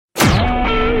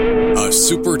a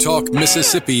Super Talk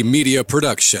Mississippi media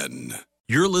production.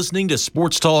 You're listening to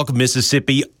Sports Talk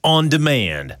Mississippi On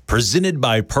Demand, presented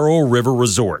by Pearl River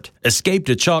Resort. Escape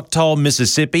to Choctaw,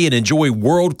 Mississippi and enjoy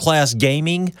world-class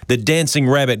gaming, the Dancing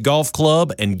Rabbit Golf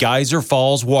Club, and Geyser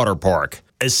Falls Water Park.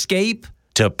 Escape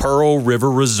to Pearl River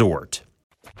Resort.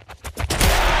 To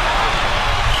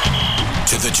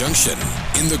the junction,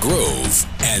 in the Grove,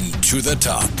 and to the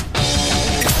top.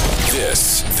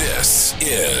 This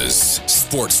is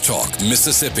Sports Talk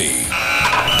Mississippi.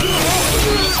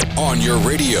 On your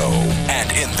radio and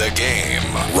in the game,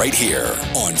 right here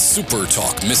on Super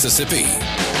Talk Mississippi.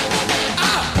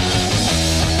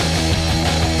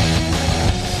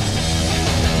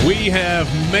 We have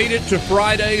made it to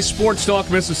Friday, Sports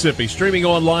Talk Mississippi, streaming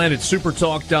online at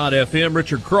supertalk.fm.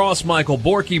 Richard Cross, Michael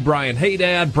Borky, Brian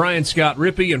Haydad, Brian Scott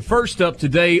Rippey, and first up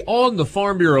today on the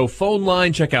Farm Bureau phone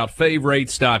line, check out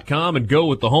favorites.com and go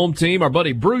with the home team. Our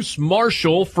buddy Bruce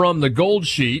Marshall from the Gold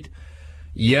Sheet.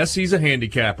 Yes, he's a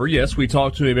handicapper. Yes, we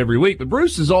talk to him every week, but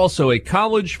Bruce is also a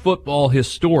college football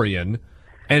historian.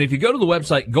 And if you go to the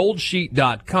website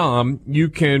goldsheet.com, you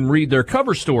can read their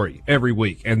cover story every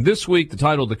week. And this week, the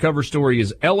title of the cover story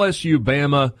is LSU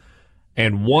Bama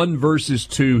and 1 versus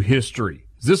 2 history.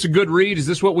 Is this a good read? Is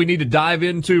this what we need to dive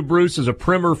into, Bruce, as a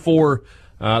primer for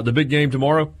the big game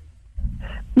tomorrow?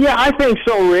 Yeah, I think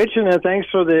so, Rich, and thanks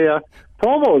for the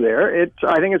promo there.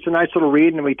 I think it's a nice little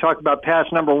read, and we talk about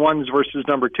past number 1s versus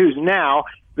number 2s. Now,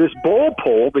 this bowl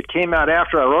poll that came out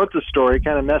after I wrote the story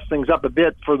kind of messed things up a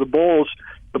bit for the Bulls.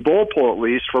 The bowl poll, at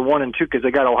least, for 1 and 2, because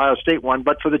they got Ohio State 1.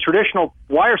 But for the traditional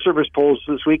wire service polls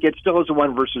this week, it still is a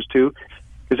 1 versus 2,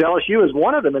 because LSU is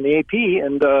one of them in the AP,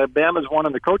 and Bama's one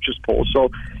in the coaches poll. So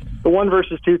the 1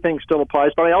 versus 2 thing still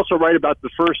applies. But I also write about the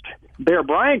first Bear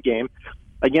Bryant game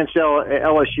against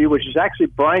LSU, which is actually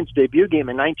Bryant's debut game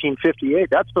in 1958.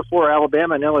 That's before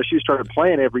Alabama and LSU started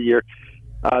playing every year.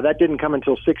 That didn't come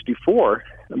until 64.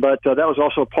 But that was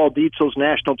also Paul Dietzel's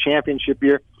national championship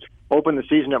year, opened the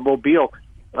season at Mobile.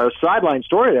 A sideline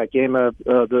story of that game,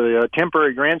 the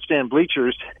temporary grandstand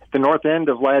bleachers at the north end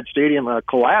of Ladd Stadium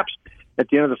collapsed at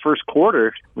the end of the first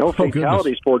quarter. No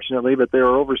fatalities, fortunately, but there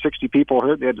were over 60 people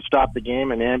hurt. They had to stop the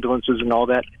game and ambulances and all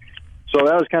that. So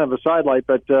that was kind of a sidelight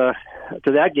to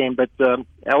that game. But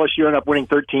LSU ended up winning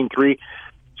 13-3,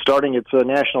 starting its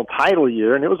national title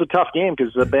year. And it was a tough game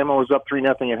because Bama was up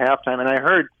 3-0 at halftime. And I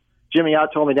heard Jimmy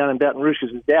Ott told me down in Baton Rouge,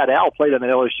 because his dad, Al, played on the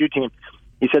LSU team.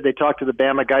 He said they talked to the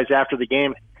Bama guys after the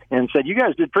game and said, "You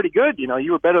guys did pretty good. You know,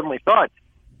 you were better than we thought."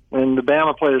 And the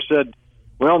Bama player said,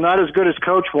 "Well, not as good as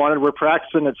Coach wanted. We're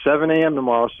practicing at 7 a.m.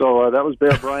 tomorrow." So that was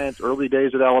Bear Bryant's early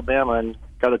days at Alabama, and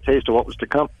got a taste of what was to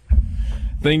come.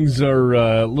 Things are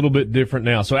a little bit different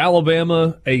now. So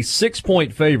Alabama, a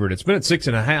 6-point favorite. It's been at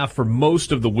 6.5 for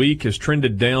most of the week, has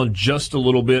trended down just a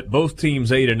little bit. Both teams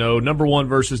 8-0, number 1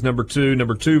 versus number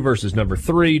 2 versus number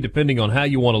 3, depending on how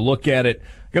you want to look at it.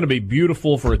 Going to be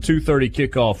beautiful for a 2:30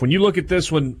 kickoff. When you look at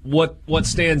this one, what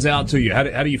stands out to you?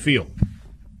 How do you feel?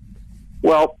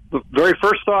 Well, the very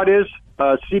first thought is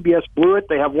CBS blew it.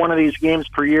 They have one of these games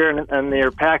per year, and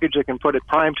their package they can put at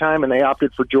prime time, and they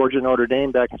opted for Georgia Notre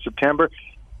Dame back in September.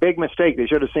 Big mistake. They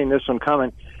should have seen this one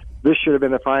coming. This should have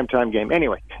been the primetime game.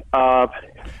 Anyway.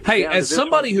 Hey, as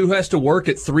somebody who has to work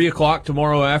at 3 o'clock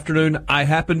tomorrow afternoon, I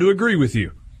happen to agree with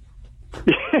you.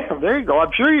 Yeah, there you go.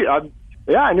 I'm sure you...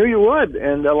 I knew you would.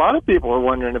 And a lot of people were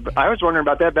wondering. I was wondering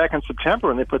about that back in September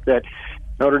when they put that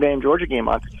Notre Dame-Georgia game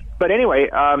on. But anyway,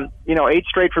 8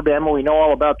 straight for Bama. We know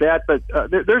all about that. But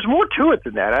there's more to it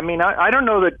than that. I mean, I don't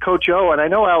know that Coach O, and I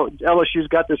know how LSU's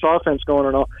got this offense going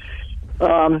and all,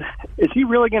 is he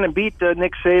really going to beat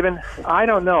Nick Saban? I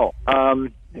don't know.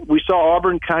 We saw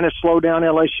Auburn kind of slow down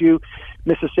LSU.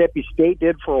 Mississippi State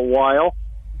did for a while.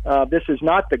 This is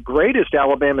not the greatest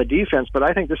Alabama defense, but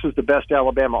I think this is the best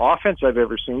Alabama offense I've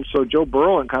ever seen. So Joe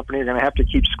Burrow and company are going to have to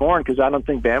keep scoring, because I don't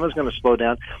think Bama's going to slow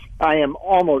down. I am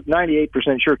almost 98%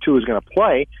 sure Tua is going to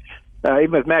play.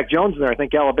 Even with Mac Jones in there, I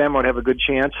think Alabama would have a good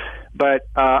chance. But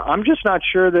I'm just not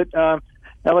sure that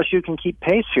LSU can keep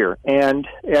pace here. And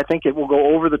I think it will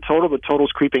go over the total. The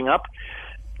total's creeping up.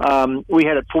 We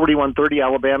had it 41-30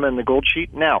 Alabama in the Gold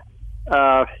Sheet. Now,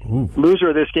 loser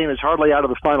of this game is hardly out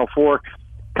of the Final Four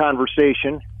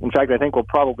conversation. In fact, I think we'll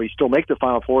probably still make the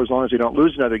Final Four as long as we don't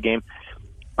lose another game.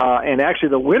 And actually,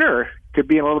 the winner could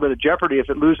be in a little bit of jeopardy if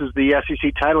it loses the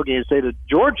SEC title game, say, to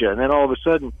Georgia, and then all of a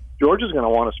sudden Georgia's going to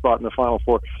want a spot in the Final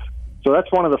Four. So that's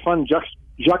one of the fun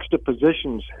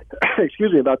juxtapositions,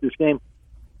 about this game.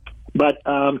 But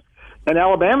and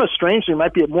Alabama, strangely,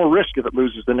 might be at more risk if it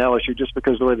loses than LSU, just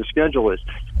because of the way the schedule is.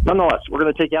 Nonetheless, we're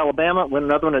going to take Alabama, win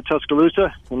another one at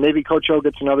Tuscaloosa, and maybe Coach O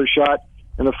gets another shot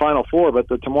in the Final Four. But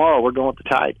tomorrow we're going with the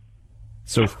Tide.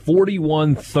 So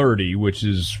 41-30, which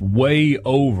is way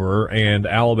over, and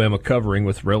Alabama covering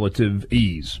with relative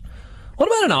ease. What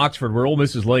about in Oxford, where Ole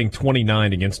Miss is laying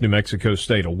 29 against New Mexico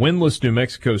State, a winless New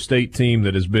Mexico State team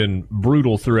that has been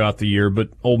brutal throughout the year, but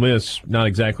Ole Miss, not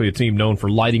exactly a team known for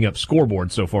lighting up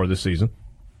scoreboards so far this season?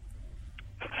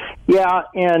 Yeah,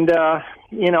 and,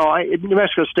 New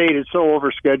Mexico State is so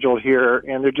overscheduled here,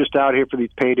 and they're just out here for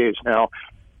these paydays now.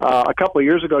 A couple of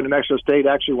years ago, New Mexico State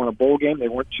actually won a bowl game. They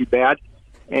weren't too bad.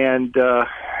 And,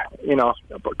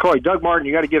 Corey, Doug Martin,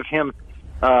 you got to give him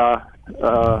a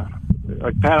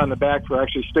pat on the back for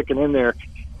actually sticking in there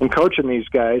and coaching these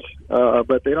guys.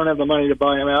 But they don't have the money to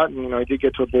buy him out. And, he did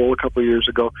get to a bowl a couple of years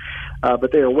ago.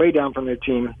 But they are way down from their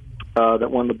team that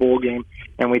won the bowl game.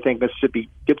 And we think Mississippi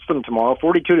gets them tomorrow.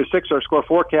 42-6, our score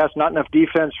forecast. Not enough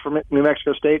defense for New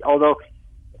Mexico State, although –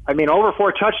 over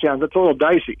 4 touchdowns, that's a little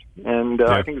dicey. And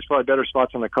I think there's probably better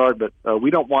spots on the card, but we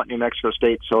don't want New Mexico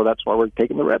State, so that's why we're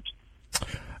taking the Rebs.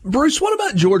 Bruce, what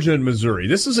about Georgia and Missouri?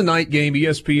 This is a night game,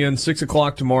 ESPN, 6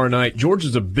 o'clock tomorrow night.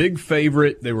 Georgia's a big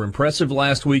favorite. They were impressive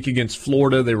last week against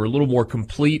Florida. They were a little more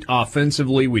complete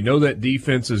offensively. We know that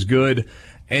defense is good.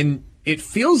 And it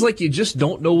feels like you just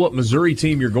don't know what Missouri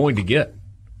team you're going to get.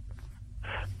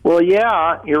 Well,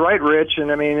 yeah, you're right, Rich. And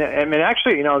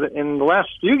actually, in the last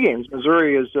few games,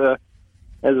 Missouri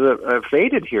has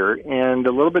faded here, and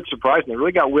a little bit surprising. They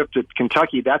really got whipped at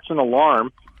Kentucky. That's an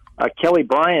alarm. Kelly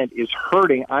Bryant is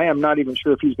hurting. I am not even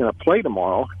sure if he's going to play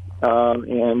tomorrow.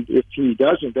 And if he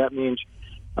doesn't, that means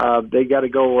they got to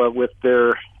go with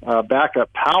their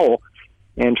backup Powell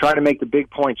and try to make the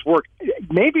big points work.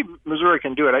 Maybe Missouri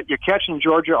can do it. You're catching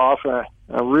Georgia off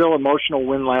a real emotional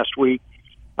win last week.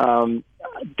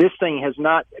 This thing has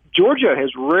not – Georgia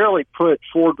has rarely put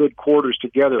 4 good quarters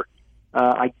together.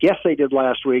 I guess they did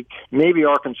last week. Maybe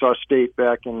Arkansas State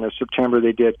back in September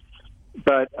they did.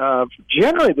 But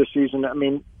generally this season,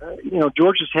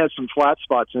 Georgia's had some flat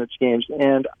spots in its games,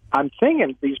 and I'm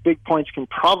thinking these big points can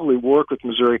probably work with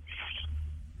Missouri.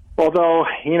 Although,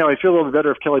 I feel a little bit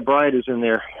better if Kelly Bryant is in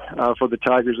there for the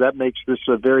Tigers. That makes this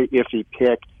a very iffy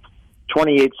pick.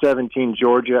 28-17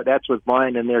 Georgia. That's with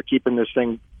Bryant in there, keeping this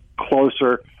thing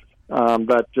closer,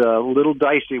 but a little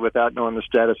dicey without knowing the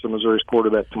status of Missouri's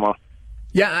quarterback tomorrow.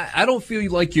 Yeah, I don't feel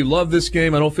like you love this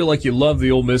game. I don't feel like you love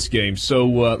the Ole Miss game. So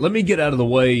let me get out of the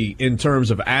way in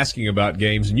terms of asking about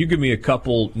games, and you give me a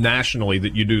couple nationally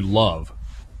that you do love.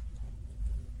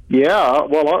 Yeah,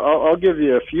 well, I'll give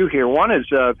you a few here. One is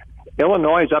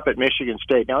Illinois is up at Michigan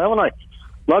State. Now, Illinois,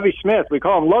 Lovie Smith, we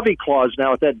call him Lovie Claus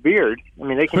now with that beard.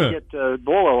 They can get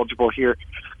bowl eligible here.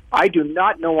 I do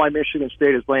not know why Michigan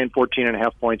State is laying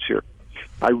 14.5 points here.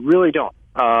 I really don't.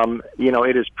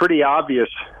 It is pretty obvious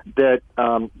that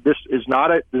this is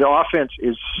not the offense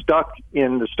is stuck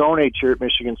in the Stone Age here at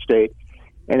Michigan State.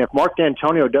 And if Mark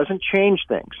D'Antonio doesn't change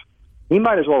things, he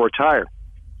might as well retire.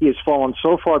 He has fallen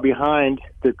so far behind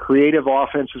the creative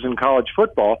offenses in college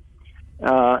football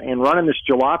and running this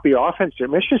jalopy offense here.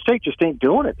 Michigan State just ain't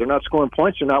doing it. They're not scoring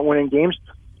points. They're not winning games.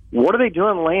 What are they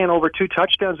doing laying over 2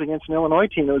 touchdowns against an Illinois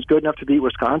team that was good enough to beat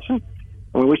Wisconsin?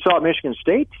 We saw Michigan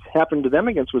State happen to them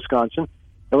against Wisconsin.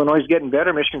 Illinois is getting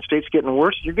better. Michigan State's getting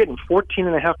worse. You're getting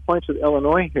 14.5 points with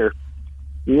Illinois here.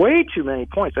 Way too many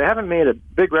points. I haven't made a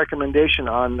big recommendation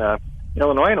on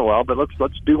Illinois in a while, but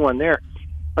let's do one there.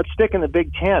 Let's stick in the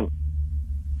Big Ten.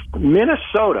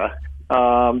 Minnesota,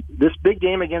 this big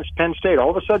game against Penn State,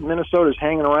 all of a sudden Minnesota's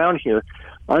hanging around here,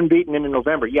 unbeaten into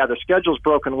November. Yeah, the schedule's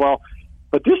broken well,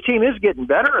 but this team is getting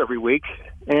better every week.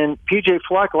 And P.J.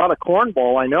 Fleck, a lot of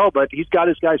cornball, I know, but he's got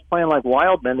his guys playing like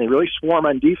wild men. They really swarm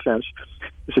on defense.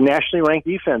 It's a nationally ranked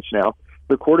defense now.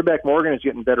 The quarterback, Morgan, is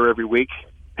getting better every week.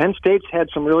 Penn State's had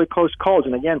some really close calls.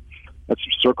 And again, let's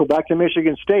circle back to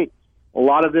Michigan State. A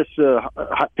lot of this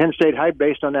Penn State hype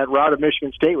based on that route of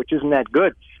Michigan State, which isn't that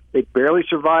good. They barely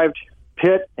survived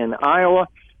Pitt and Iowa.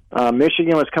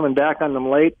 Michigan was coming back on them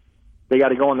late. They got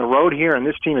to go on the road here, and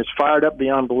this team is fired up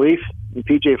beyond belief. And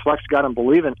P.J. Fleck's got them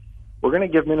believing. We're going to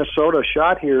give Minnesota a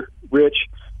shot here, Rich.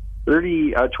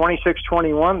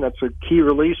 26-21. That's a key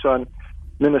release on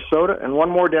Minnesota. And one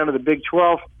more down to the Big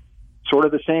 12. Sort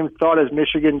of the same thought as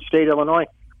Michigan State, Illinois.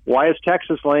 Why is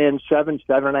Texas laying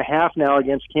 7.5 now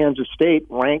against Kansas State?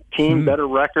 Ranked team, better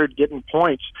record, getting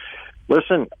points.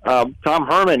 Listen, Tom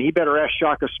Herman, he better ask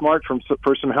Shaka Smart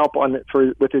for some help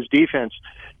with his defense.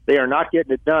 They are not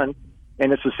getting it done.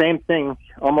 And it's the same thing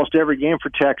almost every game for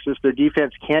Texas. Their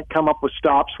defense can't come up with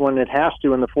stops when it has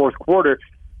to in the fourth quarter.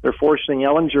 They're forcing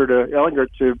Ellinger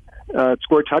to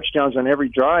score touchdowns on every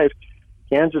drive.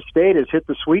 Kansas State has hit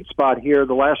the sweet spot here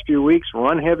the last few weeks.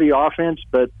 Run-heavy offense,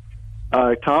 but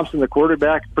Thompson, the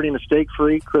quarterback, pretty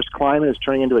mistake-free. Chris Kleiman is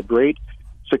turning into a great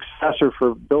successor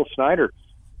for Bill Snyder.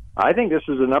 I think this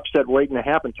is an upset waiting to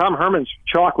happen. Tom Herman's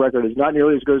chalk record is not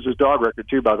nearly as good as his dog record,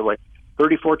 too, by the way.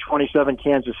 34-27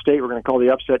 Kansas State. We're going to call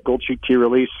the upset Gold Sheet Tea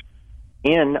release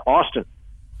in Austin.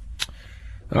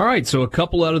 All right, so a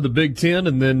couple out of the Big Ten,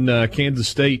 and then Kansas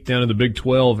State down in the Big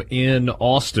 12 in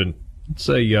Austin. It's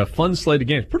a fun slate of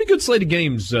games. Pretty good slate of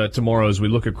games tomorrow as we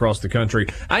look across the country.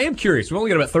 I am curious. We've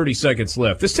only got about 30 seconds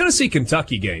left. This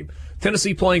Tennessee-Kentucky game.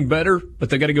 Tennessee playing better, but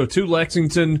they got to go to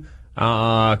Lexington.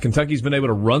 Kentucky's been able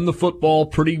to run the football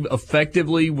pretty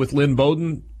effectively with Lynn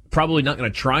Bowden. Probably not going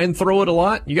to try and throw it a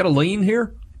lot. You got to lean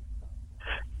here?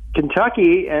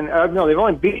 Kentucky, and no, they've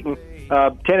only beaten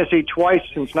Tennessee twice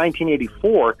since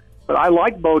 1984. But I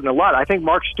like Bowden a lot. I think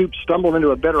Mark Stoops stumbled into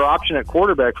a better option at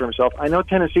quarterback for himself. I know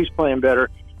Tennessee's playing better,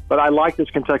 but I like this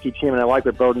Kentucky team, and I like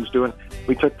what Bowden's doing.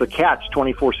 We took the Cats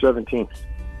 24-17.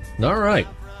 All right.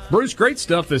 Bruce, great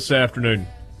stuff this afternoon.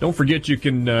 Don't forget you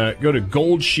can go to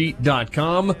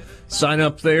goldsheet.com, sign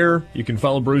up there. You can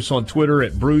follow Bruce on Twitter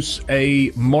at Bruce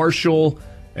A. Marshall,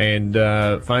 and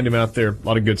find him out there. A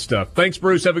lot of good stuff. Thanks,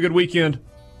 Bruce. Have a good weekend.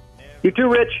 You too,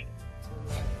 Rich.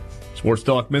 Sports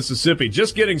Talk Mississippi.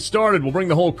 Just getting started. We'll bring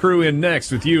the whole crew in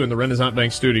next with you in the Renaissance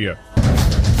Bank studio.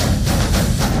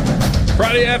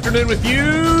 Friday afternoon with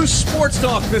you, Sports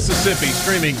Talk Mississippi,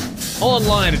 streaming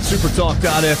online at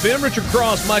supertalk.fm. Richard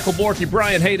Cross, Michael Borky,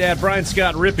 Brian Haydad, Brian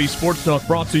Scott Rippey. Sports Talk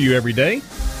brought to you every day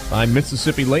by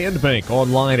Mississippi Land Bank,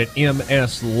 online at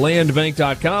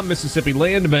mslandbank.com. Mississippi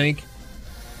Land Bank,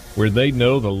 where they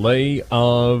know the lay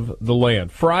of the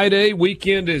land. Friday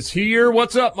weekend is here.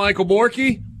 What's up, Michael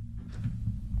Borky?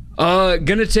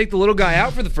 Gonna take the little guy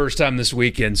out for the first time this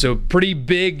weekend, so pretty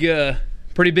big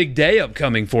day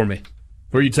upcoming for me.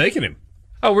 Where are you taking him?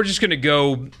 Oh, we're just gonna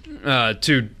go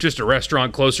to just a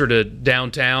restaurant closer to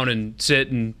downtown and sit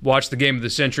and watch the game of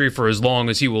the century for as long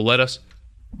as he will let us.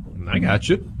 I got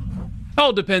you.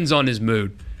 All depends on his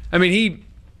mood. I mean,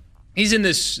 he's in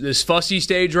this fussy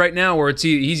stage right now where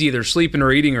he's either sleeping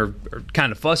or eating or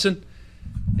kind of fussing,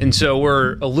 and so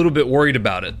we're a little bit worried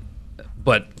about it,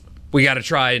 but we got to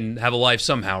try and have a life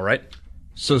somehow, right?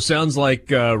 So sounds like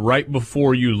right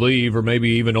before you leave, or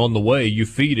maybe even on the way, you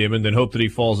feed him and then hope that he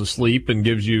falls asleep and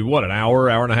gives you, what, an hour,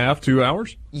 hour and a half, 2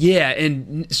 hours? Yeah,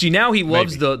 and see, now he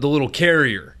loves the little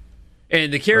carrier.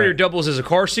 And the carrier doubles as a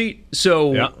car seat,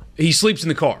 so he sleeps in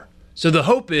the car. So the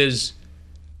hope is,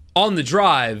 on the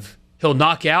drive, he'll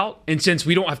knock out, and since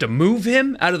we don't have to move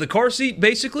him out of the car seat,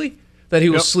 basically, that he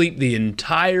will sleep the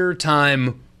entire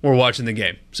time we're watching the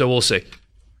game. So we'll see.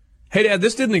 Hey, Dad,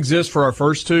 this didn't exist for our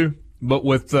first two, but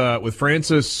with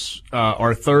Francis,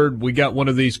 our third, we got one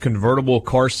of these convertible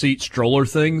car seat stroller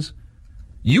things.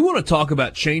 You want to talk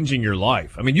about changing your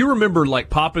life. I mean, you remember, like,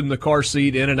 popping the car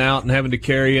seat in and out and having to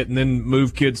carry it and then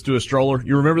move kids to a stroller?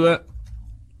 You remember that?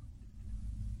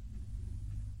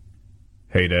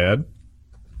 Hey, Dad.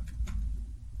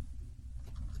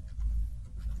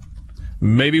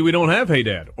 Maybe we don't have Hey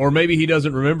Dad, or maybe he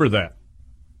doesn't remember that.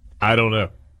 I don't know.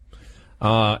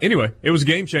 Anyway, it was a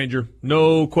game changer,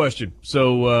 no question.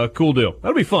 So, cool deal.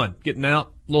 That'll be fun. Getting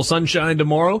out, a little sunshine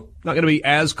tomorrow. Not going to be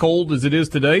as cold as it is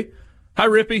today. Hi,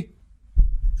 Rippy.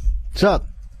 What's up?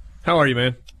 How are you,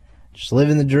 man? Just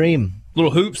living the dream.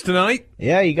 Little hoops tonight?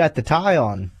 Yeah, you got the tie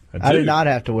on. I do not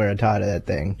have to wear a tie to that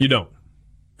thing. You don't.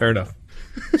 Fair enough.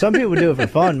 Some people do it for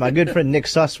fun. My good friend Nick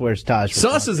Suss wears ties for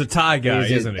fun. Suss is a tie guy,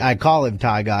 isn't he? I call him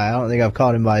tie guy. I don't think I've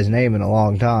called him by his name in a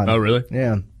long time. Oh, really?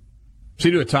 Yeah. Does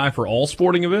he do a tie for all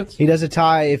sporting events? He does a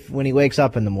tie when he wakes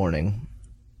up in the morning.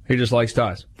 He just likes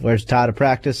ties. Wears a tie to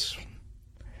practice.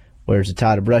 Wears a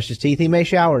tie to brush his teeth. He may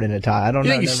shower in a tie. I don't know.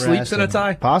 You think he sleeps in a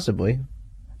tie? Possibly.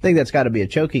 I think that's got to be a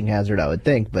choking hazard, I would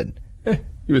think, but...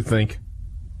 You would think.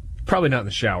 Probably not in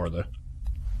the shower, though.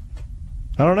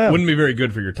 I don't know. Wouldn't be very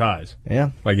good for your ties.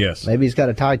 Yeah. I guess. Maybe he's got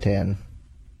a tie tan.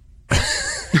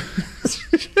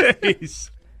 Jeez.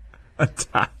 A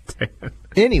tie tan.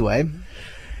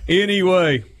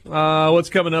 Anyway, what's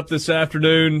coming up this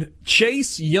afternoon?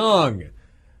 Chase Young.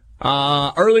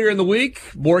 Earlier in the week,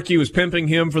 Borky was pimping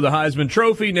him for the Heisman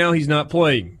Trophy. Now he's not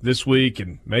playing this week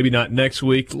and maybe not next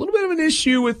week. A little bit of an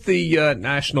issue with the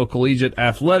National Collegiate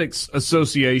Athletics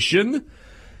Association.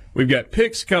 We've got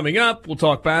picks coming up. We'll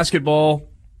talk basketball.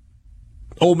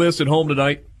 Ole Miss at home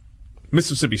tonight.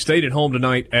 Mississippi State at home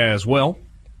tonight as well.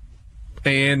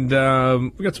 And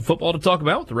we got some football to talk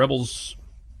about. The Rebels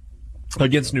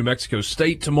against New Mexico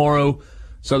State tomorrow.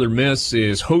 Southern Miss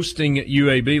is hosting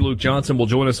UAB. Luke Johnson will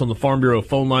join us on the Farm Bureau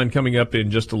phone line coming up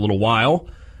in just a little while.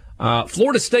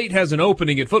 Florida State has an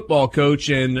opening at football coach,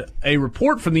 and a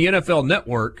report from the NFL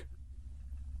Network,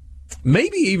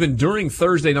 maybe even during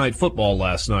Thursday Night Football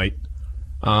last night,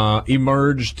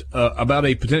 emerged about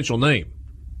a potential name.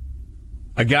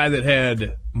 A guy that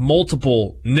had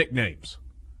multiple nicknames.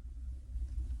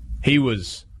 He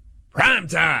was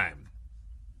Primetime,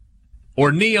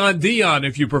 or Neon Deion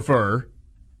if you prefer.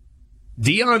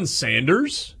 Deion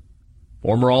Sanders,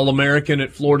 former All-American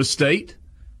at Florida State,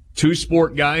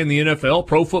 two-sport guy in the NFL,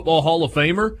 Pro Football Hall of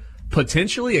Famer,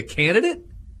 potentially a candidate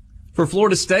for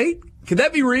Florida State? Could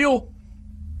that be real?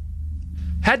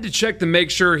 Had to check to make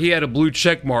sure he had a blue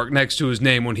check mark next to his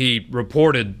name when he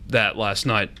reported that last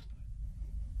night.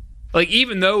 Like,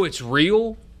 even though it's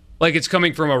real, like it's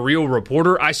coming from a real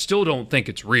reporter, I still don't think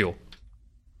it's real.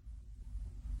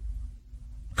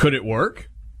 Could it work?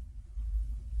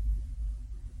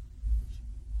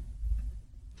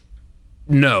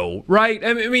 No, right?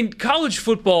 I mean, college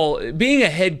football, being a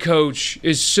head coach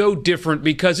is so different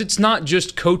because it's not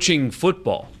just coaching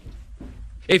football.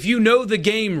 If you know the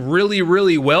game really,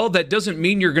 really well, that doesn't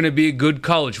mean you're going to be a good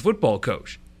college football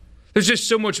coach. There's just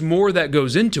so much more that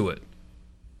goes into it.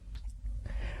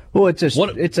 Well, to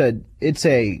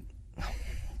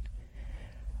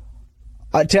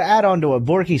add on to what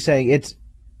Borky's saying,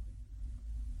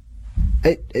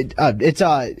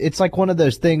 it's like one of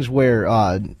those things where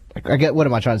what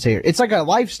am I trying to say here? It's like a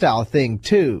lifestyle thing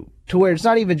too, to where it's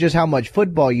not even just how much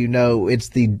football you know, it's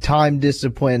the time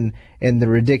discipline and the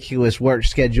ridiculous work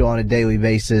schedule on a daily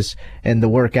basis and the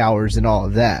work hours and all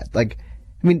of that. Like,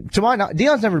 I mean, to my knowledge,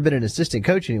 Deion's never been an assistant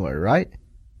coach anywhere, right?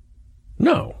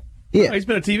 No. Yeah. No, he's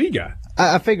been a TV guy.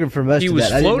 I figured for most he of that.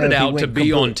 He was floated out to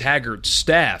be on Taggart's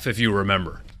staff, if you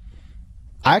remember.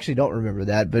 I actually don't remember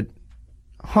that, but,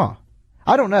 I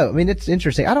don't know. I mean, it's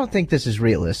interesting. I don't think this is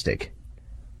realistic.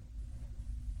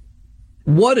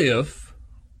 What if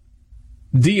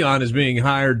Deion is being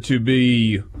hired to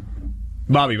be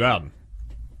Bobby Bowden?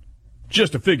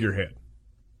 Just a figurehead.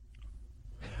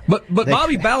 But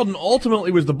Bobby Bowden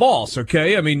ultimately was the boss,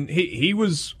 okay? I mean, he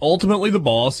was ultimately the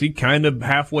boss. He kind of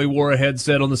halfway wore a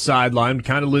headset on the sideline,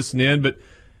 kind of listen in, but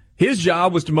his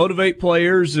job was to motivate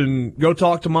players and go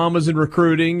talk to mamas in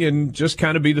recruiting and just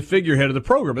kind of be the figurehead of the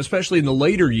program, especially in the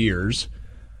later years.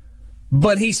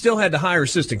 But he still had to hire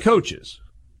assistant coaches.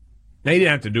 Now, he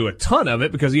didn't have to do a ton of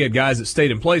it because he had guys that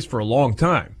stayed in place for a long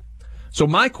time. So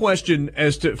my question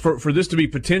as to for this to be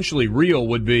potentially real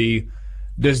would be,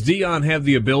 does Deion have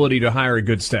the ability to hire a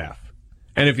good staff?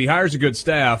 And if he hires a good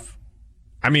staff,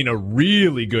 I mean a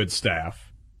really good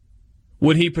staff,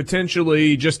 would he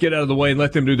potentially just get out of the way and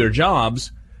let them do their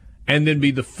jobs and then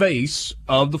be the face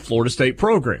of the Florida State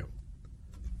program?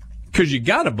 Because you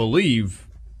got to believe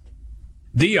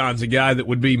Deion's a guy that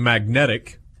would be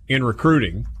magnetic in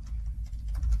recruiting.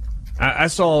 I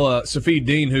saw Safid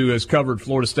Deen, who has covered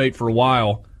Florida State for a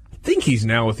while. I think he's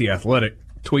now with The Athletic.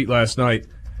 Tweet last night.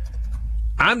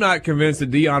 I'm not convinced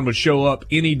that Deion would show up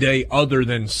any day other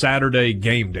than Saturday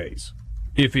game days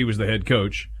if he was the head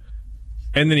coach.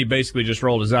 And then he basically just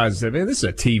rolled his eyes and said, man, this is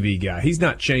a TV guy. He's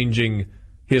not changing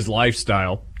his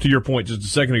lifestyle, to your point just a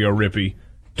second ago, Rippy,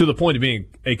 to the point of being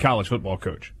a college football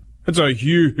coach. It's a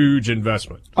huge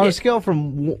investment. On a scale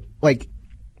from, like,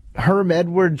 Herm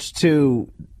Edwards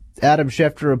to Adam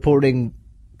Schefter reporting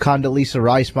Condoleezza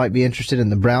Rice might be interested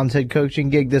in the Browns head coaching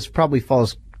gig, this probably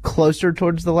falls closer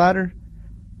towards the latter.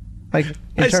 Like,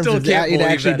 in terms of it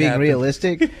actually being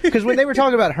realistic. Because when they were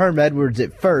talking about Herm Edwards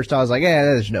at first, I was like,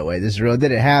 there's no way this is real.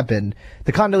 Then it happened.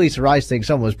 The Condoleezza Rice thing,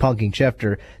 someone was punking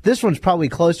Schefter. This one's probably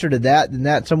closer to that than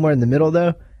that, somewhere in the middle,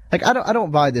 though. Like, I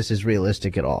don't buy this as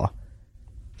realistic at all.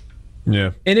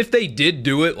 Yeah. And if they did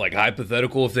do it, like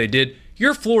hypothetical, if they did,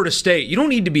 you're Florida State. You don't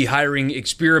need to be hiring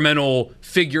experimental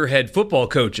figurehead football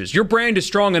coaches. Your brand is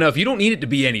strong enough. You don't need it to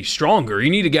be any stronger.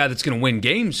 You need a guy that's going to win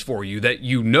games for you, that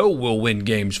you know will win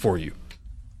games for you.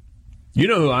 You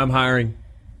know who I'm hiring?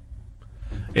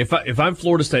 If I'm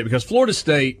Florida State, because Florida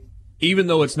State, even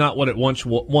though it's not what it once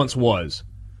was,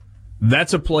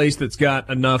 that's a place that's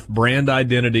got enough brand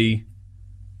identity.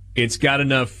 It's got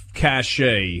enough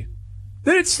cachet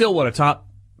that it's still, a top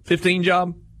 15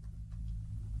 job?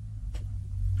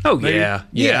 Oh, maybe?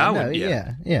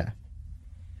 Yeah.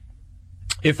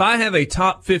 If I have a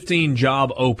top 15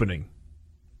 job opening,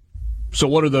 so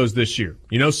what are those this year?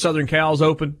 You know, Southern Cal's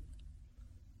open.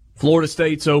 Florida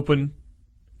State's open.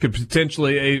 Could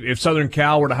potentially, if Southern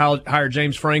Cal were to hire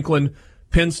James Franklin,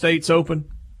 Penn State's open.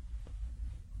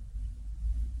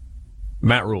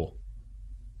 Matt Rule.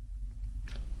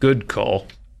 Good call.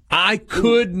 I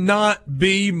could not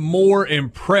be more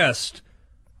impressed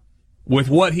with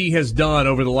what he has done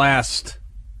over the last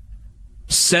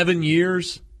 7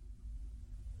 years.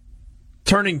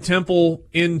 Turning Temple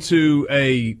into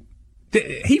a...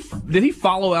 Did he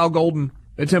follow Al Golden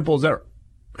at Temple? Is that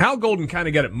Hal Golden kind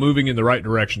of got it moving in the right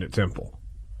direction at Temple.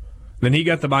 Then he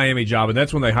got the Miami job, and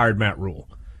that's when they hired Matt Rule.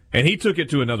 And he took it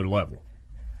to another level.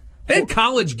 They had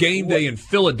College game day in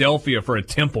Philadelphia for a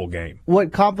Temple game.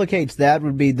 What complicates that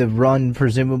would be the run,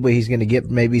 presumably, he's going to get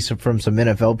maybe from some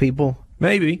NFL people.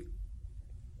 Maybe.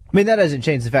 I mean, that doesn't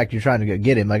change the fact you're trying to go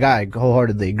get him. Like, I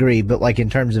wholeheartedly agree. But, like, in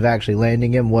terms of actually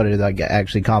landing him, what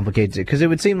actually complicates it? Because it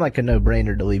would seem like a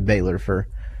no-brainer to leave Baylor for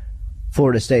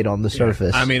Florida State on the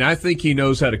surface. I mean, I think he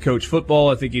knows how to coach football.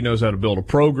 I think he knows how to build a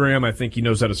program. I think he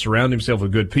knows how to surround himself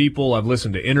with good people. I've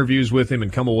listened to interviews with him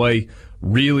and come away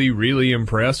really, really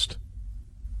impressed.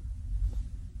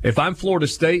 If I'm Florida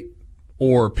State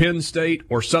or Penn State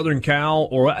or Southern Cal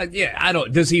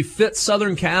does he fit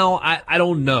Southern Cal? I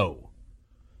don't know.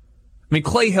 I mean,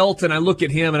 Clay Helton, I look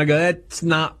at him and I go, that's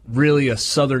not really a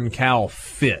Southern Cal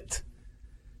fit.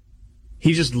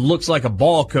 He just looks like a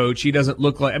ball coach. He doesn't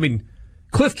look like,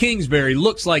 Cliff Kingsbury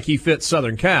looks like he fits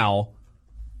Southern Cal.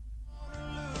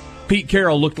 Pete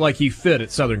Carroll looked like he fit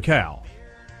at Southern Cal.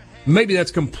 Maybe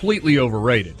that's completely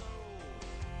overrated.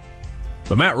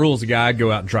 But Matt Rule's the guy I'd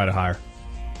go out and try to hire.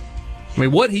 I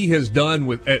mean, what he has done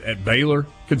at Baylor,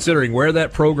 considering where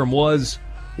that program was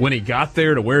when he got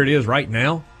there to where it is right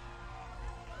now,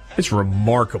 it's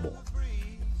remarkable.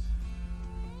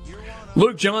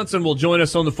 Luke Johnson will join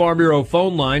us on the Farm Bureau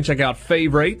phone line. Check out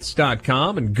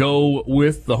favorites.com and go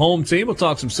with the home team. We'll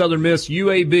talk some Southern Miss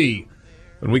UAB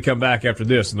when we come back after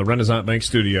this in the Renaissance Bank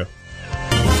studio.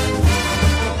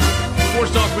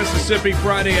 Sports Talk Mississippi,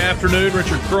 Friday afternoon.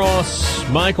 Richard Cross,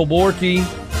 Michael Borky,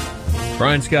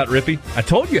 Brian Scott Rippey. I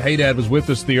told you Haydad was with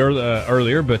us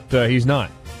earlier, but he's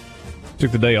not.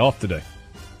 Took the day off today.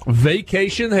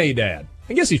 Vacation Haydad.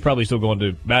 I guess he's probably still going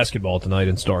to basketball tonight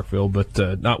in Starkville,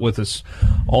 but not with us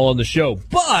all on the show.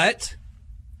 But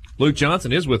Luke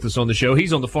Johnson is with us on the show.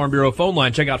 He's on the Farm Bureau phone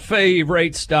line. Check out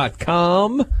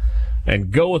favorites.com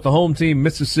and go with the home team,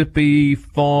 Mississippi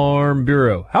Farm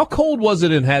Bureau. How cold was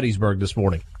it in Hattiesburg this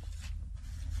morning?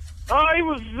 It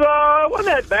wasn't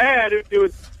that bad. It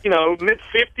was,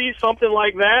 mid-50s, something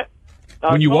like that.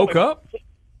 When you woke up?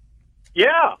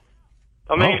 Yeah.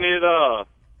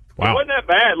 It wasn't that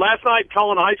bad. Last night,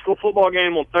 calling a high school football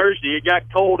game on Thursday, it got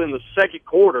cold in the second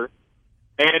quarter,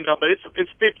 and but it's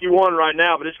 51 right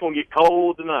now, but it's going to get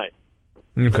cold tonight.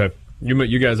 Okay.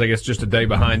 You guys, I guess, just a day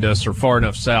behind us or far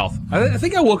enough south. I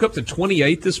think I woke up to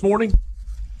 28 this morning,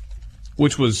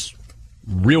 which was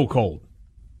real cold.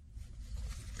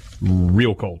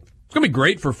 Real cold. It's going to be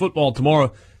great for football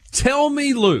tomorrow. Tell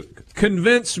me, Luke,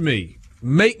 convince me,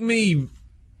 make me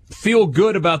feel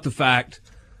good about the fact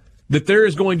that there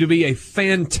is going to be a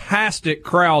fantastic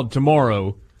crowd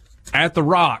tomorrow at the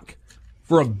Rock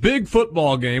for a big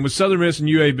football game with Southern Miss and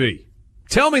UAB.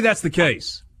 Tell me that's the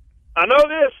case. I know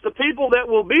this. The people that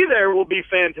will be there will be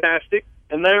fantastic,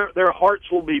 and their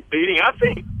hearts will be beating. I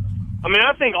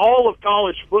think all of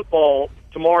college football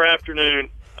tomorrow afternoon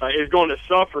is going to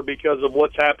suffer because of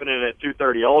what's happening at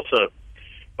 2:30 also.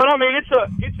 But,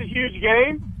 it's a huge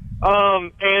game,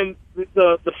 and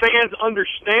the fans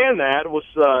understand that. Was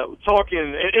talking,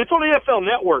 and it's on the NFL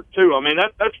Network too.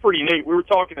 That's pretty neat. We were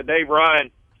talking to Dave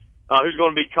Ryan, who's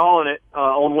going to be calling it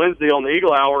on Wednesday on the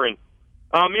Eagle Hour, and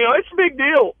it's a big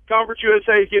deal. Conference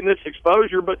USA is getting this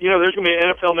exposure, but there's going to be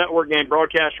an NFL Network game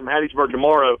broadcast from Hattiesburg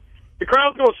tomorrow. The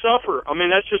crowd's going to suffer.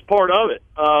 That's just part of it.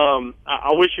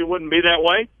 I wish it wouldn't be that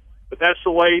way, but that's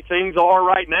the way things are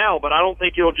right now. But I don't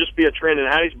think it'll just be a trend in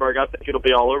Hattiesburg. I think it'll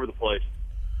be all over the place.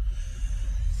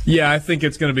 Yeah, I think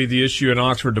it's going to be the issue in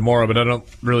Oxford tomorrow, but I don't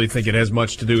really think it has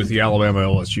much to do with the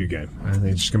Alabama-LSU game. I think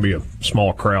it's just going to be a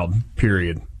small crowd,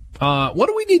 period. What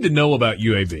do we need to know about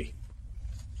UAB?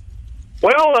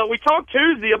 Well, we talked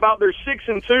Tuesday about their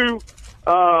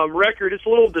 6-2 record. It's a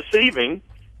little deceiving.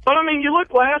 But, you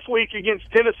look last week against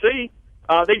Tennessee.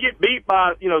 They get beat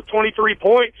by, 23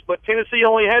 points, but Tennessee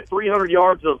only had 300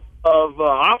 yards of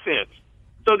offense.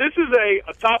 So this is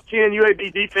a top 10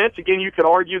 UAB defense. Again, you could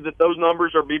argue that those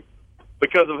numbers are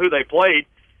because of who they played.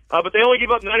 But they only give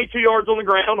up 92 yards on the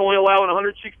ground, only allowing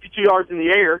 162 yards in the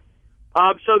air.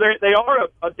 So they are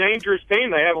a dangerous team.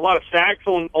 They have a lot of sacks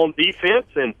on defense,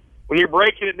 and when you're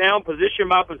breaking it down position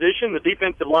by position, the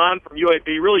defensive line from UAB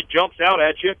really jumps out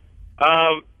at you.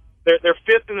 They're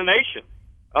fifth in the nation.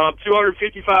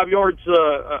 255 yards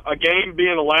a game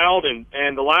being allowed,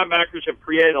 and the linebackers have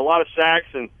created a lot of sacks,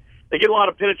 and they get a lot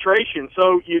of penetration.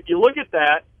 So you look at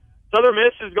that, Southern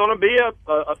Miss is going to be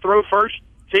a throw-first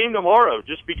team tomorrow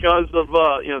just because of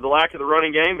the lack of the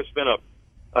running game. It's been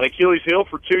an Achilles heel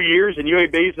for 2 years, and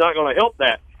UAB is not going to help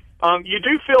that. You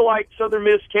do feel like Southern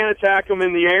Miss can attack them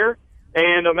in the air,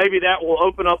 and maybe that will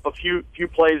open up a few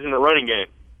plays in the running game.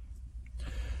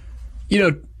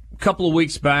 A couple of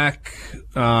weeks back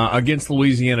against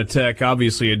Louisiana Tech,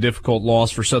 obviously a difficult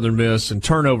loss for Southern Miss, and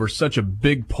turnover such a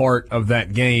big part of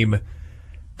that game.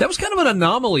 That was kind of an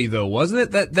anomaly, though, wasn't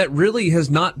it? That really has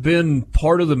not been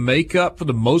part of the makeup for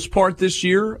the most part this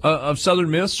year of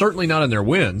Southern Miss, certainly not in their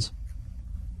wins.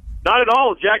 Not at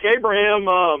all. Jack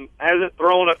Abraham hasn't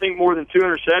thrown, I think, more than 2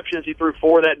 interceptions. He threw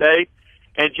 4 that day.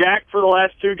 And Jack, for the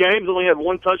last 2 games, only had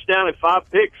 1 touchdown and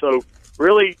 5 picks, so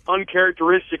really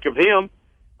uncharacteristic of him.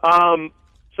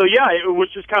 So, yeah, it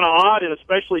was just kind of odd, and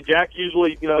especially Jack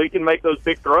usually, he can make those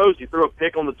big throws. He threw a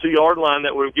pick on the 2-yard line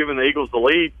that would have given the Eagles the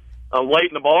lead late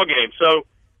in the ball game. So,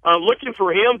 looking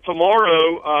for him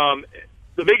tomorrow,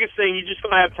 the biggest thing, he's got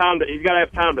to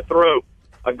have time to throw.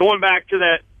 Going back to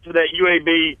that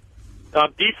UAB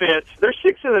defense, they're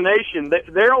 6th in the nation.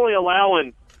 They're only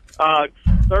allowing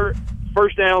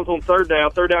first downs on third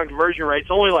down conversion rates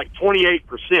only like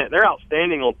 28%. They're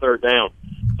outstanding on third down.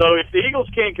 So if the Eagles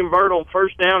can't convert on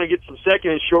first down and get some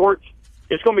second and shorts,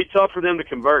 it's going to be tough for them to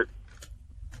convert.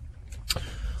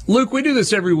 Luke, we do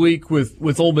this every week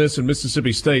with Ole Miss and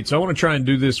Mississippi State, so I want to try and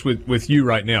do this with you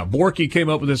right now. Borky came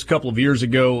up with this a couple of years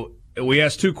ago. We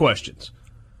asked 2 questions.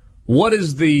 What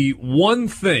is the one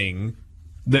thing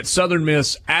that Southern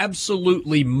Miss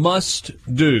absolutely must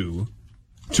do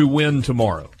to win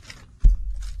tomorrow?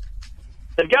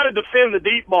 They've got to defend the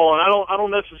deep ball, and I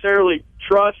don't necessarily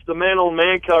trust the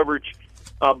man-on-man coverage.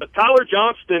 But Tyler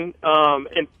Johnston,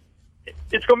 and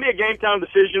it's going to be a game-time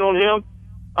decision on him,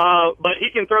 but he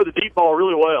can throw the deep ball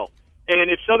really well. And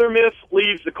if Southern Miss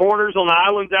leaves the corners on the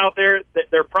islands out there,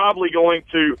 they're probably going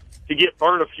to get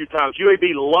burned a few times.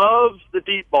 UAB loves the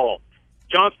deep ball.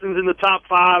 Johnston's in the top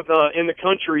 5 in the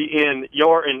country in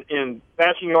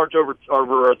passing yards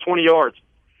over 20 yards.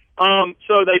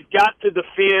 So they've got to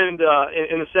defend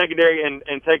in the secondary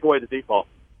and take away the deep ball.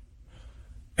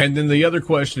 And then the other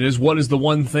question is, what is the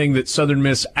one thing that Southern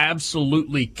Miss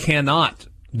absolutely cannot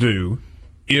do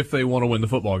if they want to win the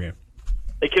football game?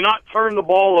 They cannot turn the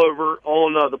ball over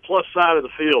on the plus side of the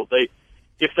field.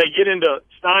 If they get into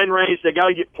Stein range, they got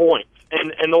to get points.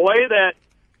 And the way that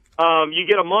you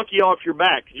get a monkey off your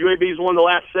back, UAB's won the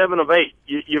last 7 of 8.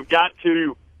 You've got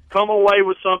to come away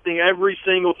with something every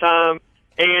single time.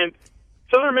 And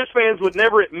Southern Miss fans would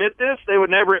never admit this. They would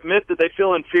never admit that they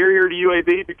feel inferior to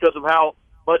UAB because of how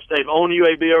much they've owned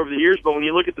UAB over the years. But when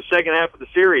you look at the second half of the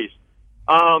series,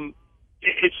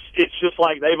 it's just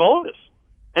like they've owned us.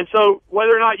 And so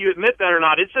whether or not you admit that or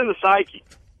not, it's in the psyche.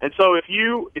 And so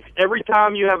if every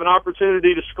time you have an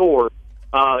opportunity to score,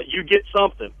 you get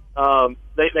something,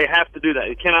 they have to do that.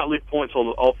 They cannot leave points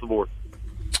off the board.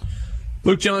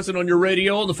 Luke Johnson on your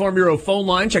radio on the Farm Bureau phone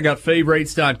line. Check out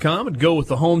favorites.com and go with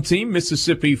the home team,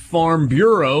 Mississippi Farm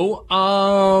Bureau.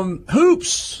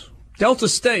 Hoops. Delta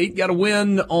State got a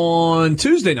win on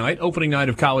Tuesday night, opening night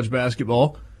of college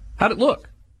basketball. How'd it look?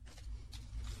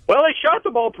 Well, they shot the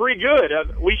ball pretty good.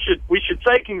 We should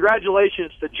say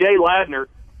congratulations to Jay Ladner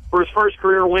for his first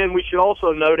career win. We should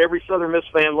also note, every Southern Miss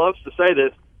fan loves to say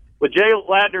this, with Jay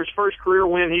Ladner's first career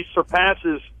win, he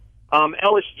surpasses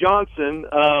Ellis Johnson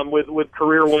with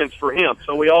career wins for him.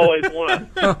 So we always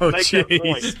want to make that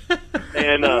point.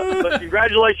 And but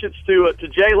congratulations to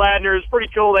Jay Ladner. It's pretty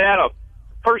cool. They had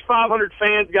first 500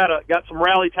 fans got some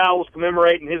rally towels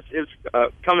commemorating his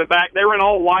coming back. They were in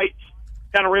all whites,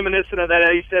 kind of reminiscent of that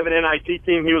 87 NIT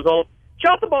team he was on.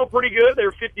 Shot the ball pretty good. They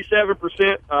were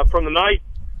 57% from the night.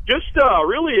 Just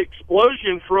really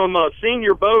explosion from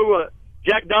senior Bo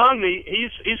Jack Donnelly.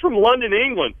 He's from London,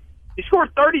 England. He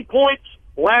scored 30 points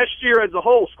last year as a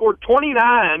whole, scored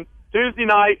 29 Tuesday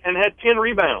night, and had 10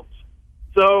 rebounds.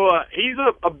 So he's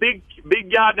a big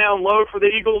guy down low for the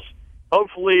Eagles.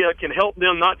 Hopefully can help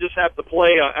them not just have to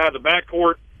play out of the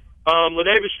backcourt.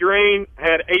 LaDavis Drain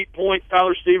had 8 points.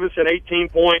 Tyler Stevens had 18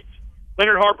 points.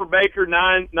 Leonard Harper-Baker,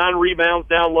 9 rebounds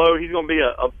down low. He's going to be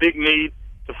a big need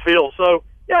to fill. So,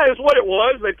 yeah, it's what it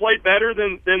was. They played better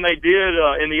than they did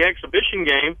in the exhibition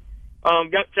game.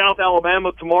 Got South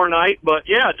Alabama tomorrow night, but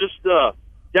yeah, just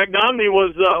Jack Donnelly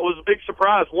was a big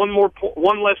surprise.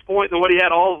 One less point than what he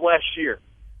had all of last year.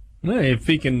 If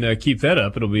he can keep that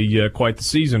up, it'll be quite the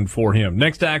season for him.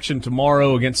 Next action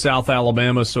tomorrow against South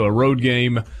Alabama, so a road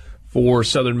game for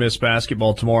Southern Miss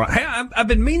basketball tomorrow. Hey, I've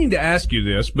been meaning to ask you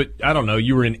this, but I don't know.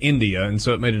 You were in India, and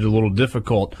so it made it a little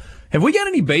difficult. Have we got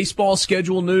any baseball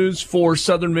schedule news for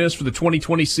Southern Miss for the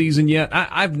 2020 season yet?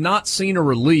 I've not seen a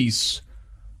release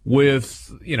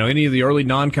with any of the early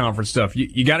non-conference stuff.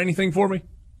 You got anything for me?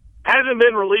 Hasn't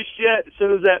been released yet. As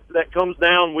soon as that comes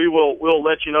down, we'll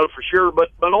let you know for sure. But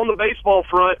on the baseball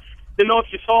front, didn't know if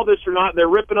you saw this or not. They're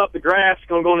ripping up the grass,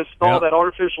 going to go and install that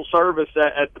artificial service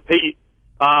at the Pete.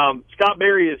 Scott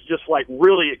Berry is just like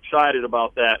really excited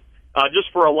about that,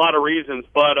 just for a lot of reasons.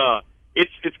 But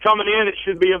it's coming in. It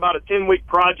should be about a 10-week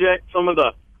project. Some of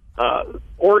the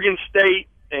Oregon State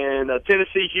and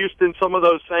Tennessee, Houston, some of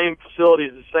those same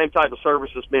facilities, the same type of service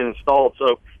that's being installed. So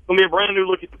it's going to be a brand new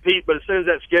look at the Pete. But as soon as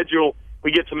that schedule,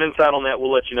 we get some insight on that,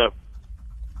 we'll let you know.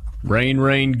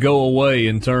 Rain, go away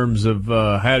in terms of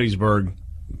Hattiesburg,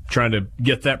 trying to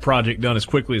get that project done as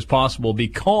quickly as possible,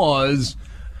 because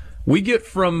we get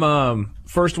from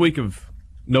first week of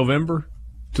November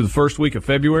to the first week of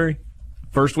February,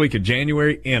 first week of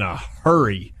January in a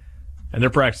hurry, and they're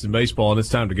practicing baseball, and it's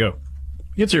time to go.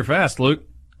 Gets here fast, Luke.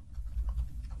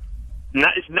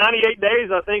 It's 98 days,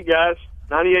 I think, guys.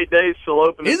 98 days till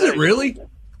open. Is it really?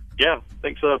 Yeah, I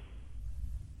think so.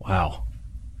 Wow.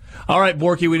 All right,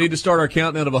 Borky, we need to start our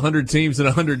countdown of 100 teams in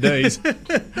 100 days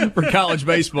for college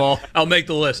baseball. I'll make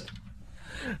the list.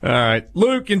 All right.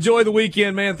 Luke, enjoy the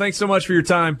weekend, man. Thanks so much for your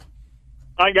time.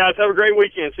 All right, guys. Have a great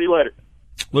weekend. See you later.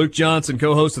 Luke Johnson,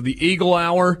 co-host of the Eagle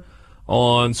Hour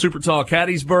on Super Talk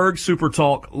Hattiesburg, Super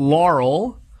Talk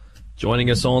Laurel,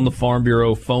 joining us on the Farm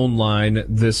Bureau phone line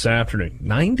this afternoon.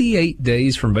 98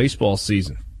 days from baseball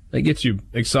season. That gets you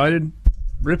excited,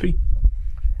 Rippy?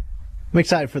 I'm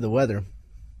excited for the weather.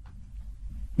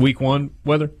 Week 1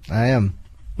 weather? I am.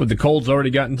 With the cold's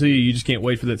already gotten to you, you just can't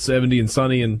wait for that 70 and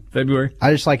sunny in February?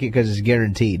 I just like it because it's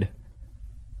guaranteed.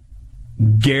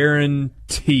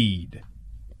 Guaranteed.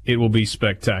 It will be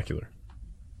spectacular.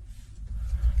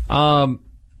 Some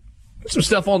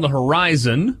stuff on the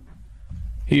horizon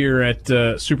here at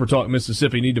Super Talk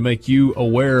Mississippi need to make you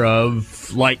aware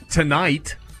of, like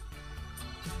tonight.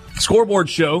 Scoreboard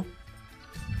show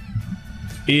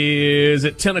is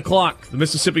at 10 o'clock. The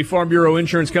Mississippi Farm Bureau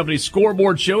Insurance Company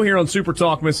Scoreboard Show here on Super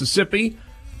Talk Mississippi.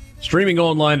 Streaming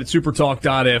online at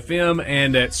supertalk.fm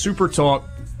and at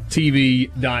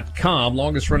supertalktv.com.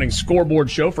 Longest running scoreboard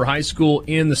show for high school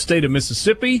in the state of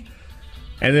Mississippi.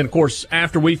 And then, of course,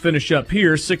 after we finish up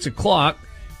here, 6 o'clock,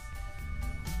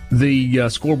 the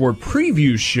scoreboard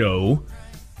preview show.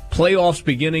 Playoffs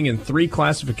beginning in 3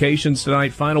 classifications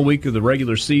tonight. Final week of the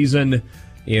regular season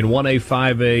in 1A,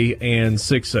 5A, and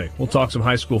 6A. We'll talk some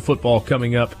high school football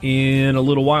coming up in a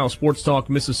little while. Sports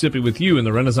Talk Mississippi with you in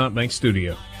the Renaissance Bank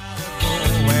studio.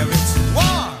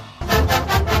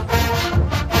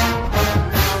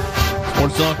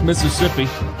 Sports Talk Mississippi.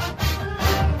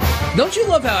 Don't you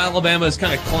love how Alabama has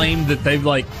kind of claimed that they've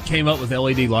came up with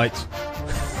LED lights?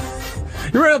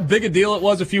 You remember how big a deal it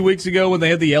was a few weeks ago when they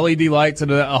had the LED lights at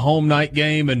a home night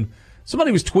game? And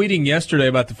somebody was tweeting yesterday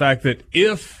about the fact that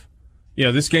if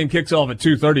this game kicks off at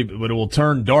 2:30, but it will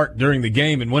turn dark during the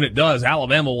game, and when it does,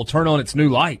 Alabama will turn on its new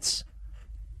lights.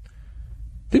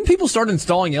 Didn't people start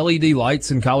installing LED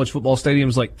lights in college football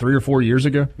stadiums 3 or 4 years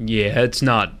ago? Yeah, it's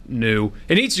not new.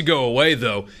 It needs to go away,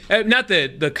 though. Not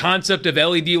the concept of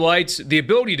LED lights. The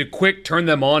ability to quick turn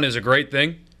them on is a great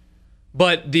thing.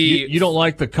 But you don't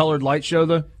like the colored light show,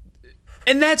 though?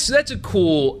 And that's a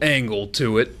cool angle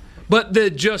to it. But the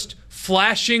just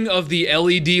flashing of the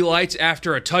LED lights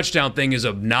after a touchdown thing is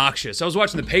obnoxious. I was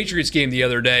watching the Patriots game the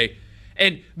other day,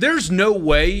 and there's no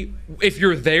way, if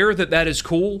you're there, that is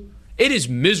cool. It is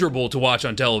miserable to watch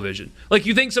on television.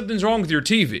 You think something's wrong with your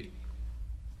TV.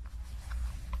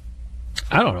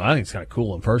 I don't know. I think it's kind of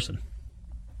cool in person.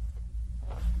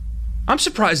 I'm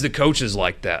surprised the coaches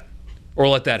like that or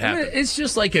let that happen. It's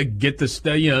just like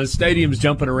the stadium's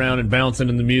jumping around and bouncing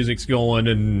and the music's going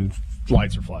and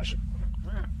lights are flashing.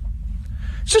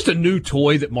 It's just a new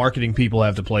toy that marketing people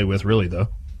have to play with, really, though.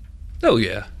 Oh,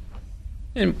 yeah.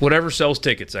 And whatever sells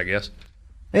tickets, I guess.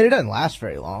 And it doesn't last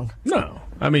very long. No.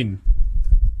 I mean,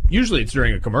 usually it's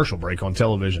during a commercial break on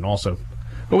television also.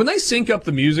 But when they sync up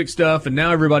the music stuff, and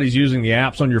now everybody's using the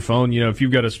apps on your phone, if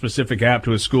you've got a specific app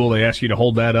to a school, they ask you to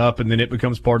hold that up, and then it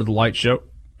becomes part of the light show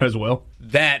as well.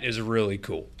 That is really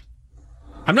cool.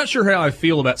 I'm not sure how I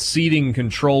feel about ceding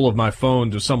control of my phone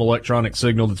to some electronic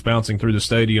signal that's bouncing through the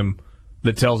stadium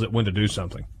that tells it when to do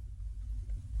something.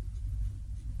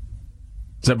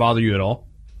 Does that bother you at all?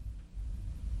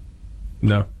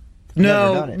 No.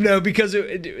 No, because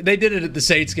they did it at the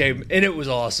Saints game, and it was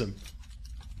awesome.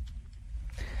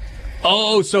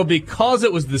 Oh, so because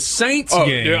it was the Saints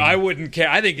game. I wouldn't care.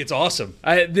 I think it's awesome.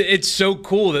 It's so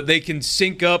cool that they can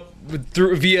sync up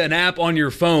via an app on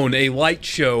your phone a light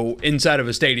show inside of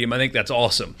a stadium. I think that's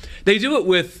awesome. They do it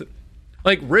with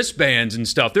wristbands and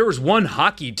stuff. There was one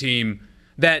hockey team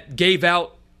that gave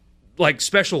out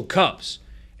special cups.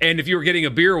 And if you were getting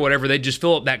a beer or whatever, they'd just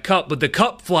fill up that cup. But the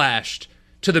cup flashed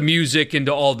to the music and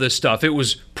to all this stuff. It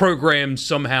was programmed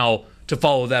somehow to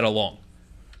follow that along.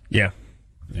 Yeah.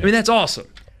 I mean, that's awesome.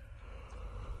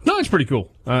 No, it's pretty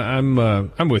cool.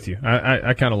 I'm with you.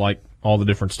 I kind of like all the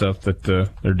different stuff that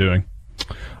they're doing.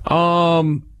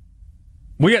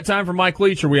 We got time for Mike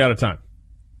Leach, or are we out of time?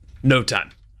 No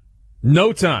time.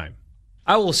 No time.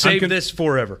 I will save this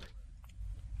forever.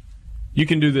 You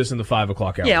can do this in the 5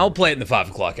 o'clock hour. Yeah, I'll play it in the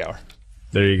 5 o'clock hour.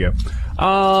 There you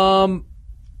go.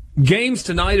 Games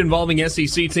tonight involving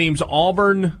SEC teams.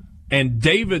 Auburn and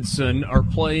Davidson are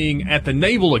playing at the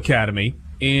Naval Academy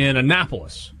in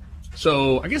Annapolis.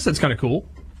 So I guess that's kind of cool.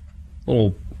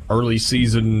 Little early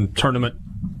season tournament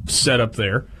setup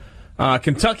there.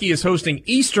 Kentucky is hosting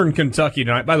Eastern Kentucky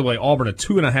tonight. By the way, Auburn a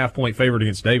 2.5-point favorite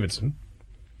against Davidson.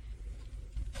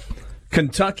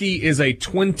 Kentucky is a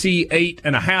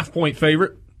 28.5-point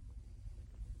favorite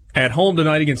at home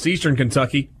tonight against Eastern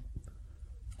Kentucky.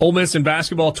 Ole Miss in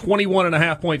basketball,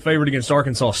 21.5-point favorite against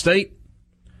Arkansas State.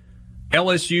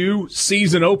 LSU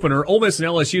season opener. Ole Miss and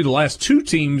LSU, the last two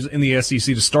teams in the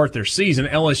SEC to start their season.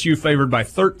 LSU favored by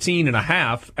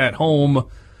 13.5 at home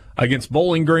against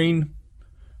Bowling Green.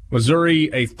 Missouri,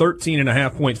 a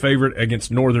 13.5-point favorite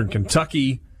against Northern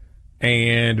Kentucky.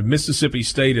 And Mississippi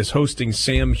State is hosting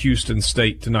Sam Houston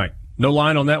State tonight. No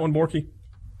line on that one, Borky?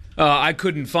 I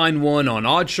couldn't find one on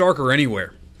OddsShark or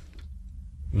anywhere.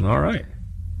 All right.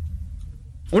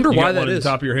 Wonder why that is. At the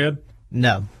top of your head?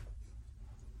 No.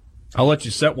 I'll let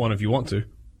you set one if you want to.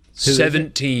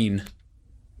 17.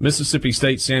 Mississippi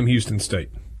State, Sam Houston State.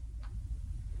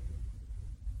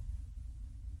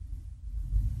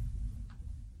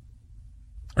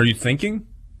 Are you thinking?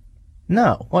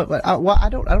 No. I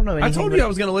don't know anything. I told you I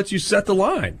was going to let you set the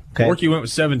line. Okay. Borky went with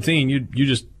 17. You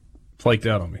just flaked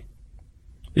out on me.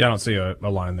 Yeah, I don't see a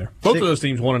line there. Both of those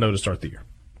teams want to know to start the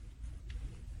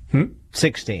year.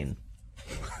 16.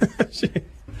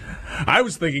 I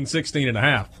was thinking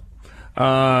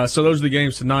 16.5. So those are the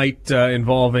games tonight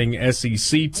involving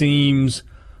SEC teams.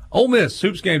 Ole Miss,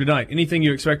 hoops game tonight. Anything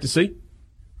you expect to see?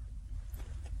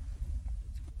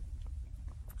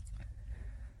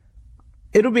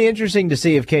 It'll be interesting to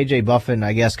see if KJ Buffin,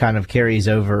 I guess, kind of carries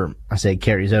over. I say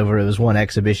carries over. It was one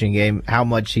exhibition game. How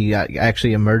much he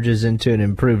actually emerges into an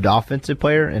improved offensive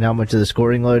player and how much of the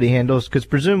scoring load he handles. Because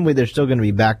presumably they're still going to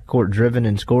be backcourt driven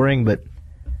in scoring, but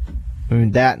I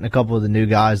mean that and a couple of the new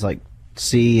guys like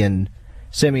C and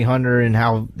Semi Hunter and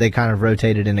how they kind of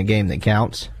rotated in a game that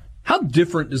counts. How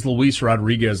different does Luis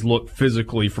Rodriguez look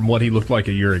physically from what he looked like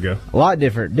a year ago? A lot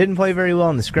different. Didn't play very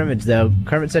well in the scrimmage, though.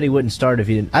 Kermit said he wouldn't start if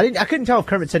he didn't. I couldn't tell if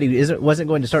Kermit said he wasn't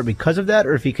going to start because of that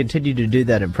or if he continued to do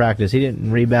that in practice. He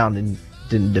didn't rebound and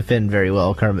didn't defend very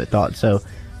well, Kermit thought. So,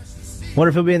 wonder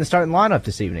if he'll be in the starting lineup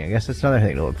this evening. I guess that's another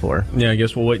thing to look for. Yeah, I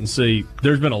guess we'll wait and see.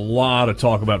 There's been a lot of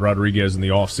talk about Rodriguez in the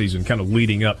offseason, kind of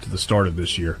leading up to the start of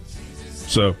this year.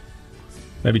 So,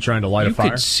 maybe trying to light a fire.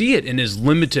 You could see it in his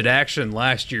limited action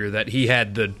last year that he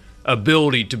had the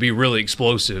ability to be really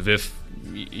explosive if,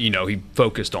 he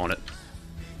focused on it.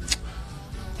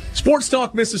 Sports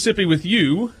Talk Mississippi with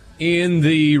you in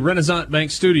the Renaissance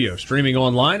Bank studio. Streaming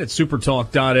online at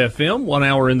supertalk.fm. 1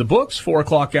 hour in the books. 4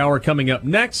 o'clock hour coming up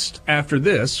next after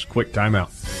this quick timeout.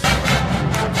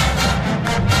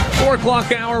 4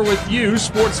 o'clock hour with you,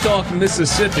 Sports Talk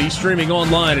Mississippi, streaming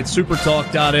online at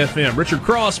supertalk.fm. Richard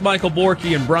Cross, Michael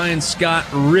Borky, and Brian Scott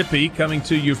Rippey coming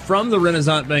to you from the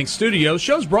Renaissance Bank studio.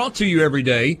 Show's brought to you every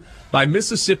day by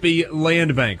Mississippi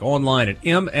Land Bank, online at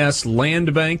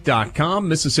mslandbank.com.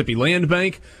 Mississippi Land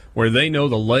Bank, where they know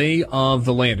the lay of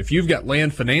the land. If you've got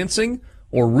land financing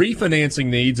or refinancing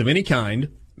needs of any kind,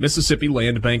 Mississippi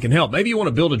Land Bank can help. Maybe you want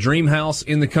to build a dream house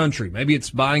in the country. Maybe it's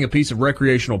buying a piece of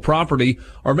recreational property,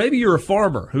 or maybe you're a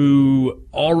farmer who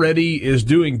already is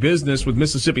doing business with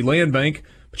Mississippi Land Bank,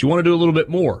 but you want to do a little bit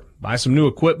more. Buy some new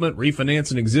equipment,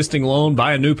 refinance an existing loan,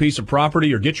 buy a new piece of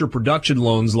property, or get your production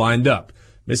loans lined up.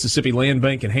 Mississippi Land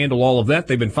Bank can handle all of that.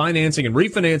 They've been financing and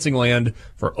refinancing land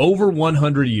for over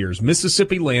 100 years.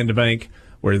 Mississippi Land Bank,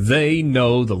 where they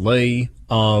know the lay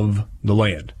of the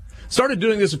land. Started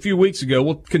doing this a few weeks ago.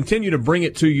 We'll continue to bring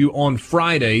it to you on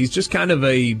Fridays, just kind of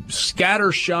a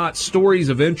scattershot stories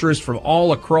of interest from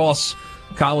all across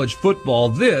college football.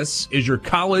 This is your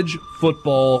college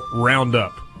football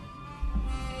roundup.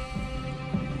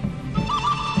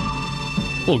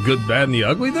 A little good, bad, and the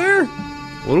ugly there?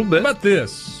 A little bit. How about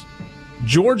this?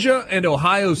 Georgia and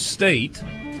Ohio State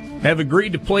have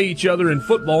agreed to play each other in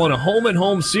football in a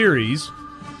home-and-home series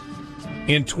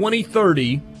in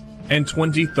 2030 and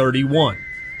 2031.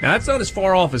 Now, that's not as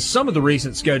far off as some of the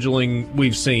recent scheduling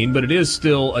we've seen, but it is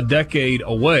still a decade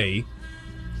away.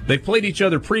 They've played each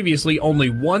other previously only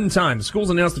one time. The schools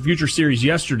announced the future series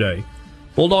yesterday.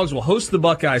 Bulldogs will host the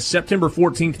Buckeyes September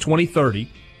 14th, 2030,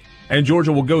 and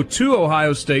Georgia will go to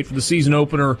Ohio State for the season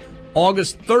opener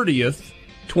August 30th,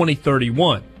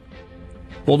 2031.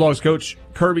 Bulldogs coach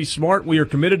Kirby Smart, we are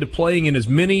committed to playing in as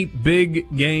many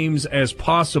big games as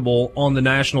possible on the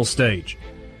national stage.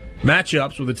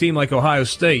 Matchups with a team like Ohio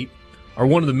State are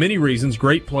one of the many reasons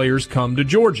great players come to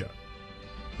Georgia.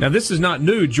 Now, this is not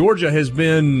new. Georgia has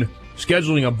been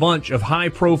scheduling a bunch of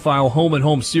high-profile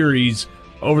home-and-home series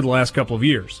over the last couple of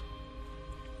years.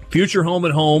 Future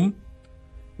home-and-home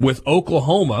with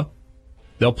Oklahoma.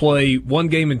 They'll play one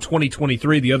game in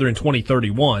 2023, the other in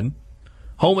 2031.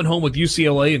 Home-and-home with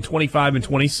UCLA in 25 and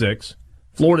 26.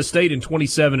 Florida State in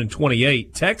 27 and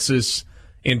 28. Texas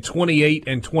in 28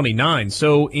 and 29.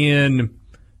 So in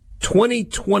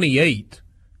 2028,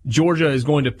 Georgia is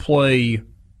going to play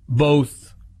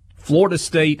both Florida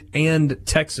State and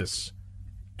Texas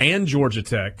and Georgia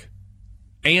Tech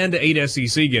and 8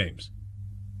 SEC games.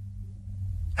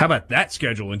 How about that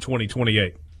schedule in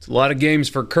 2028? It's a lot of games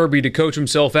for Kirby to coach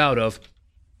himself out of.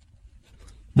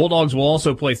 Bulldogs will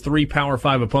also play 3 Power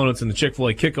 5 opponents in the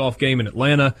Chick-fil-A kickoff game in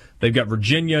Atlanta. They've got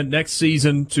Virginia next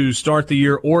season to start the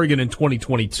year, Oregon in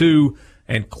 2022,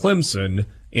 and Clemson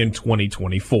in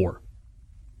 2024.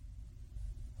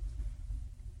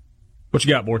 What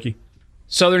you got, Borky?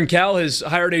 Southern Cal has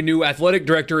hired a new athletic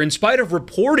director in spite of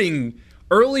reporting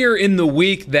earlier in the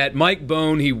week that Mike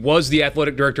Bone, he was the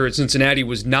athletic director at Cincinnati,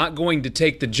 was not going to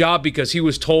take the job because he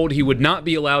was told he would not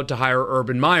be allowed to hire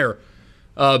Urban Meyer.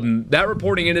 That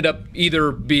reporting ended up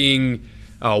either being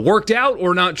worked out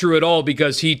or not true at all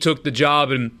because he took the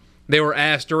job and they were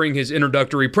asked during his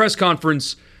introductory press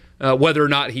conference whether or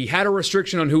not he had a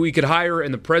restriction on who he could hire,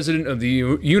 and the president of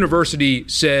the university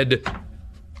said,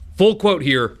 full quote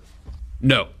here,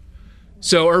 no.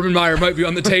 So Urban Meyer might be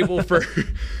on the table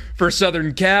for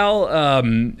Southern Cal.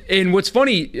 And what's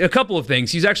funny, a couple of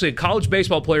things. He's actually a college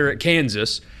baseball player at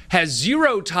Kansas, has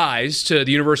zero ties to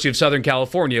the University of Southern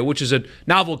California, which is a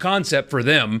novel concept for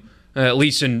them, at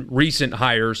least in recent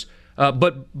hires.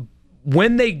 But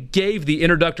when they gave the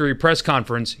introductory press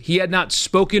conference, he had not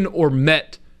spoken or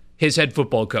met his head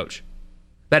football coach.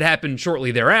 That happened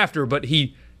shortly thereafter, but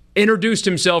he introduced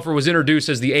himself or was introduced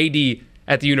as the AD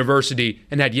at the university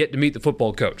and had yet to meet the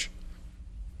football coach.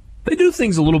 They do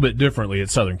things a little bit differently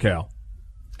at Southern Cal.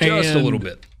 Just a little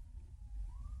bit.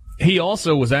 He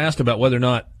also was asked about whether or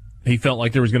not he felt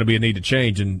like there was going to be a need to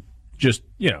change, and just,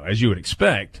 as you would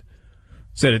expect,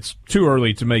 said it's too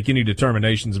early to make any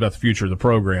determinations about the future of the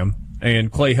program.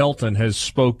 And Clay Helton has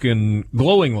spoken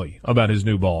glowingly about his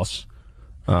new boss,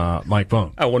 Mike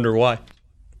Bone. I wonder why.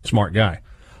 Smart guy.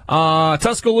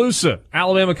 Tuscaloosa,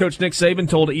 Alabama coach Nick Saban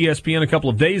told ESPN a couple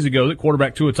of days ago that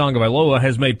quarterback Tua Tagovailoa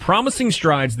has made promising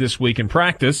strides this week in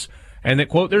practice and that,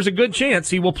 quote, there's a good chance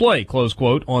he will play, close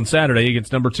quote, on Saturday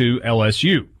against number 2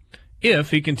 LSU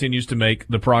if he continues to make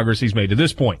the progress he's made to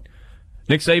this point.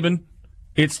 Nick Saban,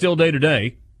 it's still day to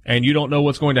day, and you don't know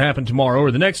what's going to happen tomorrow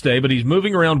or the next day, but he's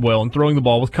moving around well and throwing the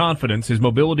ball with confidence. His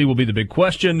mobility will be the big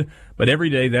question, but every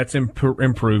day that's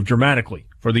improved dramatically.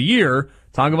 For the year,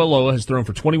 Tagovailoa has thrown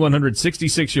for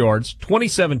 2,166 yards,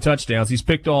 27 touchdowns. He's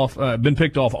been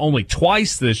picked off only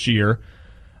twice this year.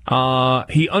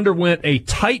 He underwent a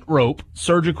tightrope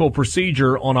surgical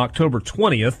procedure on October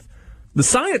 20th. The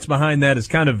science behind that is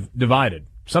kind of divided.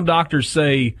 Some doctors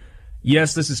say,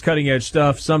 yes, this is cutting-edge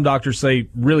stuff. Some doctors say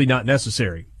really not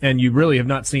necessary. And you really have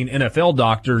not seen NFL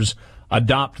doctors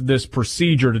adopt this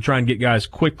procedure to try and get guys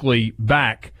quickly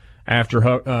back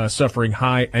after suffering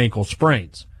high ankle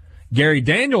sprains. Gary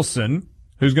Danielson,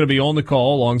 who's going to be on the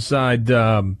call alongside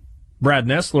Brad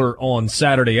Nessler on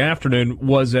Saturday afternoon,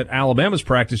 was at Alabama's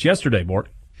practice yesterday, Bort.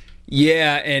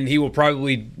 Yeah, and he will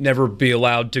probably never be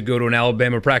allowed to go to an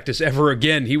Alabama practice ever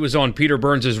again. He was on Peter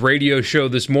Burns' radio show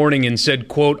this morning and said,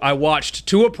 quote, I watched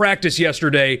Tua practice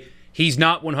yesterday. He's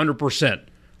not 100%.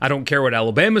 I don't care what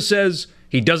Alabama says.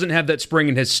 He doesn't have that spring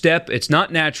in his step. It's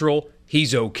not natural.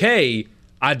 He's okay.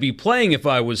 I'd be playing if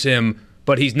I was him,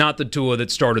 but he's not the Tua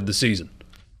that started the season.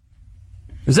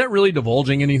 Is that really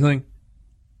divulging anything?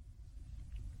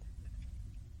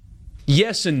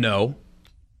 Yes and no.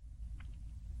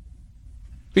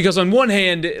 Because on one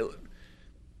hand,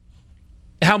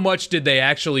 how much did they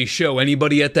actually show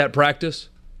anybody at that practice?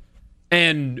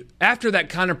 And after that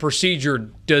kind of procedure,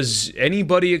 does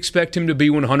anybody expect him to be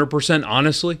 100%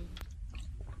 honestly?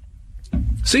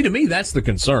 See, to me, that's the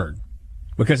concern.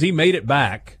 Because he made it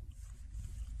back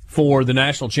for the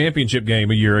national championship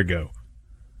game a year ago.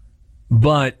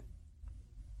 But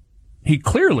he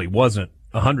clearly wasn't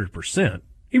 100%.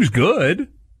 He was good,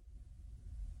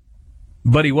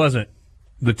 but he wasn't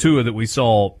the Tua that we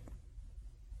saw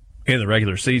in the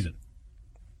regular season.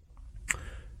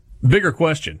 Bigger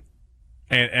question,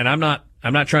 and I'm not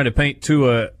trying to paint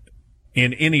Tua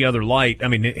in any other light. I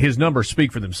mean, his numbers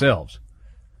speak for themselves.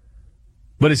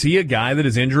 But is he a guy that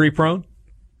is injury prone?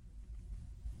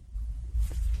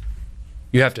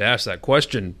 You have to ask that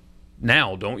question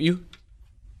now, don't you?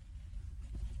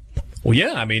 Well,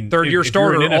 yeah. I mean, third-year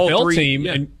starter, if you're an NFL all three, team,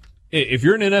 yeah. and if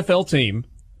you're an NFL team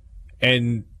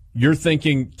and you're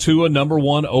thinking Tua number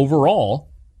one overall,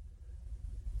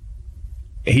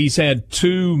 he's had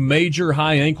 2 major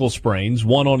high ankle sprains,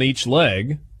 one on each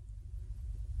leg.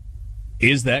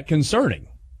 Is that concerning?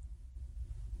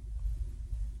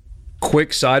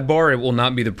 Quick sidebar, it will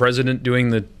not be the president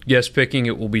doing the guest picking.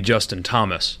 It will be Justin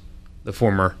Thomas, the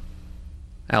former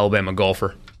Alabama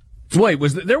golfer. Wait,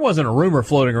 there wasn't a rumor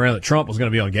floating around that Trump was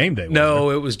going to be on game day? No,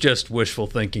 it was just wishful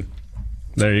thinking.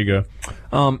 There you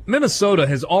go. Minnesota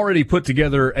has already put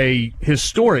together a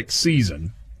historic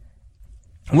season,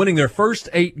 winning their first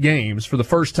 8 games for the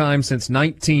first time since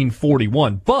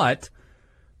 1941. But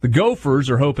the Gophers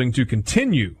are hoping to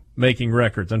continue making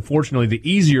records. Unfortunately, the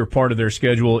easier part of their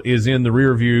schedule is in the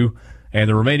rear view, and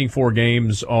the remaining 4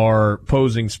 games are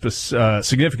posing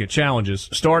significant challenges.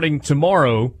 Starting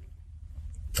tomorrow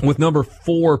with number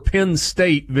 4 Penn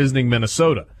State visiting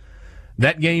Minnesota.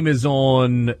 That game is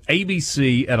on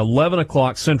ABC at 11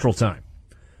 o'clock Central Time.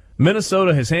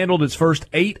 Minnesota has handled its first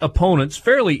 8 opponents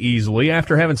fairly easily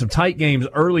after having some tight games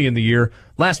early in the year.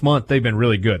 Last month, they've been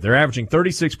really good. They're averaging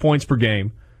 36 points per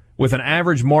game with an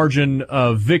average margin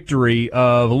of victory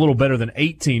of a little better than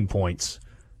 18 points.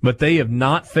 But they have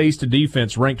not faced a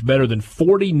defense ranked better than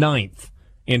 49th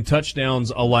in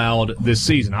touchdowns allowed this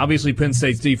season. Obviously, Penn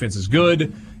State's defense is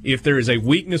good. If there is a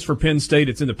weakness for Penn State,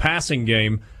 it's in the passing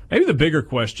game. Maybe the bigger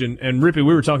question, and Rippy,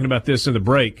 we were talking about this in the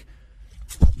break,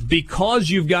 because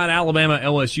you've got Alabama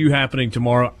LSU happening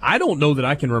tomorrow, I don't know that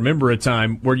I can remember a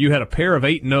time where you had a pair of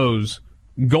 8-0s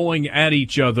going at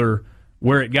each other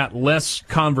where it got less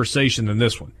conversation than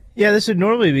this one. Yeah, this would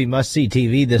normally be must-see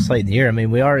TV this late in the year. I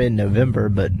mean, we are in November,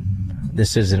 but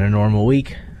this isn't a normal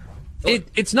week.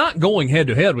 It's not going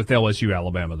head-to-head with LSU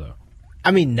Alabama, though.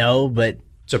 I mean, no, but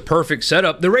it's a perfect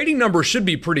setup. The rating number should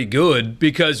be pretty good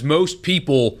because most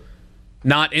people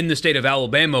not in the state of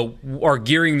Alabama are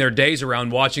gearing their days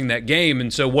around watching that game.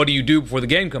 And so what do you do before the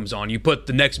game comes on? You put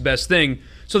the next best thing.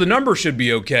 So the number should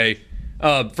be okay.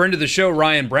 Friend of the show,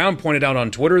 Ryan Brown, pointed out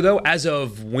on Twitter, though, as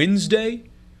of Wednesday,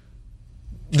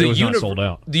 it was not sold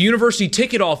out. The university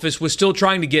ticket office was still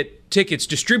trying to get tickets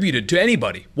distributed to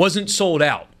anybody. Wasn't sold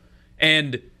out.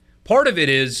 And part of it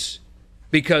is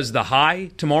because the high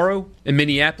tomorrow in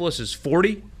Minneapolis is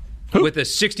 40 with a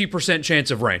 60% chance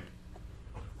of rain.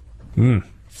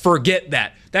 Forget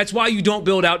that. That's why you don't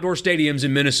build outdoor stadiums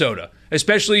in Minnesota,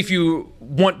 especially if you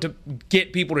want to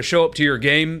get people to show up to your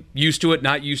game. Used to it,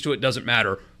 not used to it, doesn't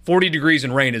matter. 40 degrees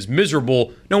and rain is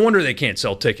miserable. No wonder they can't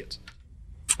sell tickets.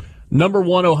 Number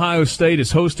 1 Ohio State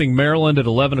is hosting Maryland at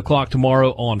 11 o'clock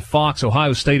tomorrow on Fox.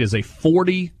 Ohio State is a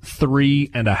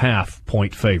 43.5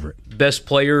 point favorite. Best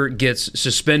player gets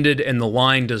suspended and the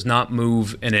line does not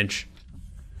move an inch.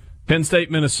 Penn State,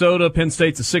 Minnesota. Penn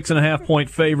State's a 6.5 point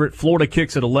favorite. Florida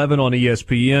kicks at 11 on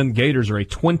ESPN. Gators are a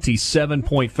 27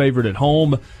 point favorite at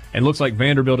home. And looks like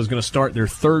Vanderbilt is going to start their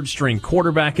 3rd string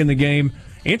quarterback in the game.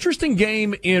 Interesting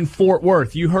game in Fort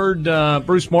Worth. You heard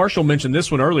Bruce Marshall mention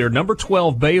this one earlier. Number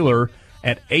 12 Baylor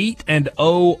at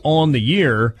 8-0 on the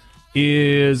year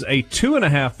is a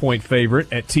 2.5 point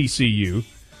favorite at TCU.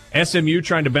 SMU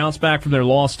trying to bounce back from their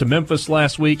loss to Memphis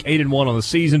last week, 8-1 on the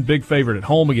season, big favorite at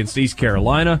home against East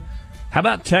Carolina. How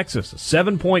about Texas, a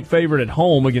 7-point favorite at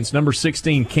home against number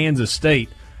 16 Kansas State?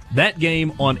 That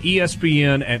game on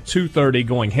ESPN at 2:30,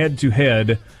 going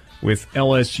head-to-head with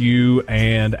LSU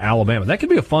and Alabama. That could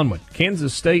be a fun one.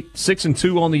 Kansas State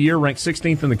 6-2 on the year, ranked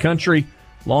 16th in the country.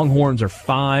 Longhorns are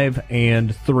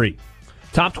 5-3.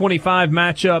 Top 25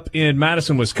 matchup in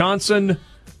Madison, Wisconsin.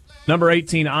 Number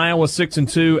 18 Iowa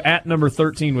 6-2 at number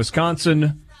 13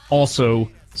 Wisconsin, also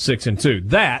 6-2.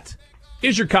 That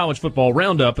is your college football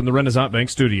roundup in the Renaissance Bank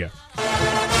studio. Is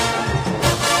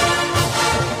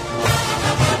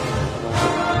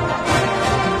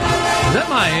that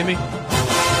Miami?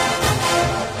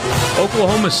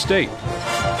 Oklahoma State.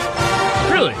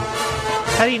 Really?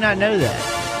 How do you not know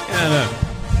that? Yeah, I know.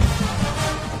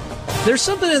 There's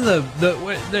something in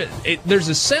there's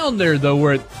a sound there, though,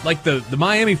 where like the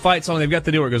Miami fight song, they've got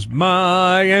the deal where it goes,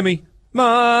 Miami,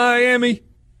 Miami.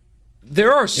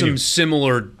 There are some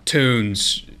similar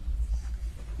tunes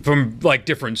from like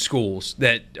different schools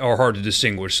that are hard to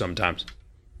distinguish sometimes.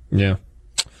 Yeah.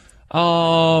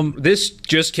 This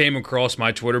just came across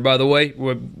my Twitter, by the way.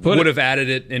 Would have added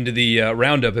it into the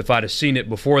roundup if I'd have seen it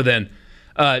before then.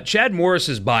 Chad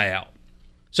Morris's buyout.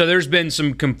 So there's been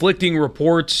some conflicting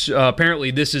reports.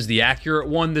 Apparently, this is the accurate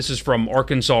one. This is from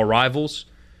Arkansas Rivals.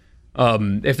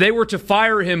 If they were to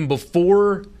fire him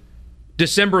before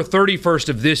December 31st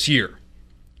of this year,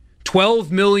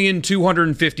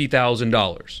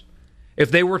 $12,250,000.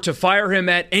 If they were to fire him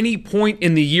at any point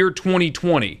in the year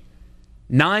 2020,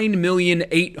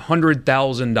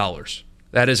 $9,800,000.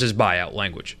 That is his buyout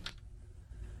language.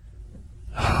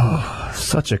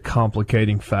 Such a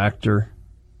complicating factor.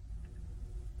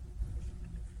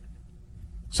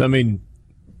 So, I mean,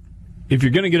 if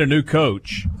you're going to get a new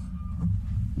coach,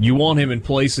 you want him in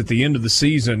place at the end of the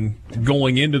season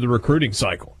going into the recruiting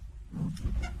cycle,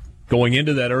 going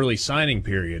into that early signing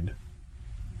period.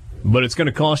 But it's going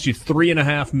to cost you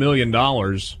 $3.5 million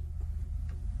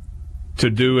to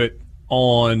do it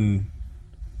on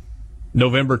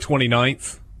November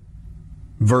 29th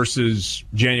versus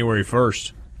January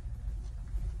 1st.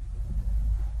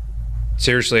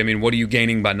 Seriously, I mean, what are you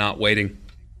gaining by not waiting?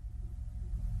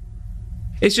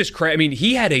 It's just crazy. I mean,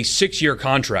 he had a 6-year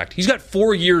contract. He's got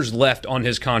 4 years left on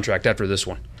his contract after this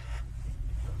one.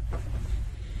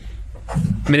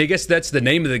 I mean, I guess that's the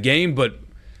name of the game, but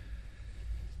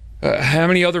how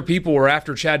many other people were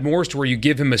after Chad Morris to where you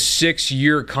give him a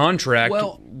 6-year contract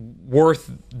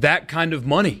worth that kind of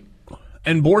money?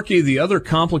 And Borky, the other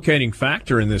complicating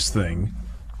factor in this thing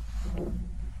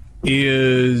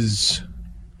is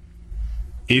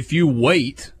if you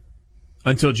wait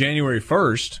until January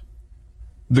 1st,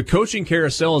 the coaching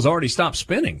carousel has already stopped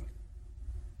spinning.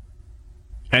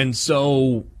 And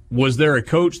so was there a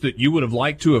coach that you would have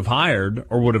liked to have hired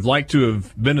or would have liked to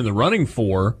have been in the running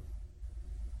for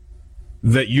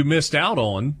that you missed out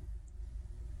on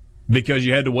because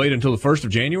you had to wait until the 1st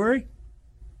of January?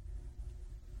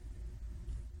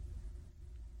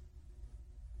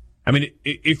 I mean,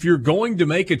 if you're going to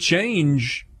make a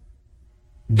change,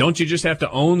 don't you just have to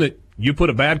own that you put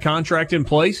a bad contract in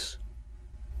place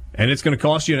and it's going to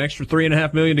cost you an extra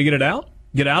 $3.5 million to get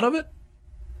out of it?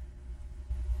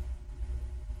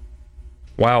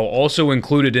 Wow. Also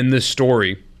included in this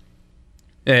story,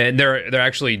 and they're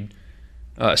actually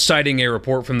citing a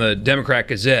report from the Democrat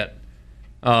Gazette.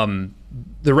 The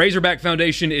Razorback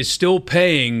Foundation is still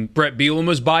paying Brett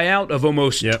Bielema's buyout of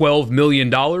almost $12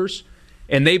 million,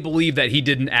 and they believe that he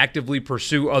didn't actively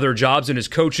pursue other jobs and is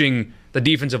coaching the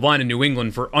defensive line in New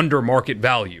England for under market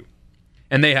value.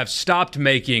 And they have stopped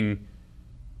making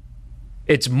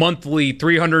its monthly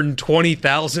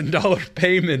 $320,000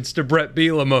 payments to Brett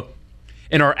Bielema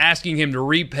and are asking him to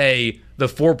repay the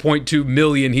 $4.2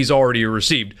 million he's already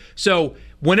received. So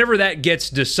whenever that gets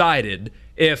decided,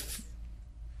 if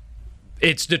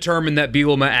it's determined that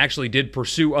Bielema actually did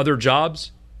pursue other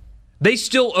jobs, they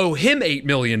still owe him $8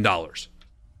 million.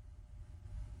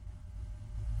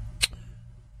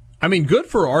 I mean, good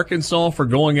for Arkansas for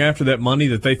going after that money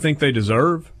that they think they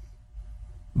deserve.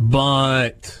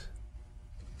 But,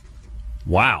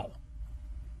 wow.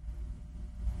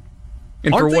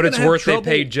 And for what it's worth, they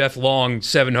paid Jeff Long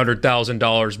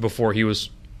 $700,000 before he was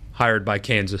hired by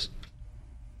Kansas.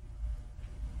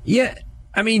 Yeah,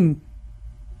 I mean...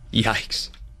 Yikes.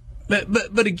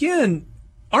 But again,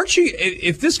 aren't you...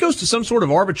 If this goes to some sort of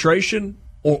arbitration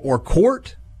or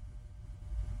court,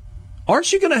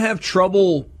 aren't you going to have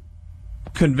trouble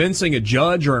convincing a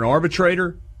judge or an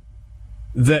arbitrator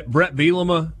that Brett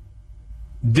Bielema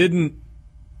didn't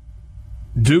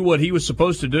do what he was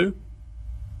supposed to do?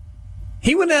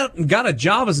 He went out and got a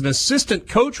job as an assistant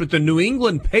coach with the New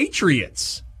England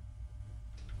Patriots.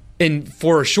 And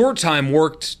for a short time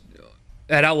worked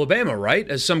at Alabama, right?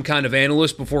 As some kind of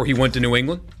analyst before he went to New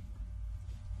England.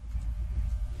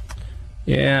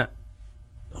 Yeah.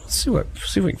 Let's see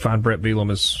if we can find Brett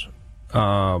Bielema's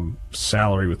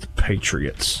salary with the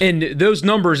Patriots. And those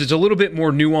numbers, it's a little bit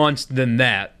more nuanced than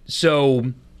that.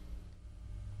 So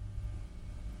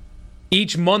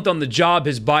each month on the job,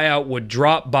 his buyout would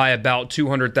drop by about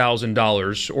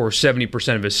 $200,000 or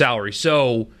 70% of his salary.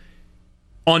 So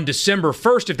on December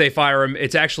 1st, if they fire him,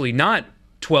 it's actually not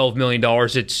 $12 million.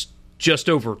 It's just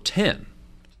over 10.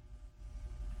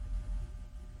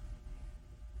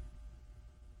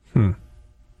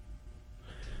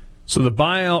 So the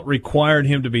buyout required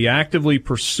him to be actively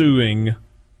pursuing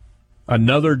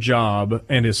another job,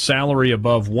 and his salary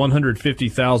above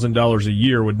 $150,000 a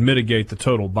year would mitigate the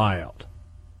total buyout.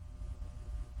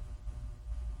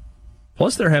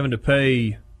 Plus, they're having to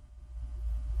pay...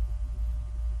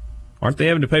 Aren't they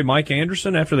having to pay Mike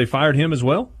Anderson after they fired him as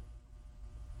well?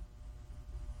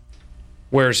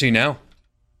 Where is he now?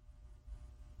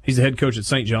 He's the head coach at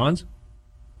St. John's.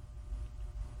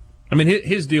 I mean,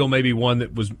 his deal may be one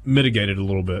that was mitigated a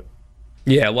little bit.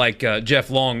 Yeah, like Jeff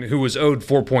Long, who was owed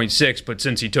 $4.6, but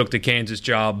since he took the Kansas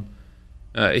job,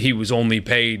 he was only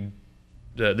paid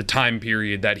the time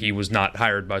period that he was not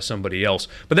hired by somebody else.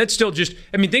 But that's still just,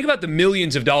 think about the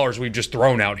millions of dollars we've just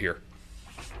thrown out here.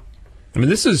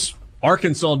 This is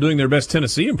Arkansas doing their best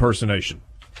Tennessee impersonation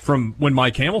from when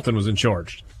Mike Hamilton was in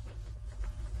charge.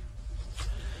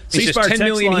 It's just $10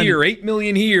 million here, $8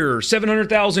 million here,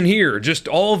 $700,000 here. Just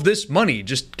all of this money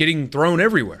just getting thrown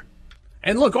everywhere.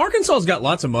 And look, Arkansas's got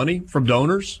lots of money from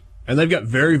donors, and they've got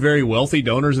very, very wealthy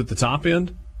donors at the top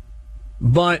end.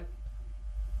 But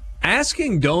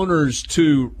asking donors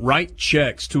to write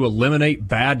checks to eliminate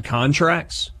bad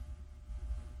contracts,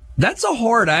 that's a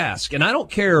hard ask. And I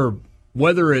don't care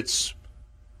whether it's,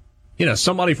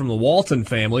 somebody from the Walton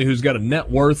family who's got a net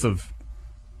worth of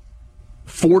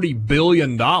 $40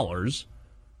 billion,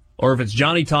 or if it's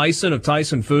Johnny Tyson of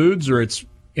Tyson Foods, or it's,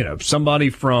 somebody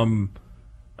from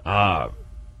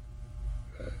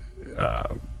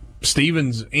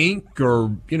Stevens Inc.,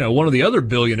 or, one of the other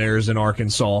billionaires in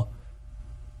Arkansas.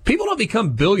 People don't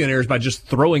become billionaires by just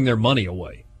throwing their money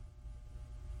away.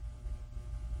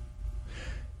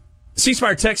 C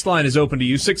Spire text line is open to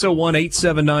you,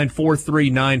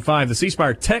 601-879-4395. The C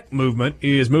Spire tech movement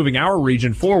is moving our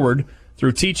region forward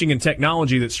through teaching and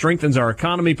technology that strengthens our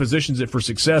economy, positions it for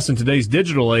success in today's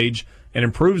digital age, and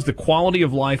improves the quality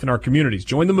of life in our communities.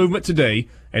 Join the movement today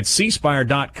at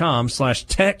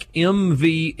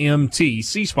cspire.com/techmvmt.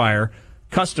 C Spire,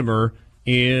 customer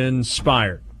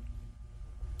inspired.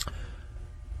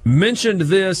 Mentioned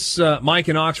this, Mike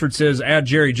in Oxford says, add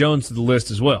Jerry Jones to the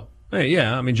list as well. Hey,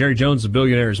 yeah, Jerry Jones is a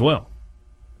billionaire as well.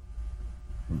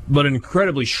 But an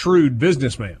incredibly shrewd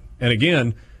businessman. And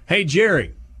again, hey,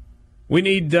 Jerry, we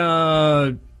need,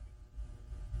 can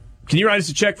you write us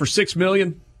a check for $6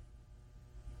 million?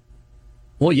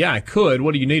 Well, yeah, I could.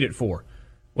 What do you need it for?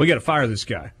 We got to fire this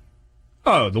guy.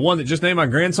 Oh, the one that just named my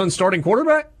grandson starting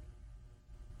quarterback?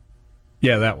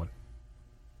 Yeah, that one.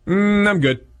 I'm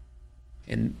good.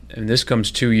 And this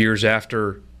comes 2 years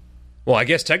after. Well, I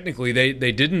guess technically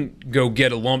they didn't go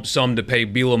get a lump sum to pay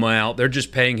Bielema out. They're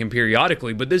just paying him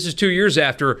periodically. But this is 2 years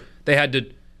after they had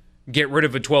to get rid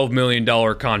of a $12 million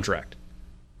contract.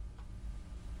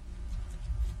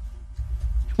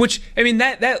 Which,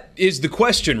 that is the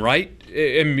question, right?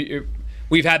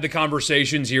 We've had the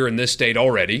conversations here in this state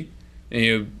already.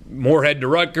 Moorhead to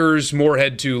Rutgers,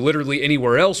 Moorhead to literally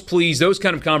anywhere else, please. Those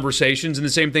kind of conversations. And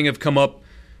the same thing have come up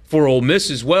for Ole Miss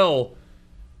as well.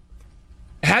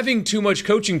 Having too much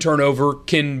coaching turnover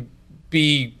can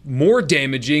be more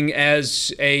damaging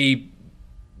as a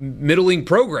middling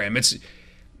program. It's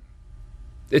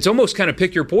almost kind of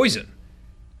pick your poison.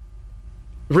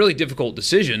 Really difficult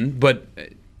decision, but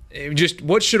just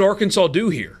what should Arkansas do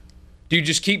here? Do you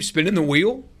just keep spinning the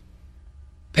wheel?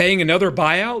 Paying another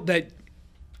buyout that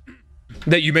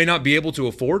you may not be able to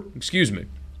afford? Excuse me.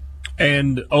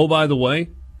 And, oh, by the way,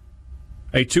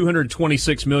 a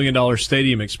 $226 million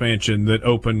stadium expansion that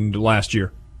opened last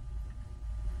year.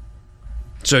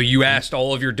 So you asked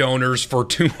all of your donors for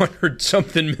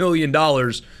 $200-something million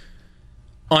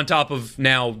on top of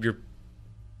now your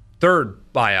third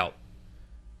buyout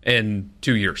in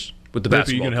 2 years with the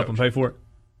basketball. Are you going to help them pay for it?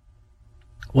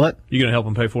 What? You going to help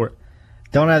them pay for it?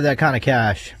 Don't have that kind of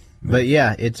cash. But,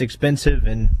 yeah, it's expensive,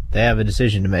 and they have a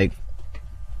decision to make.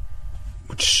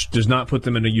 Which does not put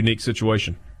them in a unique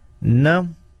situation. No,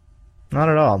 not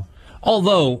at all.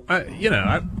 Although, if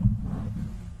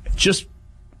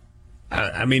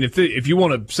you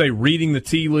want to say reading the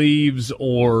tea leaves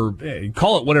or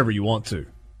call it whatever you want to,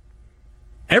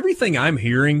 everything I'm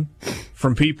hearing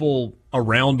from people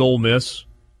around Ole Miss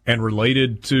and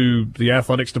related to the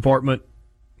athletics department,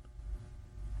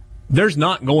 there's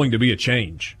not going to be a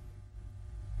change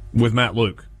with Matt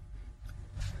Luke.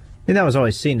 And that was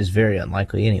always seen as very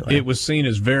unlikely anyway. It was seen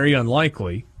as very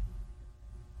unlikely.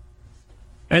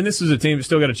 And this is a team that's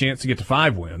still got a chance to get to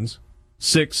 5 wins.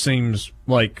 6 seems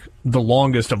like the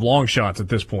longest of long shots at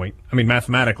this point.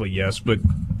 Mathematically, yes, but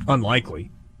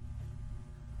unlikely.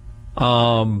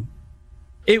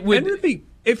 It would be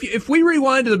if we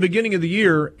rewind to the beginning of the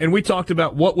year and we talked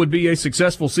about what would be a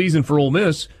successful season for Ole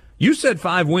Miss, you said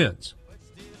 5 wins.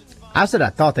 I said I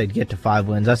thought they'd get to 5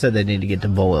 wins. I said they need to get to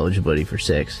bowl eligibility for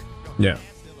 6. Yeah.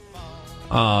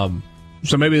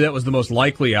 So maybe that was the most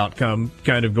likely outcome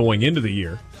kind of going into the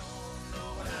year.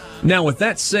 Now, with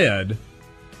that said,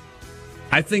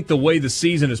 I think the way the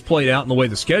season has played out and the way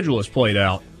the schedule has played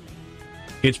out,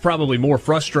 it's probably more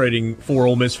frustrating for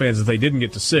Ole Miss fans that they didn't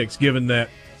get to 6, given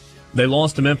that they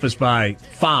lost to Memphis by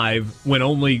 5 when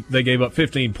only they gave up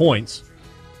 15 points.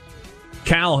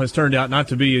 Cal has turned out not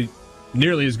to be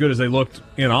nearly as good as they looked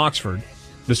in Oxford.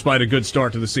 despite a good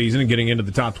start to the season and getting into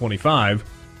the top 25.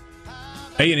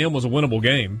 A&M was a winnable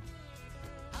game.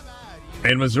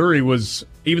 And Missouri was,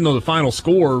 even though the final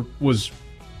score was,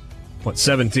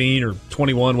 17 or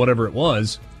 21, whatever it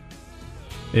was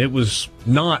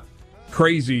not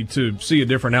crazy to see a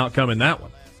different outcome in that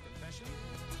one.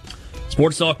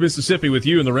 Sports Talk Mississippi with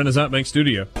you in the Renaissance Bank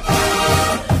studio.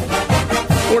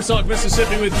 Sports Talk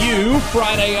Mississippi with you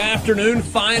Friday afternoon,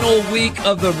 final week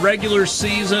of the regular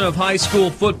season of high school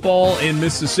football in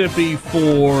Mississippi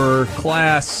for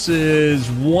classes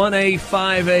 1A,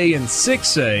 5A, and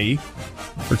 6A.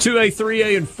 For 2A,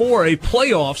 3A, and 4A,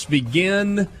 playoffs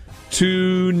begin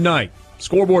tonight.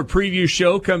 Scoreboard preview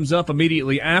show comes up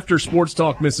immediately after Sports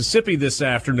Talk Mississippi this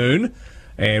afternoon,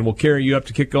 and we'll carry you up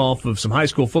to kickoff of some high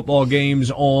school football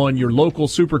games on your local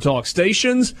Super Talk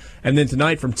stations. And then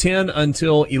tonight from 10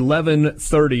 until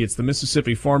 11:30, it's the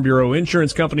Mississippi Farm Bureau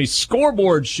Insurance Company's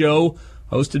Scoreboard show,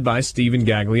 hosted by Stephen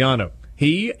Gagliano.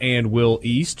 He and Will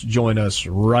East join us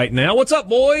right now. What's up,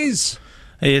 boys?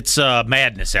 It's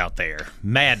madness out there.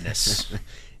 Madness.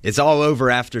 It's all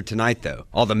over after tonight, though.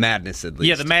 All the madness, at least.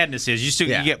 Yeah, the madness is you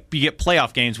get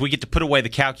playoff games. We get to put away the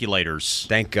calculators.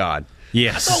 Thank God.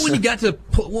 Yes. I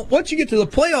thought when once you get to the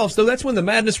playoffs, though, that's when the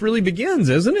madness really begins,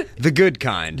 isn't it? The good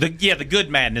kind. The good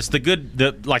madness.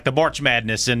 Like the March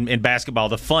Madness in basketball,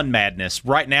 the fun madness.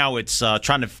 Right now, it's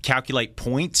trying to calculate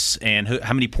points and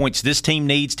how many points this team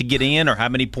needs to get in, or how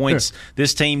many points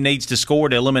this team needs to score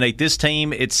to eliminate this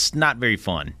team. It's not very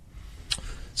fun.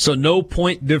 So no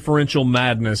point differential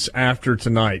madness after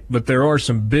tonight, but there are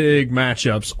some big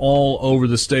matchups all over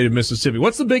the state of Mississippi.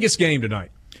 What's the biggest game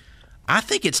tonight? I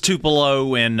think it's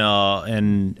Tupelo and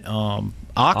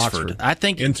Oxford. I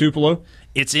think in Tupelo.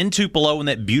 It's in Tupelo in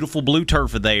that beautiful blue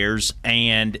turf of theirs,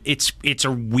 and it's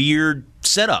a weird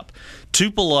setup.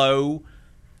 Tupelo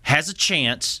has a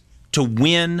chance to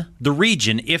win the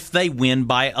region if they win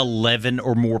by 11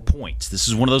 or more points. This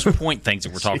is one of those point things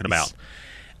that we're talking about.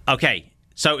 Okay.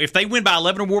 So if they win by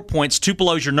 11 or more points,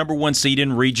 Tupelo's your number 1 seed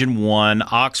in Region 1.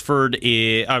 Oxford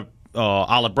is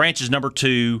Olive Branch is number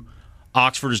 2.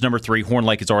 Oxford is number 3. Horn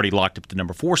Lake is already locked up at the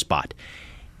number 4 spot.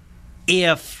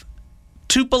 If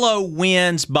Tupelo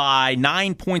wins by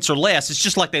 9 points or less, it's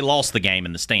just like they lost the game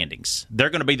in the standings.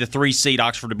 They're going to be the 3 seed.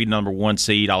 Oxford will be number 1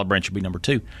 seed. Olive Branch will be number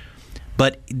 2.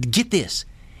 But get this.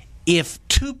 If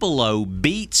Tupelo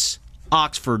beats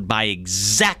Oxford by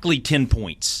exactly 10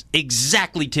 points,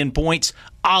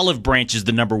 Olive Branch is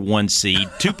the number 1 seed.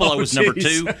 Tupelo is number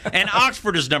 2. And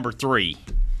Oxford is number 3.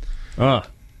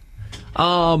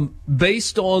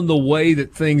 Based on the way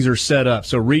that things are set up,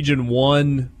 so Region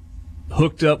 1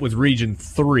 hooked up with Region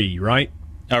 3, right?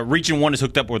 Region 1 is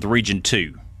hooked up with Region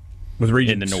 2. With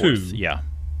Region in the 2. north, yeah.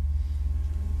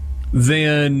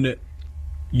 Then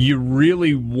you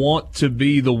really want to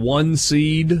be the 1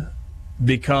 seed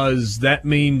because that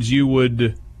means you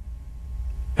would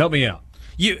help me out.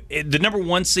 The number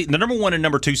 1 seed, the number 1 and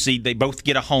number 2 seed, they both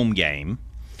get a home game.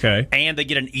 Okay. And they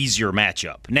get an easier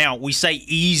matchup. Now, we say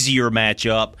easier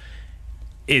matchup.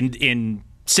 In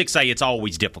 6A, it's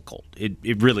always difficult.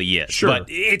 It really is. Sure. But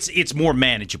it's more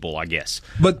manageable, I guess.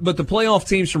 But the playoff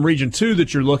teams from Region 2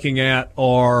 that you're looking at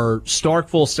are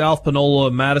Starkville, South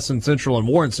Panola, Madison Central, and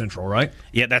Warren Central, right?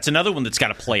 Yeah, that's another one that's got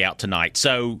to play out tonight.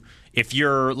 So if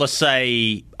you're, let's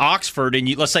say, Oxford,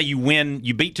 and let's say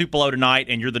you beat Tupelo tonight,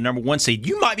 and you're the number 1 seed,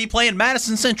 you might be playing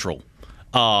Madison Central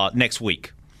next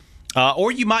week.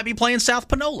 Or you might be playing South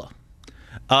Panola.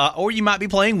 Or you might be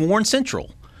playing Warren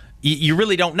Central. You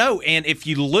really don't know. And if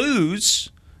you lose,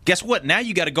 guess what? Now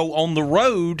you got to go on the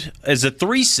road as a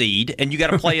 3 seed, and you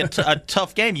got to play a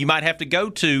tough game. You might have to go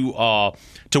to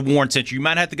Warren Central. You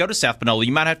might have to go to South Panola.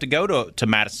 You might have to go to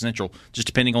Madison Central, just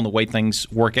depending on the way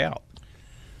things work out.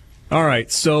 All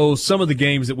right, so some of the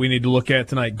games that we need to look at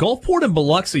tonight. Gulfport and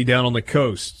Biloxi down on the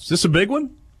coast. Is this a big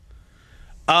one?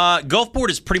 Gulfport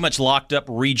is pretty much locked up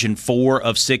Region 4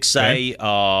 of 6A. Okay.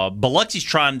 Biloxi's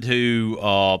trying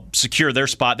to secure their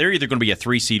spot. They're either going to be a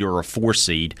 3 seed or a 4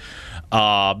 seed.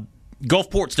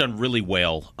 Gulfport's done really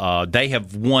well. They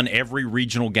have won every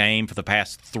regional game for the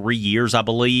past 3 years, I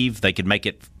believe. They could make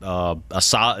it I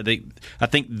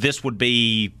think this would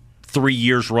be 3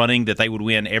 years running that they would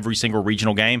win every single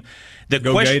regional game.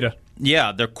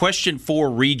 The question for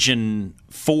Region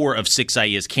 4 of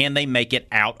 6A is, can they make it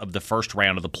out of the first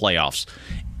round of the playoffs?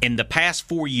 In the past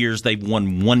 4 years, they've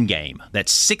won 1 game.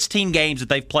 That's 16 games that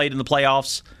they've played in the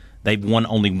playoffs. They've won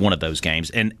only 1 of those games.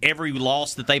 And every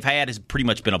loss that they've had has pretty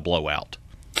much been a blowout.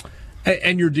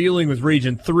 And you're dealing with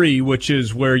Region 3, which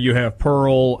is where you have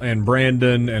Pearl and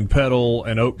Brandon and Petal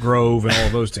and Oak Grove and all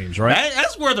of those teams, right?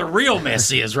 That's where the real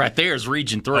mess is right there is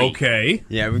Region 3. Okay.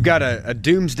 Yeah, we've got a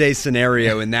doomsday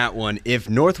scenario in that one. If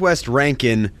Northwest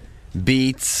Rankin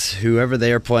beats whoever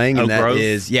they are playing, and that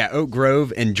is Oak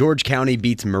Grove, and George County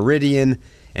beats Meridian,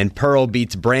 and Pearl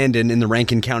beats Brandon in the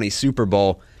Rankin County Super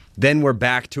Bowl, then we're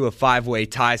back to a 5-way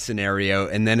tie scenario,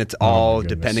 and then it's all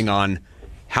depending on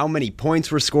how many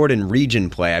points were scored in region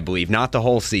play, I believe. Not the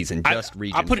whole season, just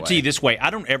region play. I'll put it to you this way. I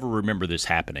don't ever remember this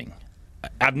happening.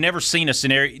 I've never seen a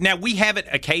scenario. Now, we have it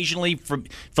occasionally for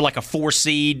like a 4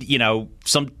 seed.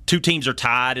 Some 2 teams are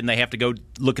tied, and they have to go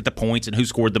look at the points and who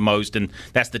scored the most, and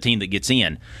that's the team that gets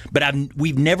in. But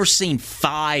we've never seen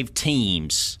 5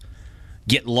 teams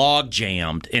get log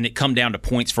jammed and it come down to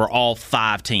points for all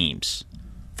 5 teams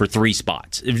for 3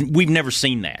 spots. We've never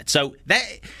seen that. So that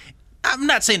I'm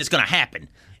not saying it's going to happen,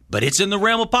 but it's in the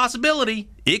realm of possibility.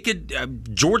 It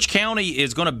could. George County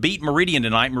is going to beat Meridian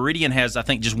tonight. Meridian has, I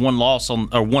think, just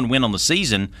 1 win on the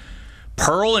season.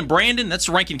 Pearl and Brandon, that's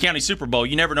the Rankin County Super Bowl.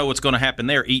 You never know what's going to happen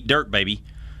there. Eat dirt, baby.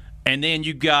 And then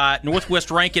you got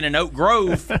Northwest Rankin and Oak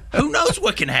Grove. Who knows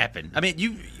what can happen? I mean,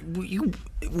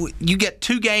 you get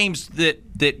 2 games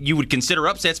that you would consider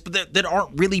upsets, but that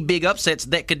aren't really big upsets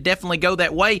that could definitely go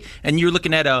that way. And you're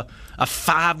looking at a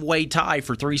 5-way tie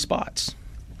for 3 spots.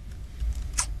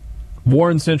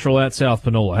 Warren Central at South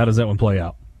Panola. How does that one play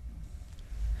out?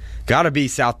 Got to be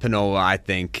South Panola, I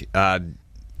think.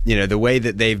 The way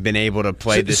that they've been able to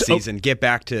play this season, get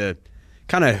back to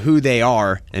kind of who they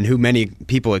are and who many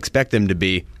people expect them to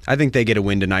be. I think they get a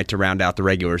win tonight to round out the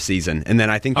regular season, and then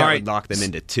I think that would lock them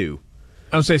into 2.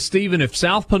 I would say, Stephen, if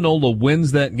South Panola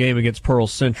wins that game against Pearl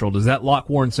Central, does that lock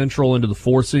Warren Central into the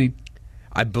 4 seed?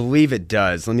 I believe it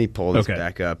does. Let me pull this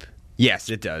back up. Yes,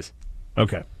 it does.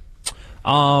 Okay.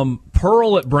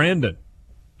 Pearl at Brandon.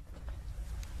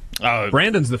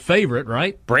 Brandon's the favorite,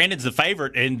 right? Brandon's the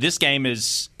favorite, and this game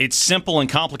it's simple and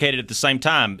complicated at the same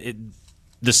time.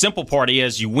 The simple part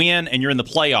is you win and you're in the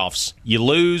playoffs. You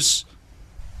lose,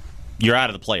 you're out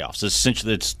of the playoffs.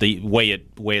 Essentially, it's the way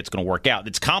it's going to work out.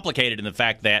 It's complicated in the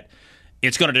fact that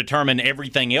it's going to determine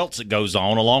everything else that goes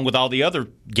on, along with all the other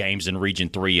games in Region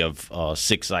 3 of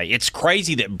 6A. It's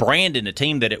crazy that Brandon, a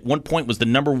team that at one point was the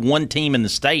number 1 team in the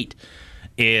state,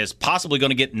 is possibly going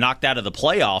to get knocked out of the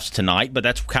playoffs tonight, but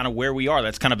that's kind of where we are.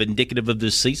 That's kind of indicative of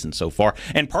this season so far.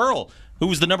 And Pearl, who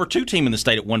was the number 2 team in the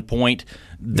state at one point,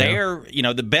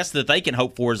 the best that they can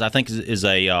hope for is, I think, is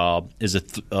a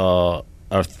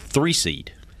 3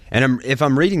 seed. And if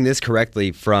I'm reading this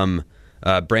correctly from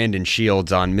Brandon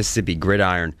Shields on Mississippi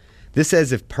Gridiron, this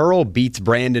says if Pearl beats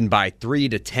Brandon by 3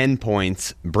 to 10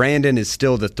 points, Brandon is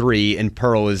still the 3 and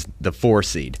Pearl is the 4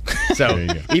 seed. So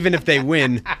even if they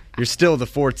win, you're still the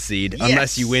 4th seed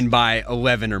unless you win by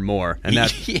 11 or more. And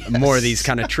that's more of these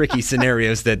kind of tricky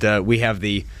scenarios that we have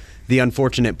the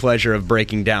unfortunate pleasure of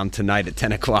breaking down tonight at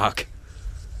 10 o'clock.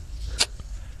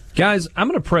 Guys, I'm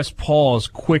going to press pause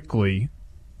quickly.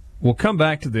 We'll come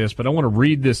back to this, but I want to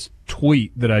read this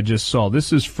tweet that I just saw.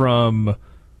 This is from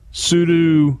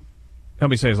Sudu. Help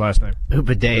me say his last name.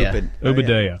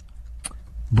 Ubadea.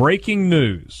 Breaking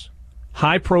news.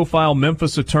 High-profile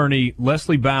Memphis attorney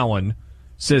Leslie Bowen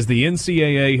says the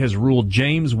NCAA has ruled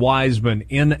James Wiseman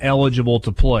ineligible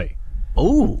to play.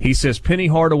 Oh. He says Penny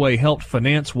Hardaway helped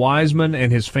finance Wiseman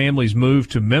and his family's move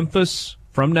to Memphis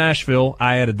from Nashville.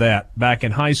 I added that. Back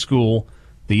in high school,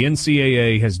 the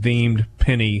NCAA has deemed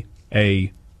Penny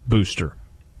a booster.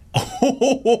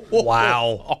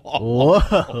 Wow.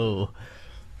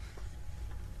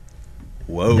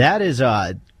 Whoa. That is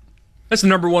that's the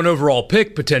number 1 overall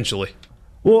pick, potentially.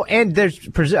 Well, and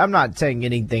I'm not saying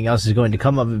anything else is going to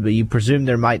come of it, but you presume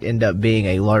there might end up being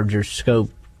a larger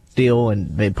scope deal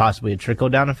and maybe possibly a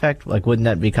trickle-down effect? Like, wouldn't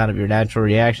that be kind of your natural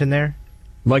reaction there?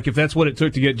 Like, if that's what it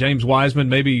took to get James Wiseman,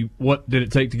 maybe what did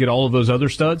it take to get all of those other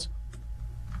studs?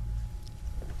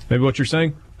 Maybe what you're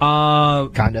saying?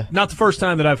 Kind of. Not the first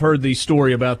time that I've heard the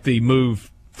story about the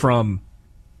move from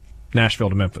Nashville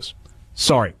to Memphis.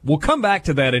 Sorry. We'll come back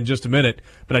to that in just a minute,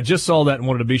 but I just saw that and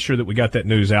wanted to be sure that we got that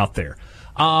news out there.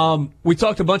 We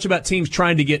talked a bunch about teams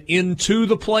trying to get into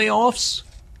the playoffs.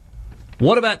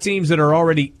 What about teams that are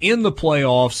already in the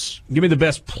playoffs? Give me the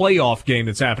best playoff game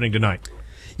that's happening tonight.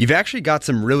 You've actually got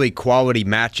some really quality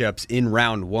matchups in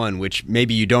round 1, which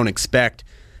maybe you don't expect.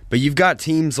 But you've got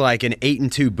teams like an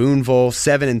 8-2 Boonville,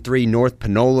 7-3 North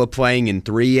Panola playing in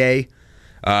 3A.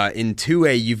 In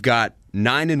 2A, you've got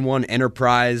 9-1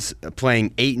 Enterprise playing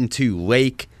 8-2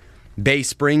 Lake. Bay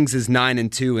Springs is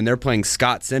 9-2, and they're playing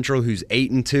Scott Central, who's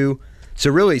 8-2. So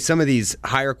really, some of these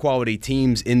higher quality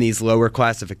teams in these lower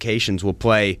classifications will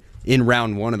play in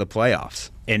round one of the playoffs.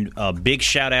 And a big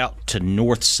shout out to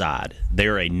Northside.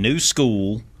 They're a new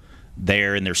school.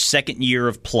 They're in their second year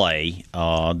of play.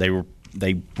 They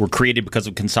were created because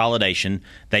of consolidation.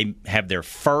 They have their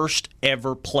first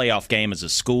ever playoff game as a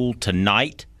school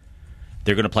tonight.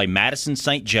 They're going to play Madison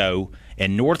St. Joe,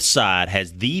 and Northside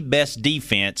has the best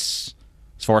defense,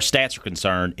 as far as stats are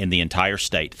concerned, in the entire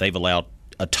state. They've allowed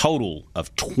a total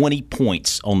of 20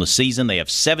 points on the season. They have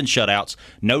 7 shutouts.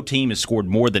 No team has scored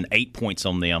more than 8 points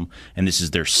on them, and this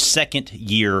is their second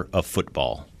year of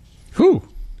football. Whew.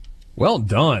 Well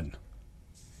done.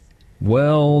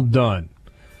 Well done.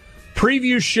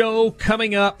 Preview show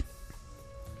coming up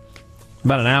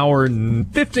about an hour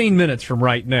and 15 minutes from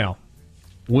right now.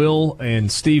 Will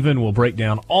and Steven will break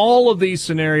down all of these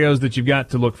scenarios that you've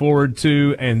got to look forward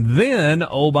to. And then,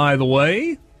 oh, by the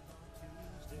way,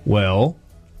 well,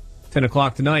 10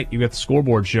 o'clock tonight, you've got the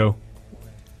scoreboard show.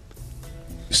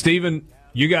 Steven,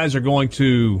 you guys are going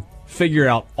to figure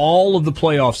out all of the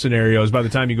playoff scenarios by the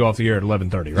time you go off the air at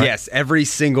 11:30, right? Yes, every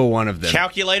single one of them.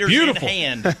 Calculators Beautiful.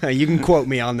 in hand. You can quote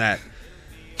me on that.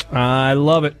 I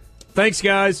love it. Thanks,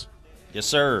 guys. Yes,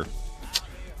 sir.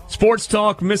 Sports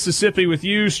Talk Mississippi with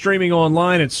you, streaming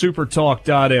online at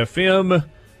supertalk.fm.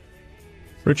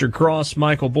 Richard Cross,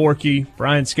 Michael Borky,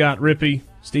 Brian Scott Rippey,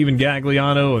 Stephen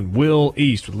Gagliano, and Will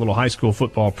East with a little high school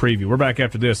football preview. We're back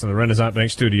after this in the Renaissance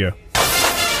Bank studio.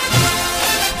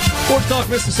 Sports Talk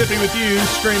Mississippi with you,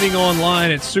 streaming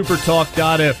online at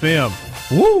supertalk.fm.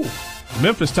 Woo!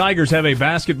 Memphis Tigers have a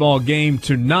basketball game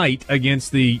tonight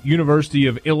against the University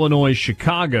of Illinois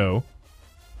Chicago.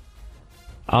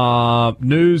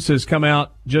 News has come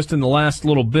out just in the last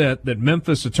little bit that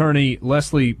Memphis attorney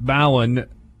Leslie Bowen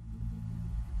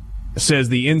says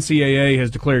the NCAA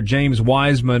has declared James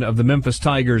Wiseman of the Memphis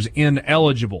Tigers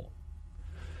ineligible.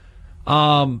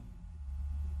 For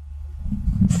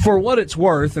what it's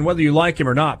worth, and whether you like him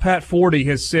or not, Pat Forty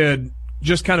has said,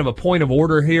 just kind of a point of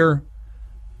order here,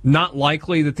 not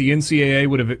likely that the NCAA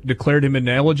would have declared him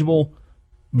ineligible,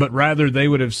 but rather they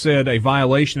would have said a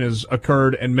violation has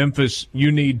occurred, and Memphis,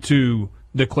 you need to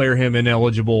declare him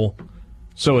ineligible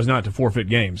so as not to forfeit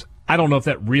games. I don't know if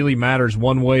that really matters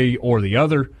one way or the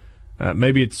other.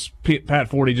 Maybe it's Pat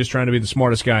Forty just trying to be the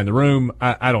smartest guy in the room.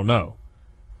 I don't know.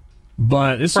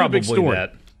 But this is a big story.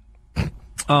 That.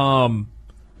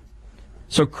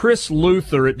 So Chris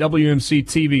Luther at WMC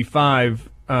TV5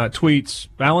 tweets,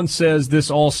 Bowen says this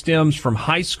all stems from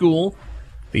high school.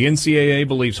 The NCAA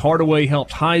believes Hardaway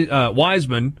helped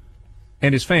Wiseman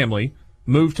and his family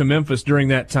move to Memphis during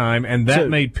that time, and that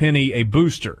made Penny a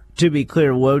booster. To be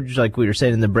clear, Woj, like we were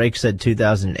saying in the break, said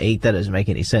 2008. That doesn't make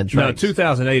any sense, right? No,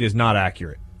 2008 is not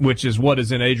accurate, which is what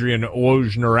is in Adrian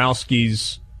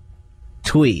Wojnarowski's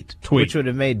tweet, which would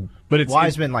have made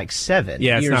Wiseman like 7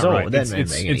 years not old. Right.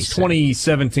 It's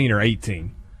 2017 or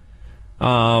 18.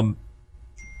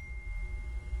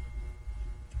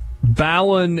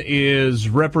 Bowen is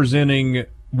representing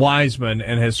Wiseman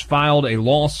and has filed a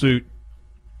lawsuit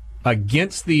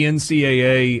against the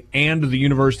NCAA and the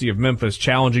University of Memphis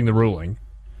challenging the ruling.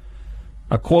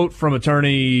 A quote from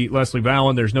attorney Leslie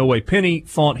Bowen, there's no way Penny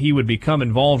thought he would become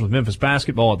involved with Memphis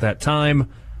basketball at that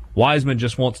time. Wiseman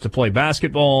just wants to play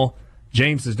basketball.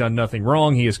 James has done nothing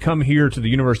wrong. He has come here to the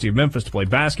University of Memphis to play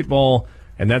basketball,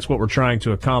 and that's what we're trying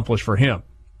to accomplish for him.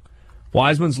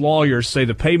 Wiseman's lawyers say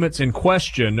the payments in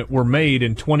question were made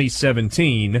in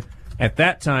 2017. At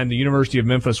that time, the University of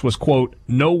Memphis was, quote,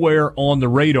 nowhere on the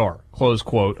radar, close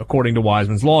quote, according to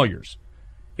Wiseman's lawyers.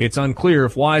 It's unclear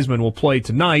if Wiseman will play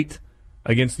tonight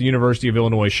against the University of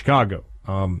Illinois Chicago.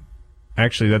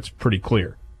 Actually, that's pretty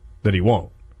clear that he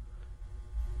won't.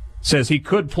 Says he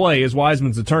could play, as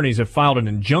Wiseman's attorneys have filed an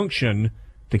injunction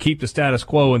to keep the status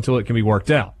quo until it can be worked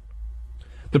out.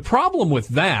 The problem with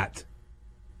that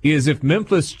is if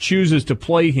Memphis chooses to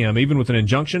play him, even with an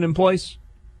injunction in place,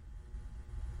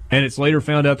 and it's later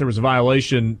found out there was a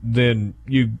violation, then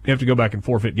you have to go back and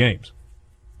forfeit games.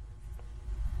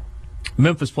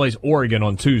 Memphis plays Oregon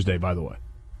on Tuesday, by the way.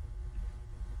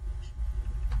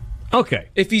 Okay.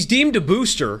 If he's deemed a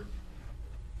booster,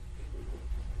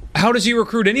 how does he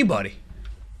recruit anybody?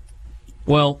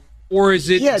 Well, or is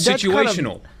it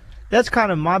situational? That's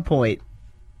kind of my point.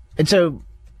 And so,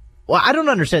 I don't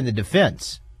understand the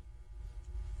defense.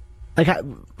 Like,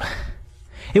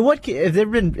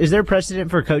 is there precedent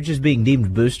for coaches being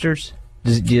deemed boosters?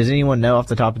 Does anyone know off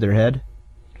the top of their head?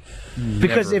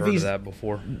 Because if he's that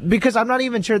before, because I'm not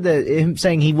even sure that him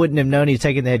saying he wouldn't have known he's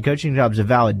taking the head coaching job is a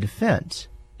valid defense.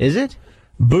 Is it?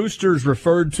 Boosters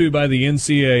referred to by the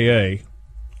NCAA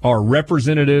are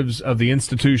representatives of the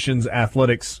institution's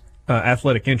athletic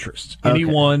interests. Okay.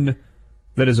 Anyone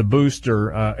that is a booster,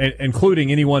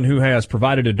 including anyone who has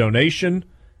provided a donation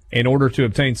in order to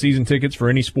obtain season tickets for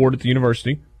any sport at the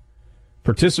university,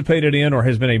 participated in or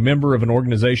has been a member of an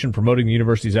organization promoting the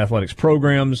university's athletics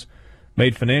programs,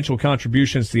 made financial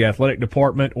contributions to the athletic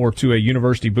department or to a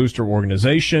university booster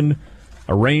organization,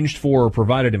 arranged for or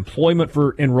provided employment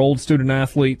for enrolled student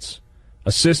athletes,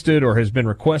 assisted or has been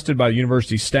requested by the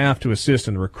university staff to assist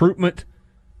in the recruitment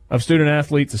of student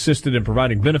athletes, assisted in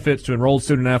providing benefits to enrolled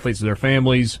student athletes and their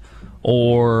families,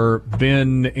 or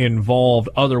been involved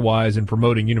otherwise in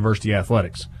promoting university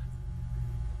athletics.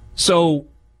 So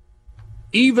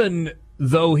even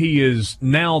though he is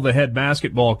now the head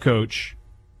basketball coach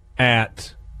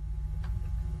at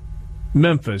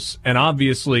Memphis, and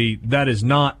obviously that is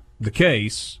not the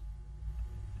case,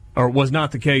 or was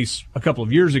not the case a couple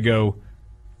of years ago,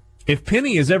 if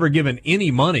Penny has ever given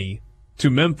any money to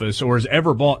Memphis or has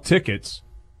ever bought tickets,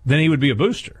 then he would be a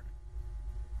booster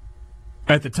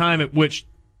at the time at which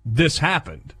this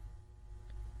happened.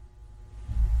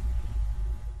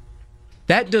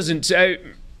 That doesn't,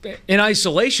 in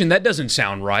isolation, that doesn't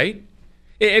sound right.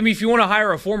 I mean, if you want to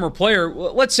hire a former player,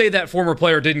 let's say that former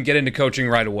player didn't get into coaching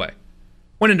right away,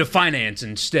 went into finance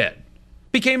instead,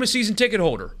 became a season ticket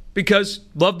holder because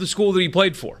loved the school that he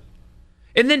played for.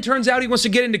 And then turns out he wants to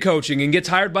get into coaching and gets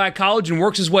hired by a college and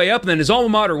works his way up, and then his alma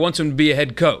mater wants him to be a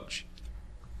head coach.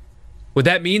 Would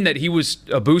that mean that he was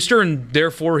a booster and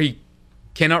therefore he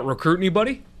cannot recruit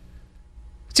anybody?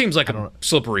 It seems like a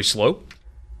slippery slope.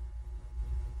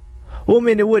 Well, I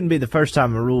mean, it wouldn't be the first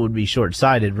time a rule would be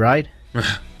short-sighted, right?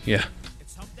 Yeah.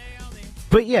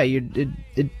 But yeah,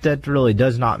 that really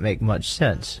does not make much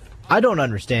sense. I don't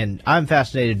understand. I'm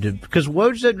fascinated because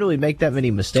Woj didn't really make that many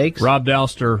mistakes. Rob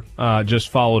Dowster just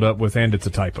followed up with, and it's a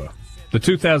typo. The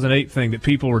 2008 thing that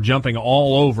people were jumping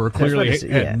all over, clearly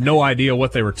had no idea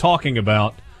what they were talking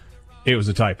about. It was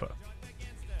a typo.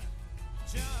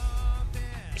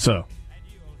 So,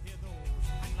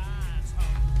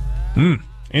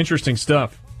 interesting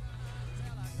stuff.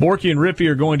 Borky and Rippey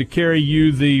are going to carry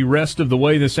you the rest of the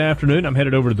way this afternoon. I'm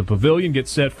headed over to the pavilion, get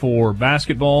set for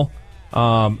basketball.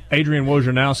 Adrian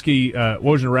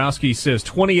Wojnarowski says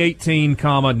 2018,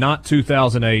 not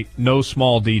 2008. No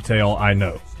small detail, I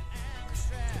know.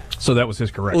 So that was his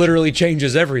correction. Literally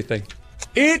changes everything.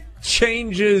 It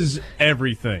changes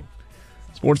everything.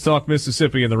 Sports Talk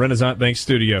Mississippi in the Renaissance Bank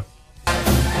studio.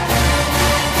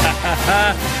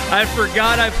 I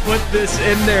forgot I put this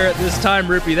in there at this time,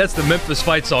 Rippey. That's the Memphis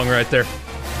fight song right there.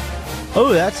 Oh,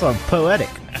 that's poetic.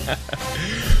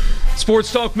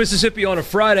 Sports Talk Mississippi on a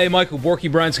Friday. Michael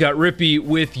Borky, Brian Scott Rippey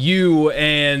with you.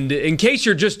 And in case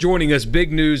you're just joining us,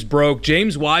 big news broke.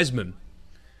 James Wiseman,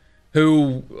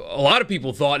 who a lot of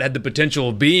people thought had the potential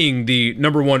of being the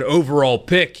number one overall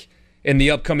pick in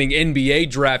the upcoming NBA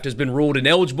draft, has been ruled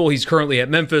ineligible. He's currently at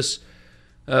Memphis,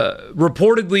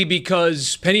 reportedly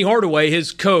because Penny Hardaway,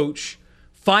 his coach,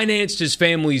 financed his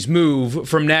family's move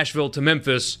from Nashville to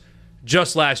Memphis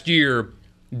just last year,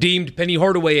 deemed Penny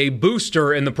Hardaway a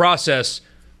booster in the process.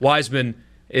 Wiseman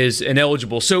is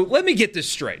ineligible. So let me get this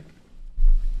straight.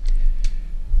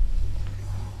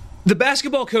 The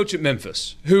basketball coach at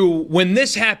Memphis, who, when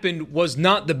this happened, was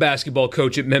not the basketball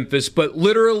coach at Memphis, but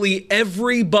literally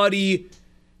everybody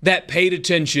that paid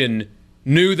attention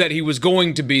knew that he was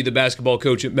going to be the basketball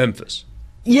coach at Memphis.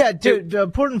 Yeah, the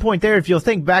important point there, if you'll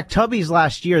think back, Tubby's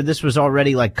last year, this was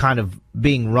already like kind of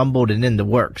being rumbled and in the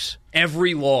works.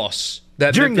 Every loss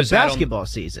that during Memphis the basketball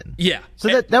season. Yeah.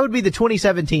 So that would be the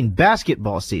 2017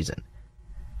 basketball season.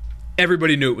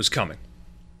 Everybody knew it was coming.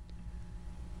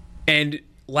 And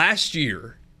last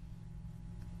year,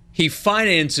 he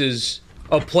finances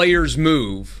a player's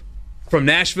move from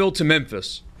Nashville to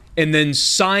Memphis and then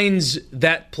signs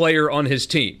that player on his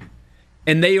team.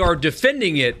 And they are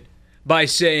defending it by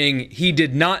saying he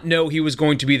did not know he was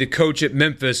going to be the coach at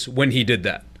Memphis when he did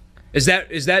that. Is that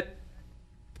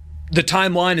the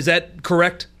timeline? Is that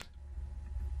correct?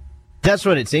 That's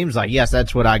what it seems like. Yes,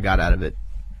 that's what I got out of it.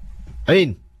 I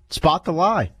mean, spot the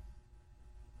lie.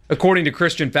 According to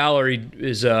Christian Fowler, he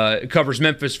covers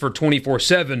Memphis for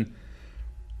 24/7.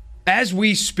 As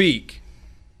we speak,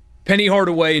 Penny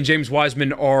Hardaway and James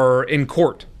Wiseman are in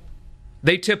court.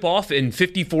 They tip off in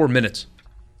 54 minutes.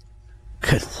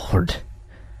 Good Lord.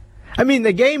 I mean,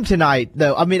 the game tonight,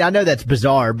 though, I mean, I know that's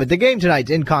bizarre, but the game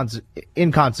tonight's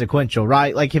inconsequential,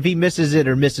 right? Like, if he misses it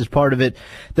or misses part of it,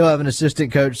 they'll have an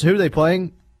assistant coach. Who are they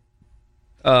playing?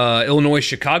 Illinois,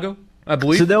 Chicago, I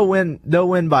believe. So they'll win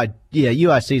by,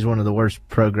 UIC is one of the worst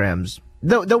programs.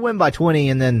 They'll win by 20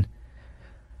 and then,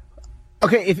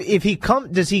 okay, if he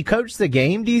does he coach the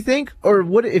game, do you think? Or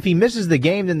what if he misses the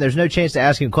game, then there's no chance to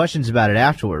ask him questions about it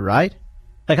afterward, right?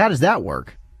 Like, how does that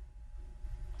work?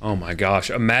 Oh my gosh!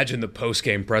 Imagine the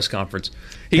post-game press conference.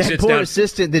 That poor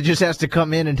assistant that just has to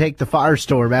come in and take the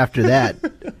firestorm after that.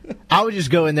 I would just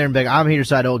go in there and be like, I'm here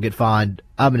so I don't get fined.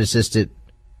 I'm an assistant.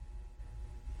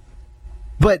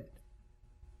 But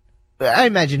I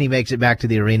imagine he makes it back to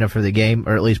the arena for the game,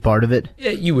 or at least part of it.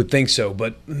 Yeah, you would think so,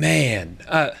 but man.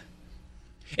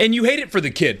 And you hate it for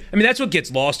the kid. I mean, that's what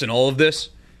gets lost in all of this,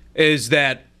 is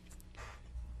that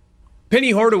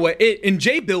Penny Hardaway, and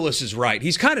Jay Billis is right.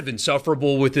 He's kind of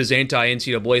insufferable with his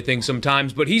anti-NCAA thing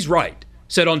sometimes, but he's right.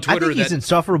 Said on Twitter I think he's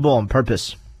insufferable on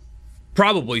purpose.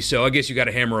 Probably so. I guess you got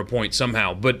to hammer a point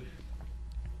somehow. But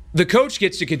the coach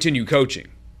gets to continue coaching.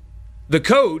 The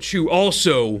coach, who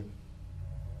also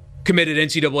committed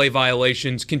NCAA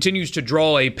violations, continues to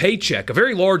draw a paycheck, a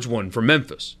very large one, from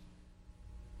Memphis.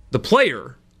 The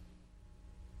player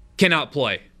cannot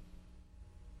play.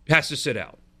 Has to sit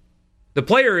out. The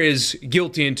player is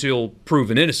guilty until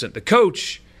proven innocent. The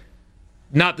coach,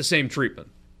 not the same treatment.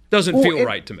 Doesn't feel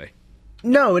right to me.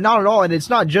 No, not at all. And it's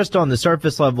not just on the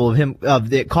surface level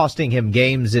of it costing him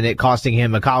games and it costing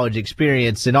him a college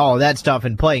experience and all of that stuff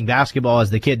and playing basketball as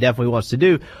the kid definitely wants to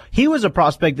do. He was a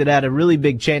prospect that had a really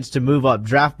big chance to move up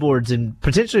draft boards and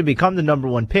potentially become the number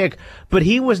one pick. But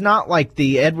he was not like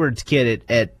the Edwards kid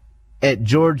at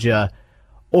Georgia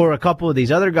or a couple of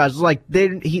these other guys. Like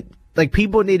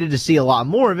people needed to see a lot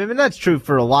more of him, and that's true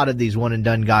for a lot of these one and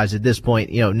done guys at this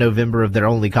point, November of their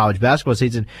only college basketball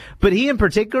season. But he in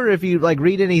particular, if you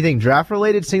read anything draft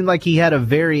related, seemed like he had a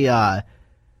very low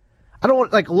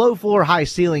floor, high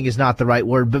ceiling is not the right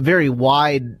word, but very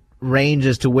wide range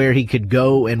as to where he could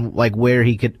go and what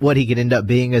he could end up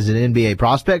being as an NBA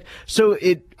prospect. So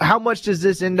how much does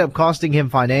this end up costing him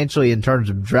financially in terms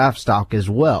of draft stock as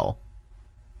well?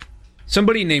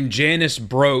 Somebody named Janice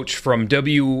Broach from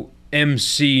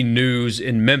WMC News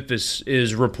in Memphis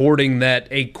is reporting that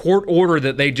a court order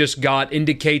that they just got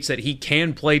indicates that he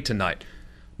can play tonight.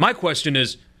 My question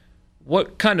is,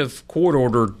 what kind of court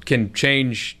order can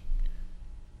change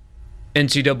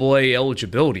NCAA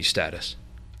eligibility status?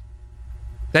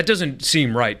 That doesn't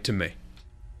seem right to me.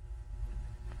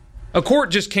 A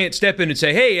court just can't step in and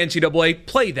say, hey, NCAA,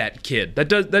 play that kid.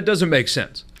 That doesn't make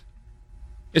sense.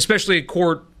 Especially a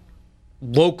court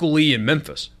locally in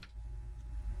Memphis.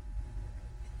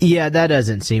 Yeah, that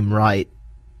doesn't seem right.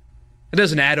 It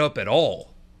doesn't add up at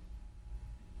all.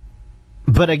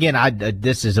 But again,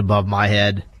 this is above my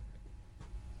head.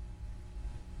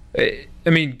 I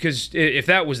mean, because if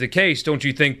that was the case, don't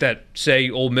you think that,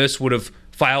 say, Ole Miss would have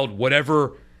filed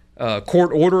whatever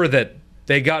court order that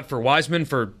they got for Wiseman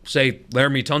for, say,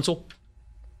 Laramie Tunsil?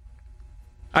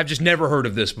 I've just never heard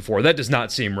of this before. That does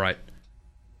not seem right.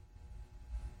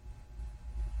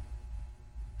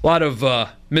 A lot of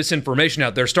misinformation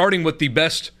out there, starting with the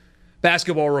best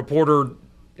basketball reporter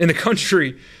in the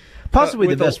country. Possibly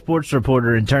the best sports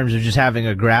reporter in terms of just having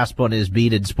a grasp on his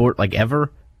beat in sport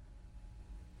ever.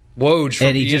 Woj from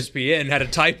ESPN had a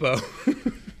typo.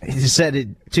 He said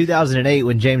in 2008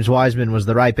 when James Wiseman was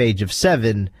the ripe age of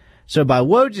 7. So by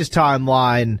Woj's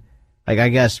timeline, I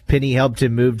guess Penny helped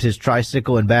him move his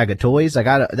tricycle and bag of toys.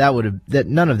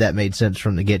 None of that made sense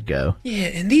from the get-go. Yeah,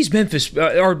 and these Memphis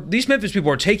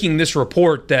people are taking this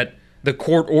report that the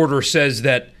court order says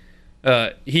that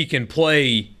he can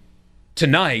play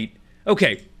tonight.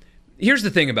 Okay, here's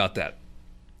the thing about that.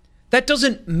 That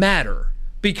doesn't matter,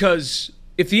 because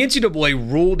if the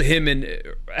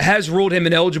NCAA has ruled him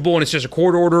ineligible and it's just a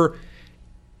court order,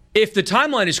 if the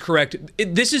timeline is correct,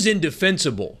 this is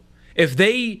indefensible. If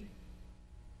they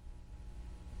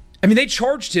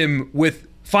charged him with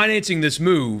financing this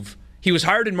move. He was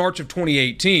hired in March of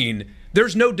 2018.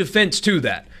 There's no defense to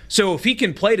that. So if he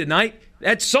can play tonight,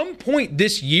 at some point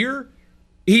this year,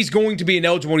 he's going to be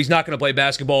ineligible and he's not going to play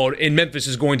basketball, and Memphis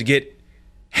is going to get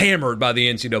hammered by the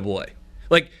NCAA.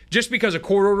 Just because a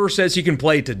court order says he can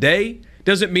play today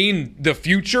doesn't mean the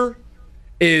future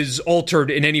is altered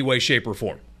in any way, shape, or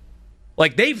form.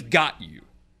 They've got you.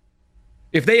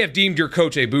 If they have deemed your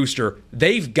coach a booster,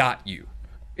 they've got you.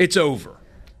 It's over.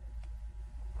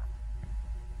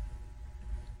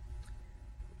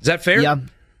 Is that fair?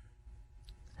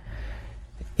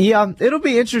 Yeah, it'll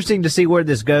be interesting to see where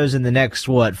this goes in the next,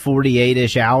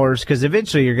 48-ish hours, because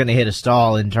eventually you're going to hit a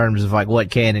stall in terms of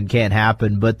what can and can't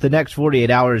happen. But the next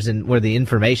 48 hours and where the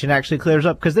information actually clears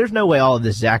up, because there's no way all of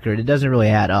this is accurate. It doesn't really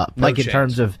add up. No chance. In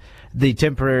terms of the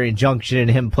temporary injunction and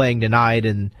him playing tonight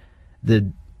and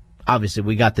obviously,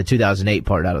 we got the 2008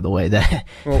 part out of the way.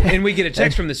 And we get a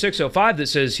text from the 605 that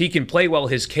says he can play while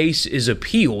his case is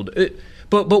appealed.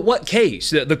 But what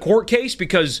case? The court case?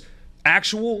 Because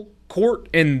actual court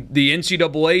and the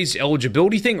NCAA's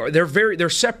eligibility thing, they're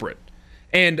separate.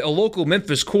 And a local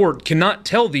Memphis court cannot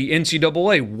tell the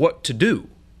NCAA what to do.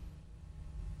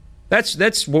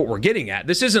 That's what we're getting at.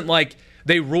 This isn't like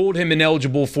they ruled him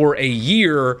ineligible for a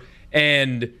year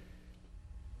and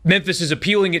Memphis is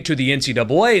appealing it to the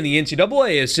NCAA, and the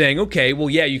NCAA is saying, okay, well,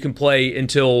 yeah, you can play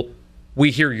until we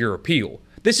hear your appeal.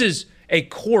 This is a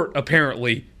court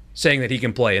apparently saying that he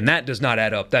can play, and that does not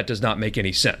add up. That does not make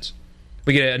any sense.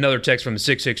 We get another text from the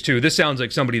 662. This sounds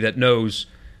like somebody that knows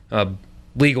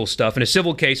legal stuff. In a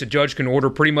civil case, a judge can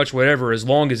order pretty much whatever as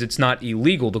long as it's not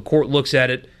illegal. The court looks at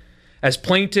it as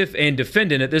plaintiff and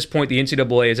defendant. At this point, the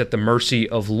NCAA is at the mercy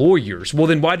of lawyers. Well,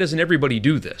 then why doesn't everybody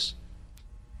do this?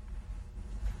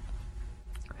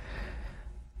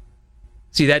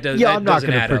 See, that does. Yeah, that I'm not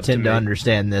going to to pretend to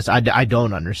understand this. I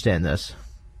don't understand this.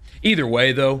 Either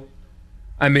way, though,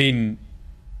 I mean,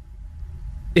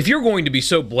 if you're going to be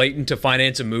so blatant to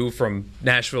finance a move from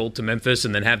Nashville to Memphis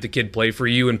and then have the kid play for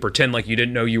you and pretend like you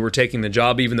didn't know you were taking the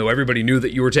job, even though everybody knew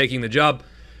that you were taking the job,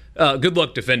 good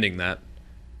luck defending that.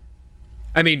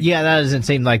 I mean, yeah, that doesn't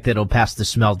seem like that'll pass the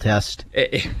smell test.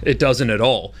 It doesn't at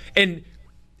all. And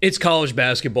it's college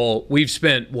basketball. We've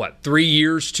spent, 2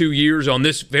 years on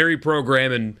this very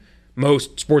program and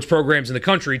most sports programs in the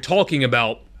country talking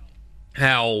about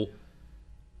how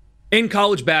in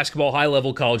college basketball,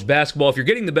 high-level college basketball, if you're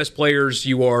getting the best players,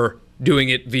 you are doing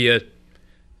it via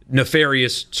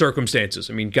nefarious circumstances.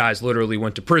 I mean, guys literally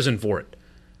went to prison for it.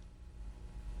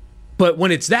 But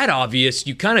when it's that obvious,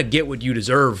 you kind of get what you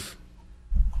deserve.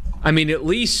 I mean, at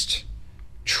least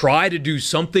try to do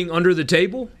something under the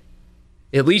table.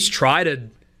 At least try to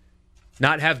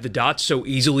not have the dots so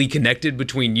easily connected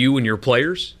between you and your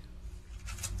players.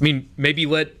 I mean, maybe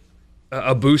let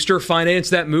a booster finance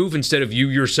that move instead of you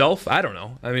yourself. I don't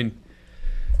know. I mean,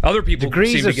 other people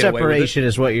degrees seem of to get away with it. separation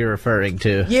is what you're referring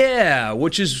to. Yeah,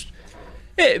 which is,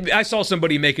 I saw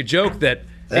somebody make a joke that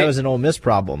was an Ole Miss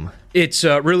problem. It's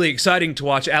really exciting to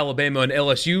watch Alabama and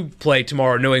LSU play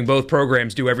tomorrow, knowing both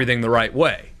programs do everything the right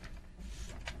way.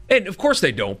 And of course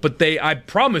they don't, but I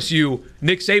promise you,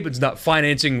 Nick Saban's not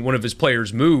financing one of his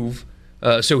players' move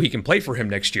so he can play for him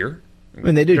next year. I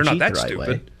mean, they do. They're cheat not that the right stupid.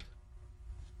 Way.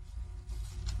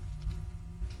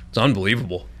 It's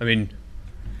unbelievable. I mean,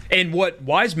 and what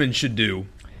Wiseman should do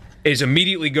is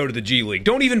immediately go to the G League.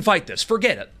 Don't even fight this.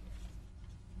 Forget it.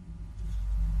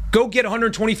 Go get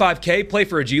 $125K, play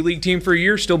for a G League team for a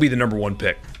year, still be the number one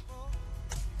pick.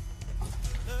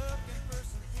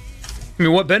 I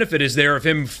mean, what benefit is there of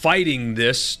him fighting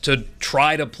this to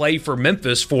try to play for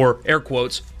Memphis for, air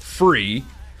quotes, free,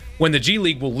 when the G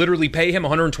League will literally pay him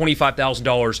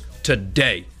 $125,000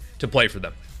 today to play for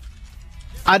them?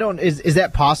 Is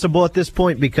that possible at this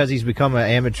point because he's become an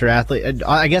amateur athlete?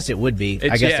 I guess it would be.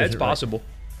 It's possible.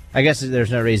 I guess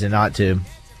there's no reason not to.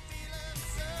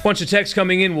 Bunch of texts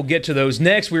coming in. We'll get to those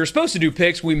next. We were supposed to do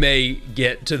picks. We may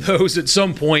get to those at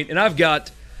some point. And I've got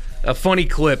a funny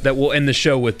clip that we'll end the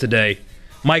show with today.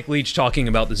 Mike Leach talking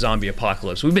about the zombie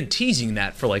apocalypse. We've been teasing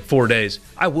that for like 4 days.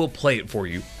 I will play it for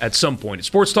you at some point. It's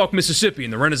Sports Talk Mississippi in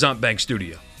the Renaissance Bank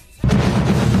studio.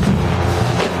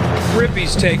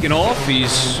 Rippy's taken off.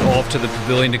 He's off to the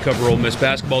pavilion to cover Ole Miss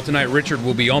basketball tonight. Richard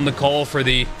will be on the call for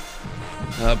the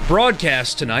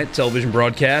broadcast tonight, television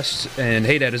broadcast. And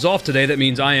Haydad is off today. That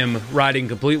means I am riding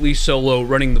completely solo,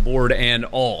 running the board and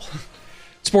all.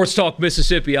 Sports Talk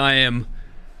Mississippi, I am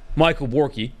Michael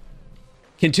Borky.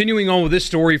 Continuing on with this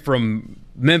story from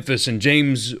Memphis and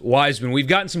James Wiseman, we've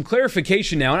gotten some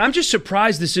clarification now, and I'm just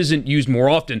surprised this isn't used more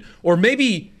often. Or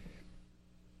maybe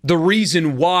the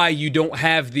reason why you don't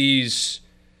have these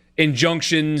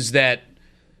injunctions that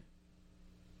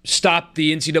stop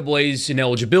the NCAA's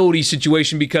ineligibility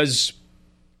situation, because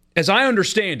as I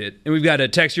understand it, and we've got a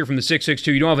text here from the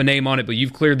 662, you don't have a name on it, but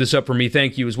you've cleared this up for me,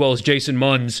 thank you, as well as Jason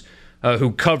Munns,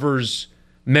 who covers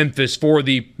Memphis for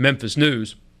the Memphis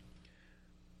News.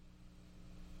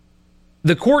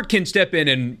 The court can step in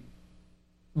and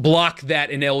block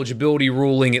that ineligibility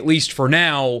ruling, at least for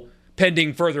now,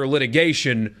 pending further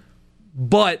litigation,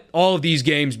 but all of these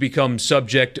games become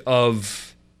subject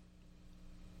of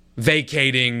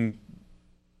vacating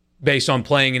based on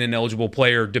playing an ineligible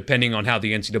player, depending on how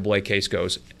the NCAA case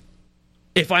goes.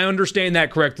 If I understand that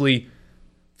correctly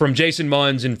from Jason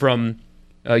Munns and from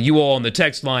you all on the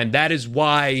text line, that is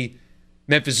why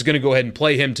Memphis is going to go ahead and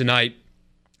play him tonight.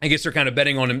 I guess they're kind of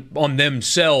betting on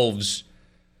themselves,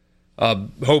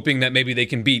 hoping that maybe they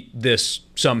can beat this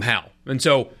somehow. And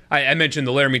so I mentioned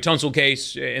the Laramie Tunsil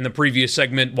case in the previous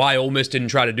segment, why Ole Miss didn't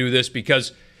try to do this,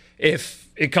 because if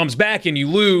it comes back and you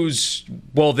lose,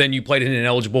 well, then you played an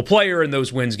ineligible player and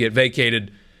those wins get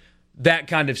vacated. That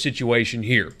kind of situation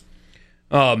here.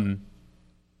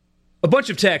 A bunch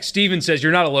of texts. Steven says,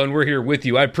 you're not alone. We're here with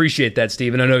you. I appreciate that,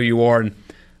 Steven. I know you are, and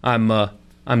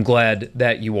I'm glad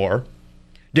that you are.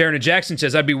 Darren Jackson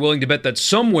says, I'd be willing to bet that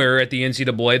somewhere at the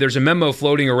NCAA there's a memo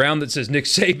floating around that says Nick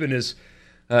Saban is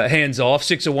hands off.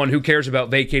 601, who cares about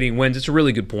vacating wins? It's a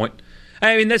really good point.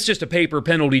 I mean, that's just a paper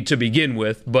penalty to begin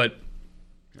with, but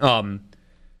I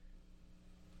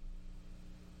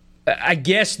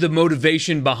guess the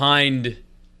motivation behind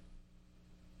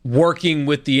working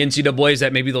with the NCAA is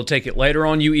that maybe they'll take it later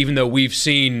on you, even though we've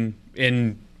seen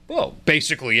in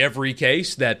basically every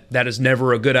case that is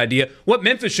never a good idea. What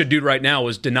Memphis should do right now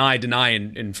is deny,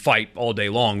 and fight all day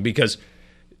long, because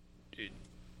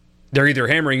they're either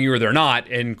hammering you or they're not,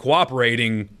 and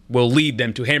cooperating will lead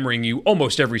them to hammering you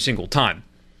almost every single time.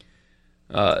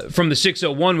 From the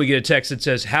 601, we get a text that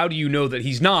says, how do you know that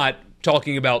he's not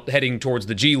talking about heading towards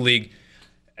the G League?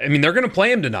 I mean, they're going to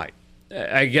play him tonight.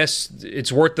 I guess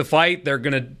it's worth the fight. They're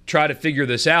going to try to figure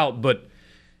this out, but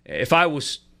if I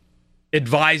was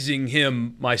advising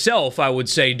him myself, I would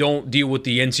say don't deal with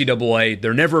the NCAA.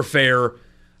 They're never fair.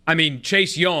 I mean,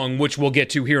 Chase Young, which we'll get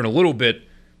to here in a little bit,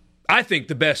 I think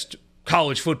the best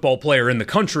college football player in the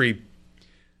country,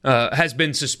 has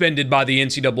been suspended by the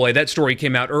NCAA. That story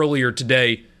came out earlier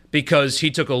today because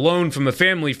he took a loan from a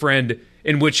family friend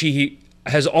in which he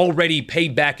has already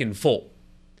paid back in full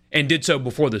and did so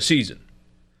before the season.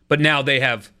 But now they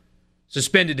have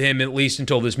suspended him at least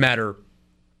until this matter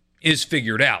is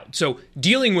figured out. So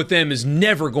dealing with them is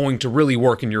never going to really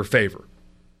work in your favor.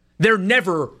 They're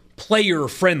never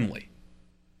player-friendly.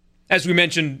 As we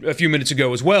mentioned a few minutes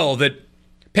ago as well, that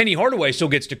Penny Hardaway still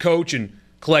gets to coach and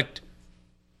collect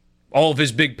all of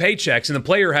his big paychecks, and the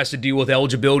player has to deal with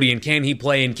eligibility and can he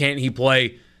play and can't he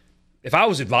play. If I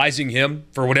was advising him,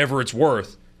 for whatever it's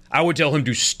worth, I would tell him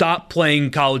to stop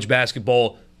playing college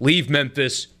basketball, leave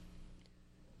Memphis,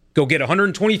 go get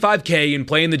 $125K and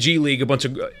play in the G League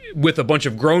with a bunch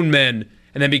of grown men,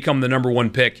 and then become the number one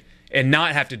pick and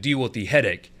not have to deal with the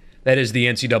headache that is the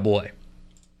NCAA.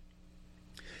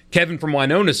 Kevin from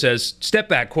Winona says, step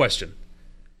back question.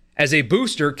 As a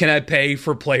booster, can I pay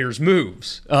for players'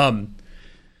 moves?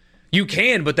 You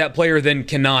can, but that player then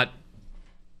cannot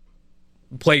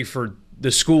play for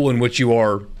the school in which you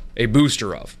are a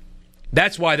booster of.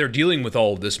 That's why they're dealing with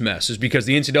all of this mess, is because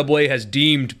the NCAA has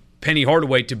deemed Penny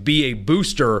Hardaway to be a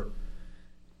booster,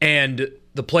 and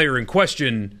the player in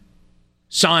question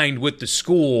signed with the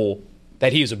school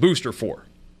that he is a booster for.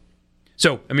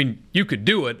 So, I mean, you could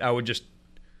do it. I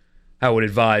would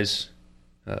advise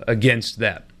against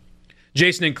that.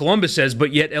 Jason in Columbus says,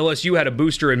 but yet LSU had a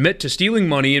booster admit to stealing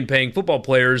money and paying football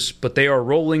players, but they are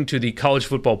rolling to the college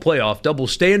football playoff. Double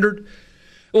standard?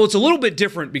 Well, it's a little bit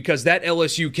different because that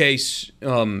LSU case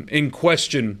in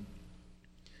question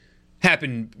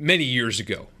happened many years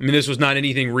ago. I mean, this was not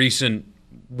anything recent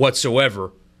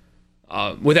whatsoever.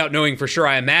 Without knowing for sure,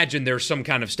 I imagine there's some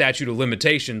kind of statute of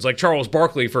limitations. Like Charles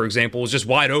Barkley, for example, was just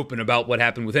wide open about what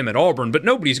happened with him at Auburn, but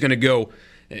nobody's going to go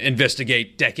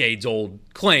investigate decades-old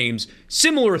claims.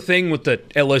 Similar thing with the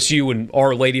LSU and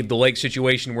Our Lady of the Lake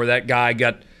situation where that guy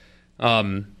got,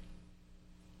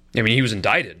 he was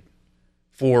indicted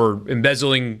for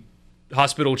embezzling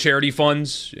hospital charity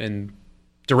funds and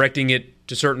directing it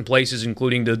to certain places,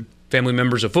 including to family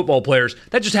members of football players.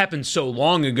 That just happened so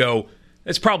long ago,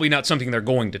 it's probably not something they're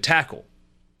going to tackle.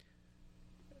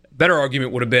 Better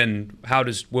argument would have been, how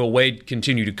does Will Wade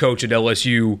continue to coach at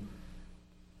LSU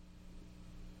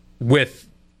with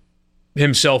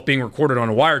himself being recorded on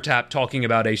a wiretap talking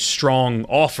about a strong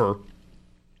offer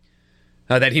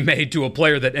that he made to a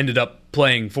player that ended up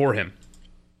playing for him?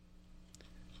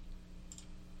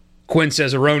 Quinn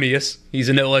says erroneous. He's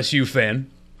an LSU fan.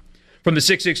 From the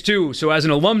 662, so as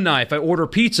an alumni, if I order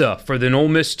pizza for the Ole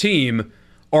Miss team,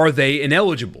 are they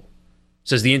ineligible?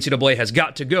 Says the NCAA has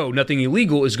got to go. Nothing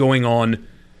illegal is going on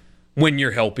when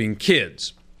you're helping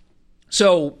kids.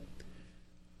 So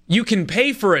you can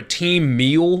pay for a team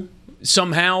meal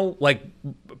somehow, like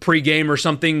pregame or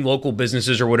something. Local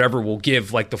businesses or whatever will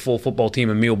give like the full football team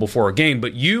a meal before a game.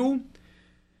 But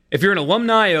if you're an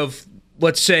alumni of,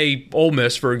 let's say, Ole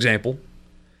Miss, for example,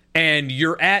 and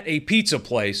you're at a pizza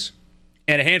place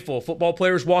and a handful of football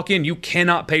players walk in, you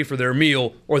cannot pay for their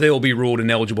meal or they will be ruled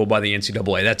ineligible by the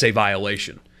NCAA. That's a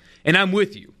violation. And I'm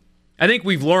with you. I think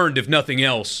we've learned, if nothing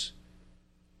else,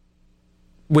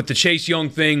 with the Chase Young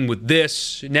thing, with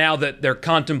this, now that they're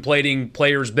contemplating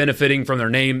players benefiting from their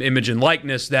name, image, and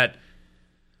likeness, that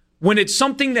when it's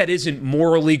something that isn't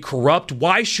morally corrupt,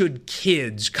 why should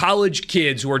kids, college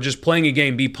kids who are just playing a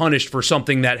game, be punished for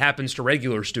something that happens to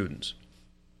regular students?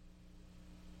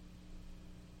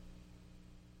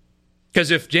 Because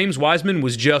if James Wiseman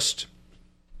was just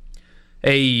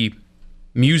a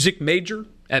music major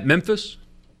at Memphis,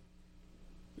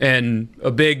 and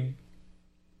a big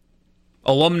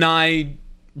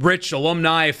rich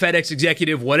alumni, FedEx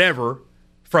executive, whatever,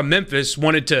 from Memphis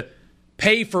wanted to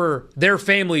pay for their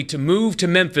family to move to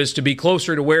Memphis to be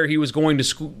closer to where he was going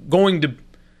to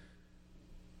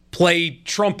play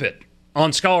trumpet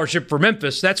on scholarship for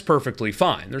Memphis, that's perfectly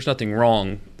fine. There's nothing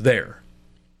wrong there.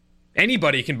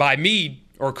 Anybody can buy me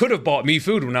or could have bought me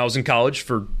food when I was in college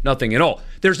for nothing at all.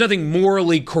 There's nothing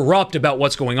morally corrupt about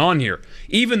what's going on here.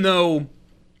 Even though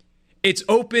it's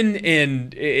open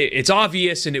and it's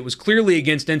obvious and it was clearly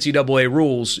against NCAA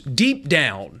rules, deep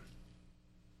down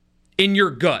in your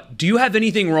gut, do you have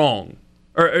anything wrong?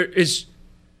 Do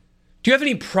you have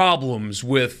any problems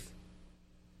with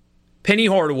Penny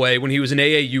Hardaway, when he was an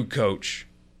AAU coach,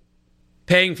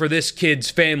 paying for this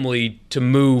kid's family to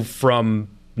move from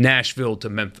Nashville to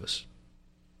Memphis?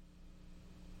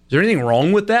 Is there anything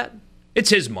wrong with that? It's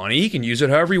his money. He can use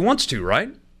it however he wants to,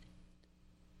 right?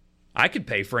 I could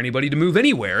pay for anybody to move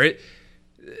anywhere.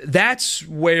 That's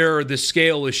where the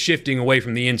scale is shifting away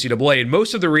from the NCAA. And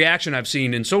most of the reaction I've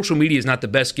seen, and social media is not the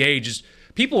best gauge, is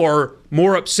people are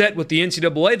more upset with the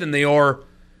NCAA than they are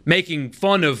making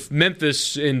fun of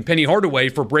Memphis and Penny Hardaway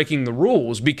for breaking the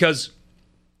rules, because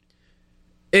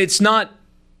it's not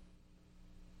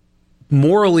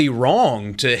morally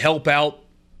wrong to help out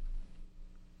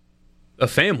a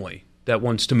family that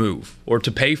wants to move or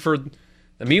to pay for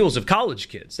the meals of college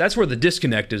kids. That's where the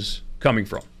disconnect is coming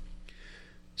from.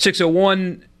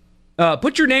 601,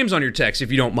 put your names on your text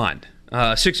if you don't mind.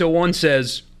 601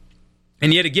 says,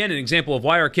 and yet again, an example of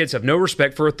why our kids have no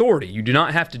respect for authority. You do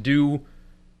not have to do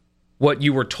what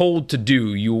you were told to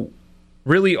do. You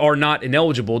really are not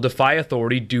ineligible. Defy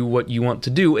authority. Do what you want to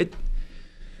do.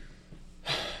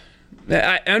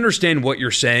 I understand what you're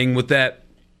saying with that,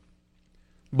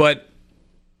 but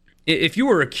if you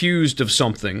were accused of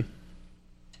something,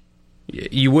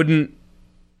 you wouldn't.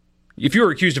 If you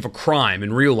were accused of a crime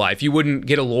in real life, you wouldn't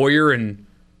get a lawyer and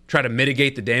try to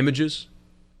mitigate the damages.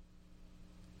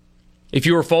 If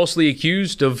you were falsely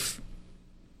accused of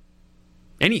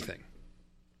anything,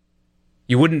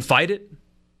 you wouldn't fight it.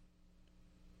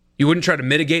 You wouldn't try to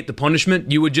mitigate the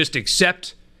punishment. You would just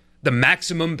accept the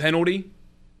maximum penalty.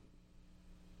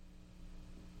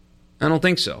 I don't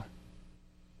think so.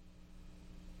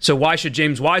 So why should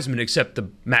James Wiseman accept the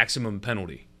maximum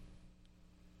penalty?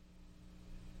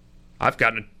 I've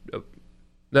gotten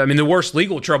the worst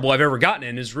legal trouble I've ever gotten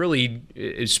in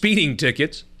is speeding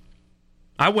tickets.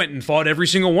 I went and fought every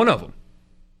single one of them.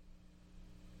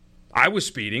 I was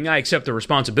speeding. I accept the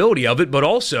responsibility of it, but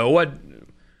also I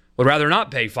would rather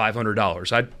not pay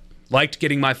 $500. I liked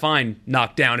getting my fine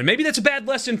knocked down. And maybe that's a bad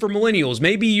lesson for millennials.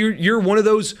 Maybe you're one of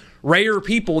those rare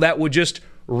people that would just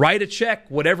write a check,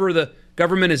 whatever the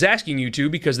government is asking you to,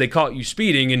 because they caught you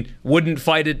speeding, and wouldn't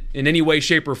fight it in any way,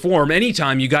 shape, or form.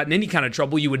 Anytime you got in any kind of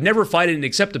trouble, you would never fight it and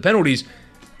accept the penalties.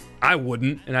 I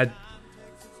wouldn't, and I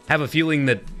have a feeling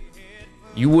that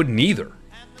you wouldn't either.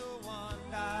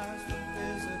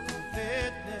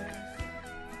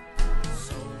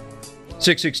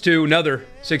 Another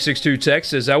 662 text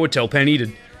says, I would tell Penny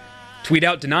to tweet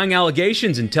out denying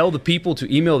allegations and tell the people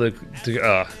to email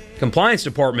the compliance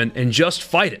department and just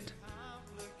fight it.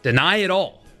 Deny it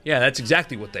all. Yeah, that's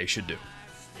exactly what they should do.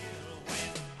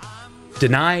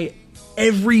 Deny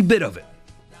every bit of it.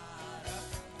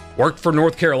 Worked for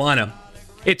North Carolina.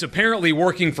 It's apparently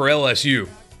working for LSU.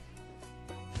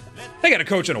 They got a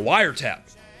coach on a wiretap.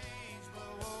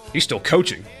 He's still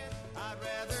coaching.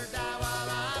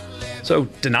 So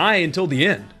deny until the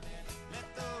end.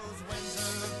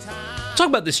 Talk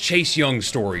about this Chase Young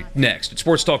story next at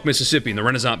Sports Talk Mississippi in the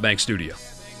Renaissance Bank studio.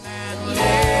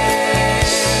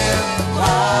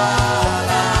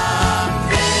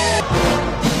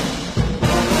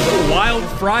 Wild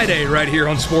Friday right here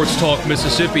on Sports Talk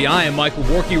Mississippi. I am Michael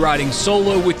Borky, riding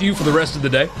solo with you for the rest of the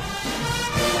day.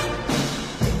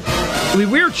 We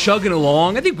were chugging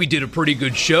along. I think we did a pretty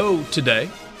good show today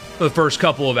for the first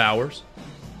couple of hours.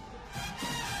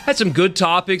 Had some good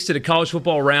topics, did a college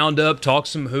football roundup, talked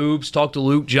some hoops, talked to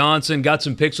Luke Johnson, got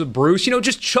some picks with Bruce.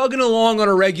 Just chugging along on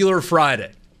a regular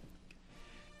Friday.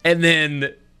 And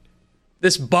then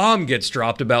this bomb gets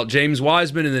dropped about James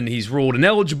Wiseman, and then he's ruled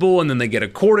ineligible, and then they get a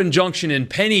court injunction, and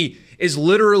Penny is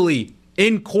literally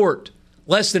in court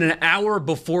less than an hour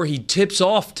before he tips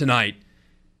off tonight.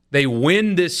 They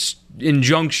win this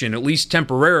injunction, at least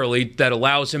temporarily, that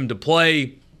allows him to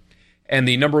play, and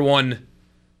the number one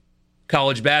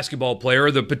college basketball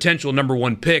player, the potential number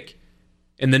one pick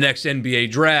in the next NBA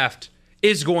draft,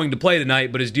 is going to play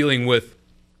tonight, but is dealing with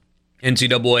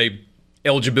NCAA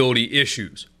eligibility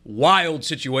issues. Wild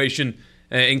situation,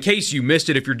 in case you missed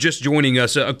it, if you're just joining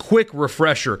us, a quick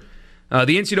refresher.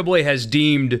 The NCAA has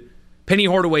deemed Penny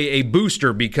Hardaway a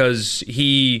booster because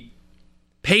he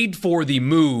paid for the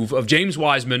move of James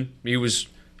Wiseman. He was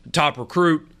top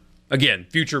recruit. Again,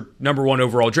 future number 1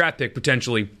 overall draft pick,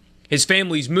 potentially. His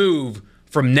family's move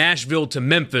from Nashville to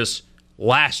Memphis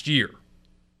last year.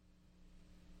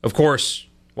 Of course,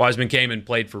 Wiseman came and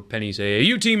played for Penny's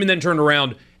AAU team and then turned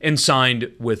around and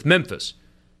signed with Memphis.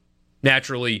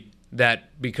 Naturally,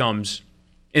 that becomes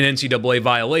an NCAA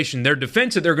violation. Their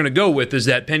defense that they're going to go with is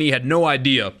that Penny had no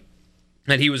idea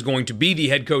that he was going to be the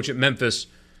head coach at Memphis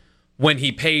when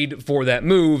he paid for that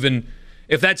move. And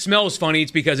if that smells funny,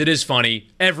 it's because it is funny.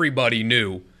 Everybody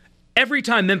knew. Every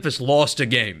time Memphis lost a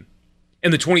game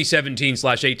in the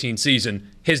 2017-18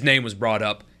 season, his name was brought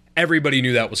up. Everybody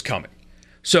knew that was coming.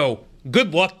 So,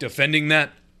 good luck defending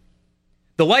that.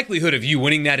 The likelihood of you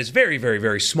winning that is very, very,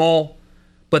 very small,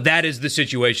 but that is the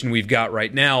situation we've got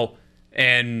right now,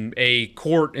 and a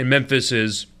court in Memphis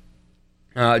is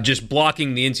just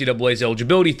blocking the NCAA's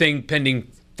eligibility thing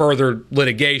pending further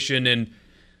litigation, and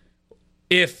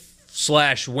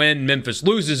if/when Memphis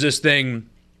loses this thing,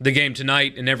 the game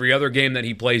tonight and every other game that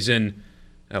he plays in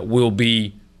will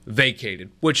be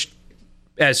vacated, which,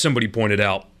 as somebody pointed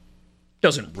out,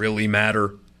 doesn't really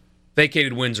matter.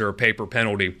 Vacated wins are a paper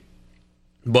penalty,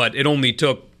 but it only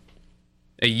took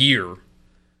a year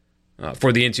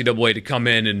for the NCAA to come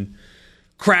in and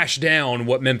crash down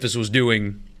what Memphis was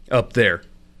doing up there.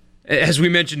 As we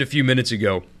mentioned a few minutes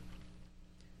ago,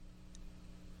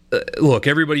 look,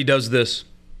 everybody does this.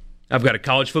 I've got a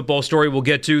college football story we'll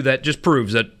get to that just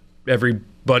proves that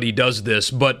everybody does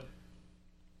this, but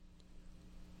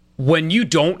when you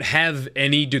don't have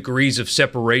any degrees of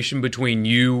separation between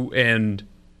you and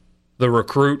the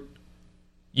recruit,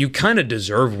 you kind of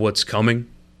deserve what's coming.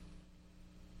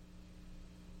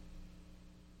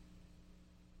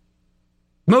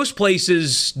 Most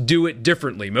places do it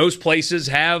differently. Most places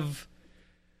have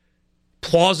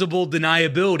plausible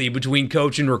deniability between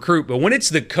coach and recruit, but when it's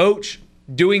the coach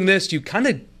doing this, you kind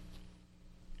of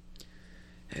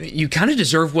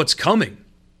deserve what's coming.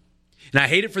 And I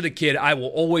hate it for the kid. I will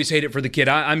always hate it for the kid.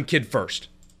 I'm kid first.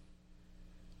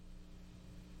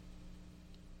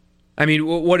 I mean,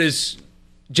 what is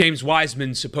James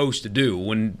Wiseman supposed to do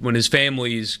when his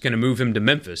family is going to move him to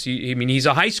Memphis? He's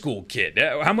a high school kid.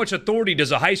 How much authority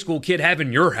does a high school kid have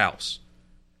in your house?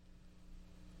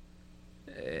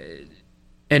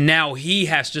 And now he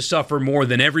has to suffer more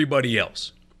than everybody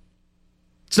else.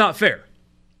 It's not fair.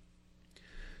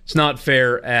 It's not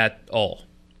fair at all.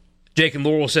 Jake and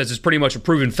Laurel says it's pretty much a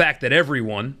proven fact that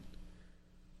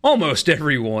almost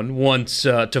everyone, wants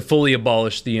to fully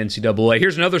abolish the NCAA.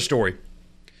 Here's another story.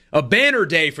 A banner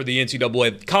day for the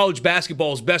NCAA. College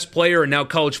basketball's best player and now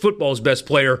college football's best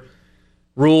player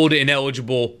ruled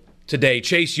ineligible today.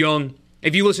 Chase Young.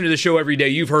 If you listen to the show every day,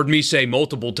 you've heard me say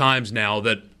multiple times now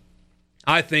that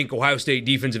I think Ohio State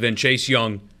defensive end Chase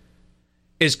Young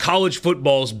is college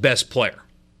football's best player.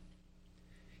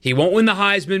 He won't win the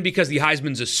Heisman because the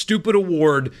Heisman's a stupid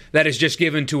award that is just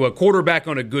given to a quarterback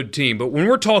on a good team. But when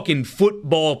we're talking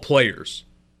football players,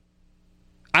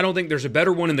 I don't think there's a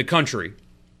better one in the country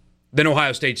than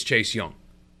Ohio State's Chase Young.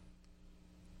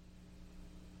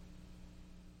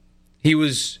 He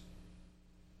was,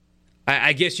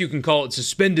 I guess you can call it,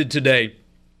 suspended today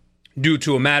due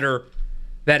to a matter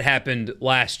that happened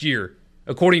last year.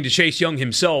 According to Chase Young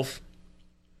himself,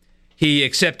 he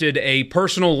accepted a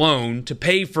personal loan to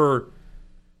pay for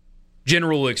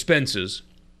general expenses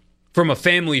from a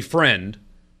family friend,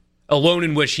 a loan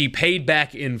in which he paid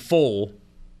back in full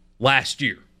last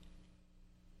year.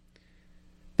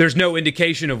 There's no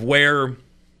indication of where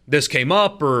this came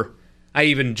up, or I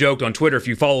even joked on Twitter, if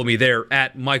you follow me there,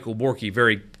 at Michael Borky,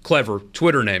 very clever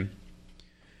Twitter name.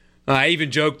 I even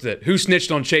joked that who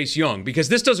snitched on Chase Young? Because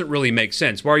this doesn't really make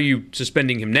sense. Why are you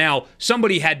suspending him now?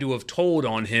 Somebody had to have told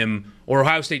on him, or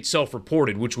Ohio State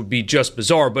self-reported, which would be just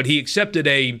bizarre. But he accepted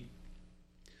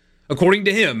according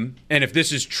to him, and if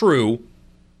this is true,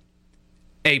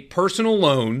 a personal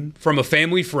loan from a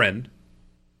family friend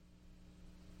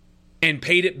and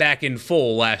paid it back in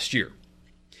full last year.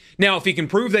 Now, if he can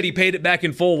prove that he paid it back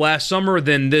in full last summer,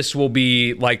 then this will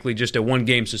be likely just a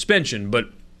one-game suspension. But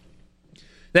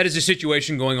that is a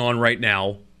situation going on right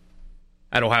now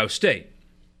at Ohio State.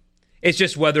 It's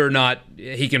just whether or not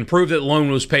he can prove that the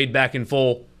loan was paid back in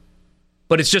full.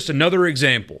 But it's just another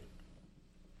example.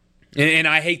 And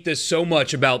I hate this so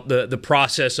much about the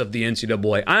process of the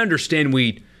NCAA. I understand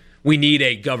we need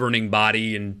a governing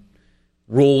body and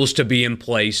rules to be in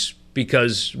place,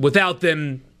 because without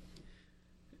them,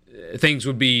 things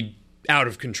would be out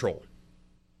of control.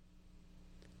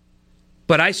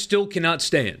 But I still cannot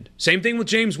stand, same thing with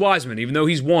James Wiseman, even though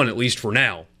he's won, at least for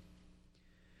now,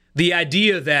 the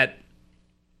idea that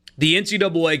the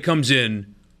NCAA comes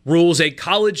in, rules a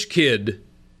college kid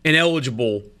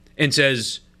ineligible, and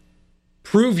says,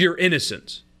 prove your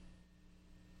innocence.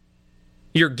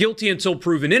 You're guilty until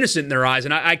proven innocent in their eyes,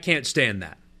 and I can't stand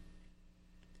that.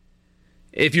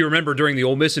 If you remember during the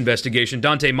Ole Miss investigation,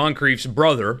 Dante Moncrief's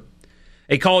brother,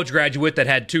 a college graduate that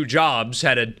had 2 jobs,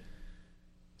 had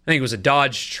I think it was a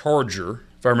Dodge Charger,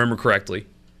 if I remember correctly.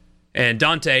 And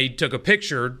Dante took a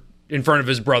picture in front of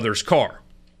his brother's car.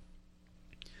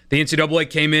 The NCAA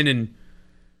came in and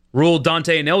ruled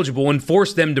Dante ineligible and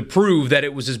forced them to prove that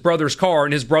it was his brother's car,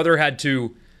 and his brother had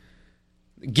to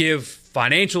give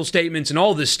financial statements and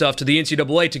all this stuff to the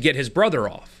NCAA to get his brother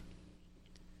off.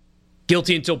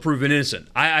 Guilty until proven innocent.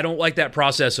 I don't like that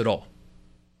process at all.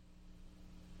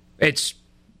 It's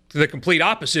the complete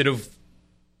opposite of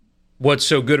what's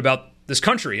so good about this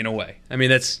country in a way. I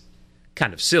mean, that's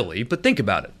kind of silly, but think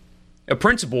about it.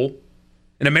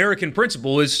 An American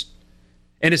principle is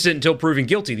innocent until proven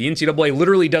guilty. The NCAA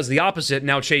literally does the opposite.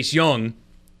 Now Chase Young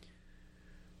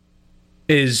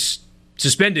is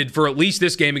suspended for at least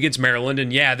this game against Maryland,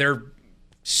 and yeah, they're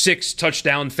 6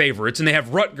 touchdown favorites, and they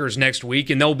have Rutgers next week,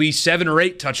 and they'll be 7 or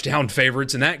 8 touchdown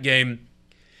favorites in that game.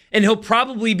 And he'll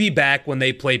probably be back when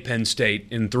they play Penn State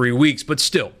in 3 weeks, but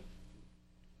still.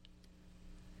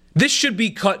 This should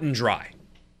be cut and dry.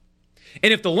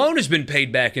 And if the loan has been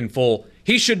paid back in full,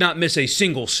 he should not miss a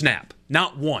single snap.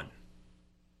 Not one.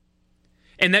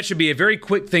 And that should be a very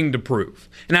quick thing to prove.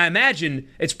 And I imagine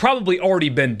it's probably already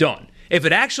been done. If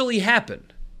it actually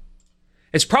happened,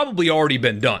 it's probably already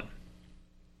been done.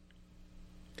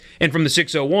 And from the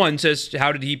 601 says,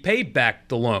 how did he pay back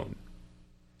the loan?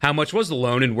 How much was the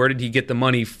loan, and where did he get the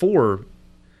money for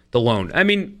the loan? I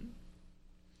mean,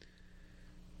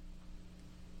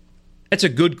 that's a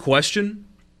good question.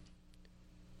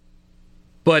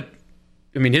 But,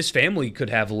 I mean, his family could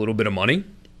have a little bit of money.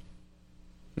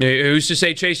 Who's to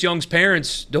say Chase Young's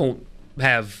parents don't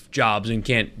have jobs and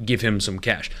can't give him some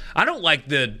cash? I don't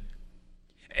like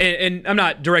and I'm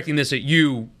not directing this at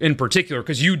you in particular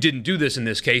because you didn't do this in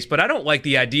this case, but I don't like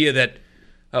the idea that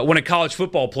when a college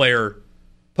football player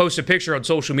posts a picture on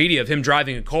social media of him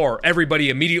driving a car, everybody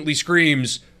immediately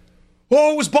screams,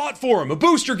 oh, it was bought for him. A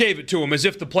booster gave it to him, as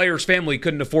if the player's family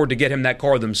couldn't afford to get him that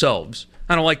car themselves.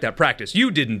 I don't like that practice.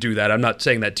 You didn't do that. I'm not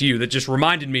saying that to you. That just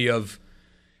reminded me of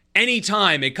any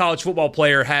time a college football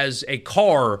player has a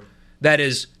car that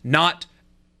is not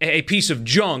a piece of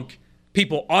junk,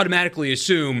 people automatically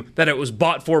assume that it was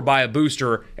bought for by a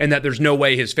booster and that there's no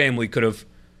way his family could have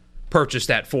purchased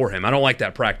that for him. I don't like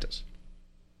that practice.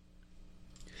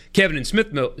 Kevin in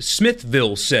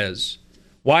Smithville says,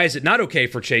 why is it not okay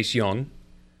for Chase Young,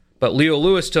 but Leo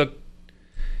Lewis took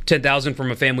 $10,000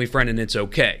 from a family friend and it's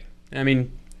okay? I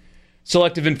mean,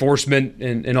 selective enforcement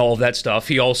and all of that stuff.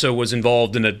 He also was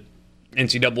involved in a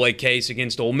NCAA case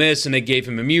against Ole Miss, and they gave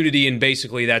him immunity, and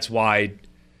basically that's why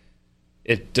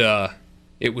it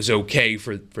was okay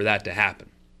for that to happen.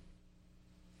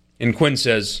 And Quinn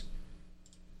says,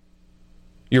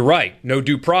 you're right, no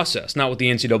due process, not with the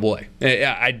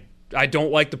NCAA. I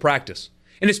don't like the practice.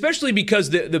 And especially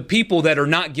because the people that are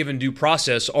not given due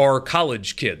process are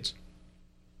college kids.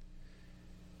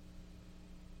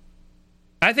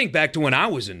 I think back to when I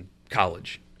was in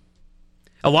college.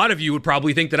 A lot of you would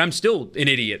probably think that I'm still an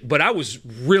idiot, but I was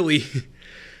really,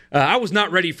 I was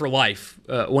not ready for life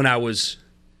when I was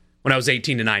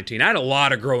 18 to 19. I had a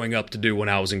lot of growing up to do when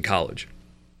I was in college.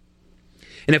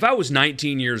 And if I was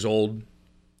 19 years old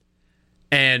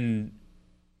and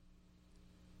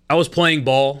I was playing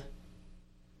ball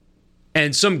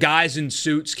and some guys in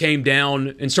suits came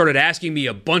down and started asking me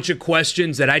a bunch of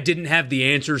questions that I didn't have the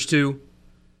answers to,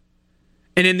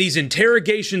 and in these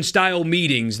interrogation-style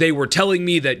meetings, they were telling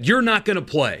me that you're not going to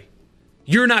play.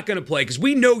 You're not going to play because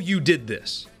we know you did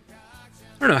this. I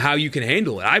don't know how you can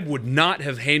handle it. I would not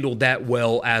have handled that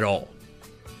well at all.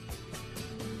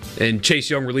 And Chase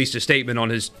Young released a statement on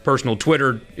his personal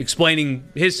Twitter explaining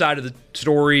his side of the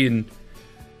story and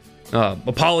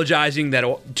apologizing that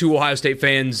to Ohio State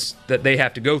fans that they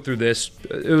have to go through this.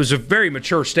 It was a very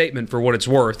mature statement for what it's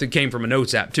worth. It came from a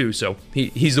notes app too, so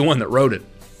he's the one that wrote it.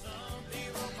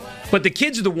 But the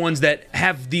kids are the ones that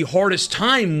have the hardest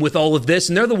time with all of this,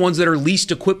 and they're the ones that are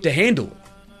least equipped to handle it.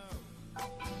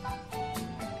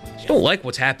 I don't like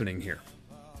what's happening here.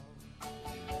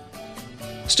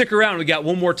 Stick around. We got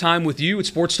one more time with you at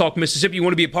Sports Talk Mississippi. You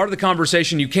want to be a part of the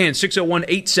conversation, you can.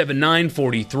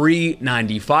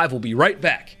 601-879-4395. We'll be right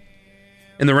back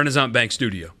in the Renaissance Bank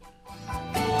studio.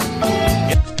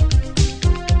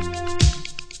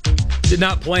 Did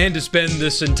not plan to spend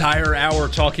this entire hour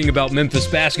talking about Memphis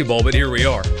basketball, but here we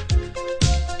are.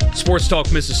 Sports Talk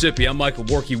Mississippi. I'm Michael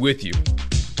Borky with you.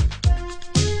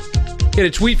 Get a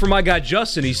tweet from my guy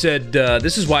Justin. He said,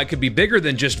 this is why it could be bigger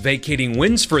than just vacating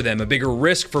wins for them, a bigger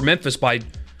risk for Memphis by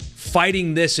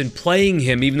fighting this and playing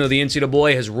him, even though the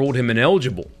NCAA has ruled him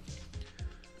ineligible.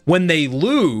 When they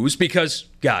lose, because,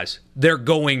 guys, they're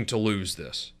going to lose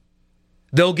this.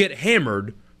 They'll get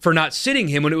hammered for not sitting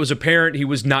him when it was apparent he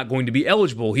was not going to be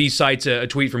eligible. He cites a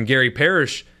tweet from Gary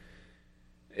Parrish.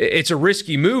 It's a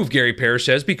risky move, Gary Parrish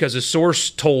says, because a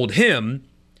source told him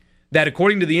that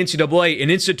according to the NCAA, an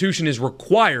institution is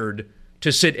required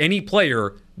to sit any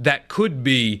player that could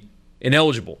be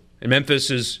ineligible. And Memphis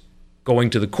is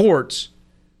going to the courts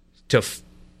to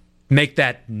make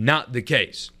that not the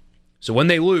case. So when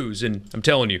they lose, and I'm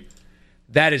telling you,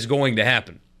 that is going to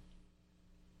happen.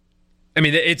 I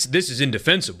mean, this is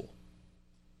indefensible.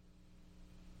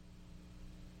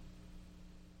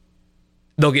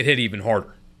 They'll get hit even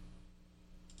harder.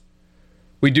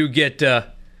 We do get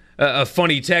a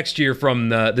funny text here from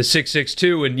the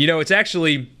 662, and it's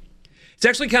actually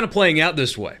kind of playing out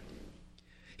this way.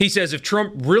 He says if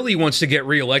Trump really wants to get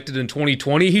reelected in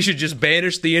 2020, he should just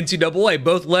banish the NCAA.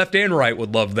 Both left and right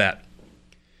would love that.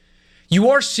 You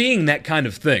are seeing that kind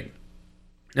of thing.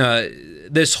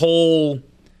 This whole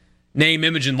name,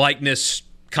 image, and likeness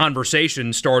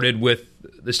conversation started with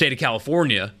the state of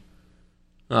California,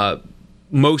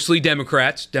 mostly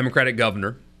Democrats, Democratic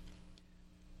governor.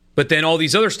 But then all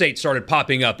these other states started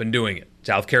popping up and doing it.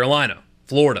 South Carolina,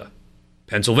 Florida,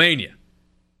 Pennsylvania,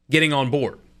 getting on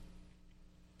board.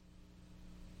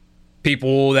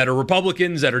 People that are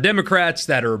Republicans, that are Democrats,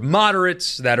 that are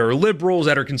moderates, that are liberals,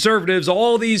 that are conservatives,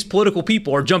 all these political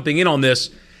people are jumping in on this.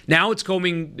 Now it's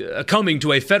coming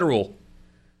to a federal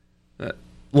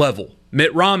level.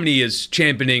 Mitt Romney is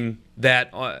championing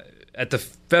that at the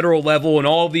federal level, and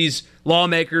all these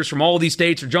lawmakers from all these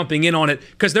states are jumping in on it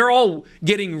because they're all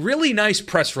getting really nice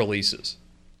press releases.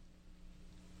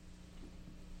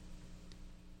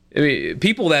 I mean,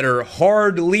 people that are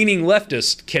hard-leaning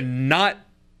leftists cannot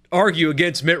argue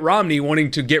against Mitt Romney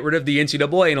wanting to get rid of the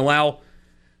NCAA and allow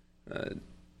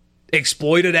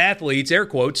exploited athletes, air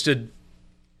quotes, to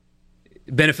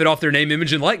benefit off their name,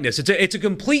 image, and likeness. It's a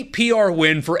complete PR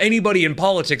win for anybody in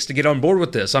politics to get on board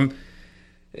with this.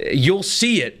 You'll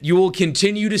see it. You will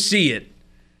continue to see it.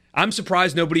 I'm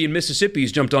surprised nobody in Mississippi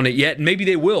has jumped on it yet, and maybe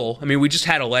they will. I mean, we just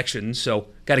had elections, so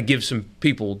got to give some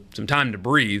people some time to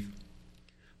breathe.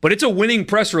 But it's a winning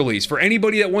press release for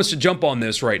anybody that wants to jump on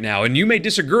this right now. And you may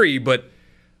disagree, but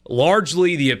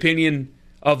largely the opinion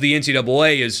of the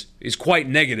NCAA is quite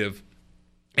negative.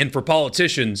 And for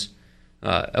politicians,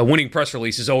 a winning press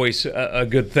release is always a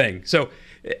good thing. So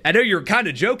I know you're kind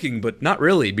of joking, but not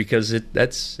really, because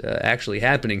that's actually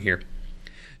happening here.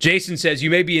 Jason says,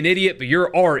 you may be an idiot, but you're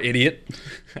our idiot.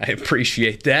 I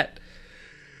appreciate that.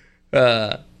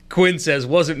 Quinn says,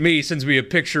 wasn't me, sends me a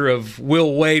picture of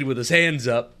Will Wade with his hands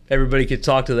up. Everybody could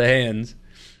talk to the hands.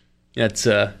 That's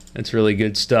really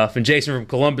good stuff. And Jason from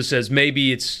Columbus says,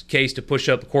 maybe it's case to push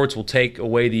up the courts will take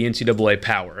away the NCAA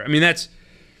power. I mean,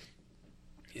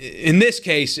 in this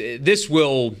case, this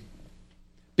will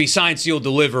be signed, sealed,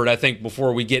 delivered, I think,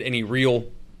 before we get any real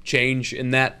change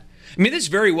in that. I mean, this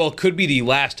very well could be the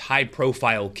last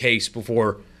high-profile case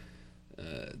before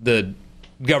the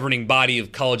governing body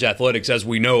of college athletics as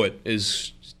we know it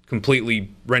is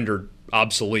completely rendered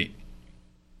obsolete.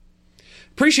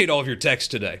 Appreciate all of your texts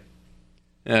today.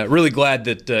 Really glad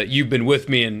that you've been with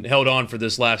me and held on for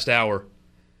this last hour.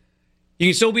 You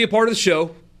can still be a part of the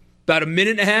show. About a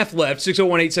minute and a half left.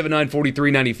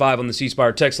 601-879-4395 on the C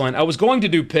Spire text line. I was going to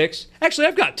do picks. Actually,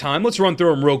 I've got time. Let's run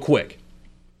through them real quick.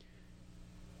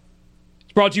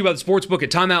 It's brought to you by the Sportsbook at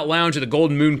Timeout Lounge at the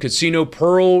Golden Moon Casino,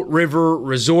 Pearl River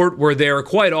Resort. We're there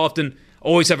quite often.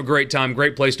 Always have a great time.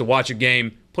 Great place to watch a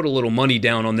game. Put a little money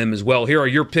down on them as well. Here are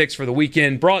your picks for the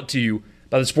weekend, brought to you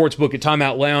by the Sportsbook at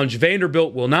Timeout Lounge.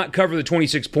 Vanderbilt will not cover the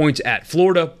 26 points at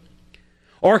Florida.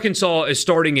 Arkansas is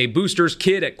starting a boosters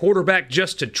kid at quarterback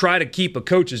just to try to keep a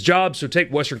coach's job, so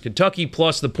take Western Kentucky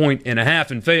plus the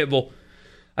 1.5 in Fayetteville.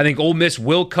 I think Ole Miss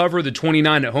will cover the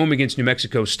 29 at home against New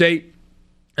Mexico State.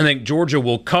 I think Georgia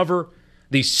will cover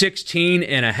the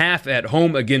 16.5 at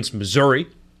home against Missouri.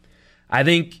 I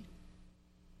think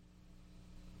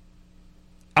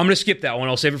I'm going to skip that one.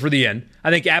 I'll save it for the end. I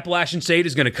think Appalachian State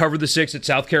is going to cover the 6 at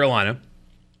South Carolina.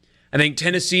 I think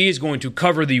Tennessee is going to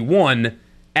cover the 1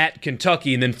 at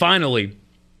Kentucky. And then finally,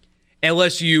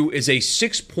 LSU is a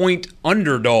 6-point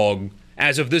underdog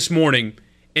as of this morning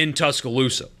in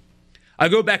Tuscaloosa. I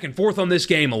go back and forth on this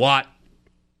game a lot.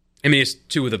 I mean, it's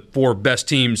two of the four best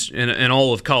teams in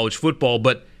all of college football,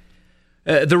 but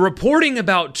the reporting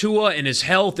about Tua and his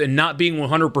health and not being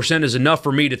 100% is enough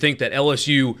for me to think that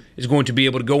LSU is going to be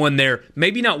able to go in there,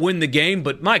 maybe not win the game,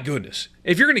 but my goodness,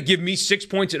 if you're going to give me 6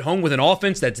 points at home with an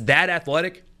offense that's that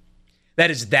athletic,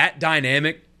 that is that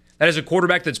dynamic, that is a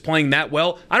quarterback that's playing that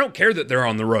well, I don't care that they're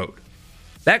on the road.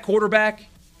 That quarterback,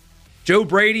 Joe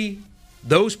Brady,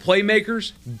 those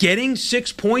playmakers, getting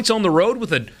 6 points on the road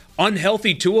with an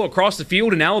unhealthy Tua across the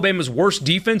field in Alabama's worst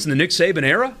defense in the Nick Saban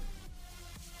era?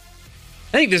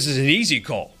 I think this is an easy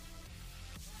call.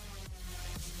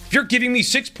 If you're giving me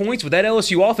 6 points with that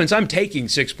LSU offense, I'm taking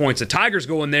 6 points. The Tigers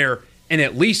go in there and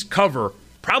at least cover,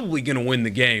 probably going to win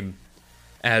the game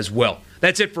as well.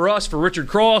 That's it for us. For Richard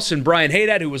Cross and Brian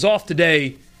Haydad, who was off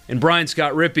today, and Brian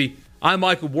Scott Rippey, I'm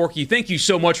Michael Borky. Thank you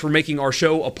so much for making our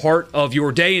show a part of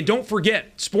your day. And don't forget,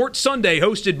 Sports Sunday,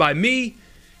 hosted by me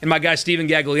and my guy Steven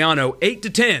Gagliano, 8 to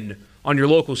 10 on your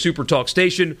local Super Talk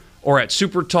station, or at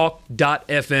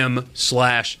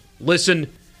supertalk.fm/listen.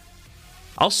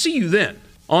 I'll see you then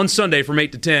on Sunday from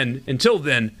 8 to 10. Until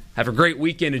then, have a great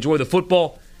weekend. Enjoy the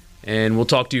football, and we'll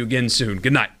talk to you again soon.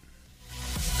 Good night.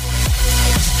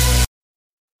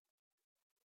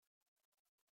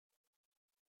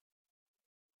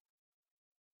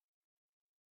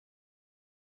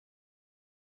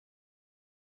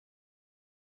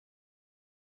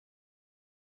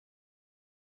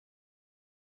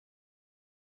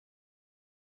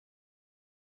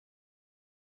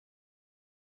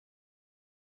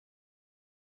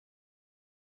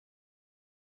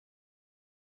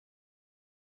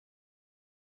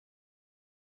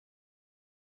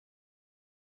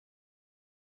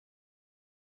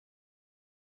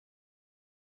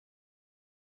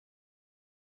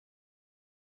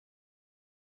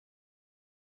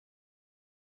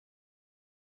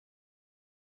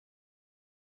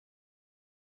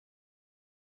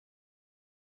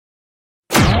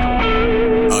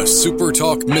 A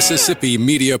SuperTalk Mississippi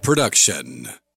media production.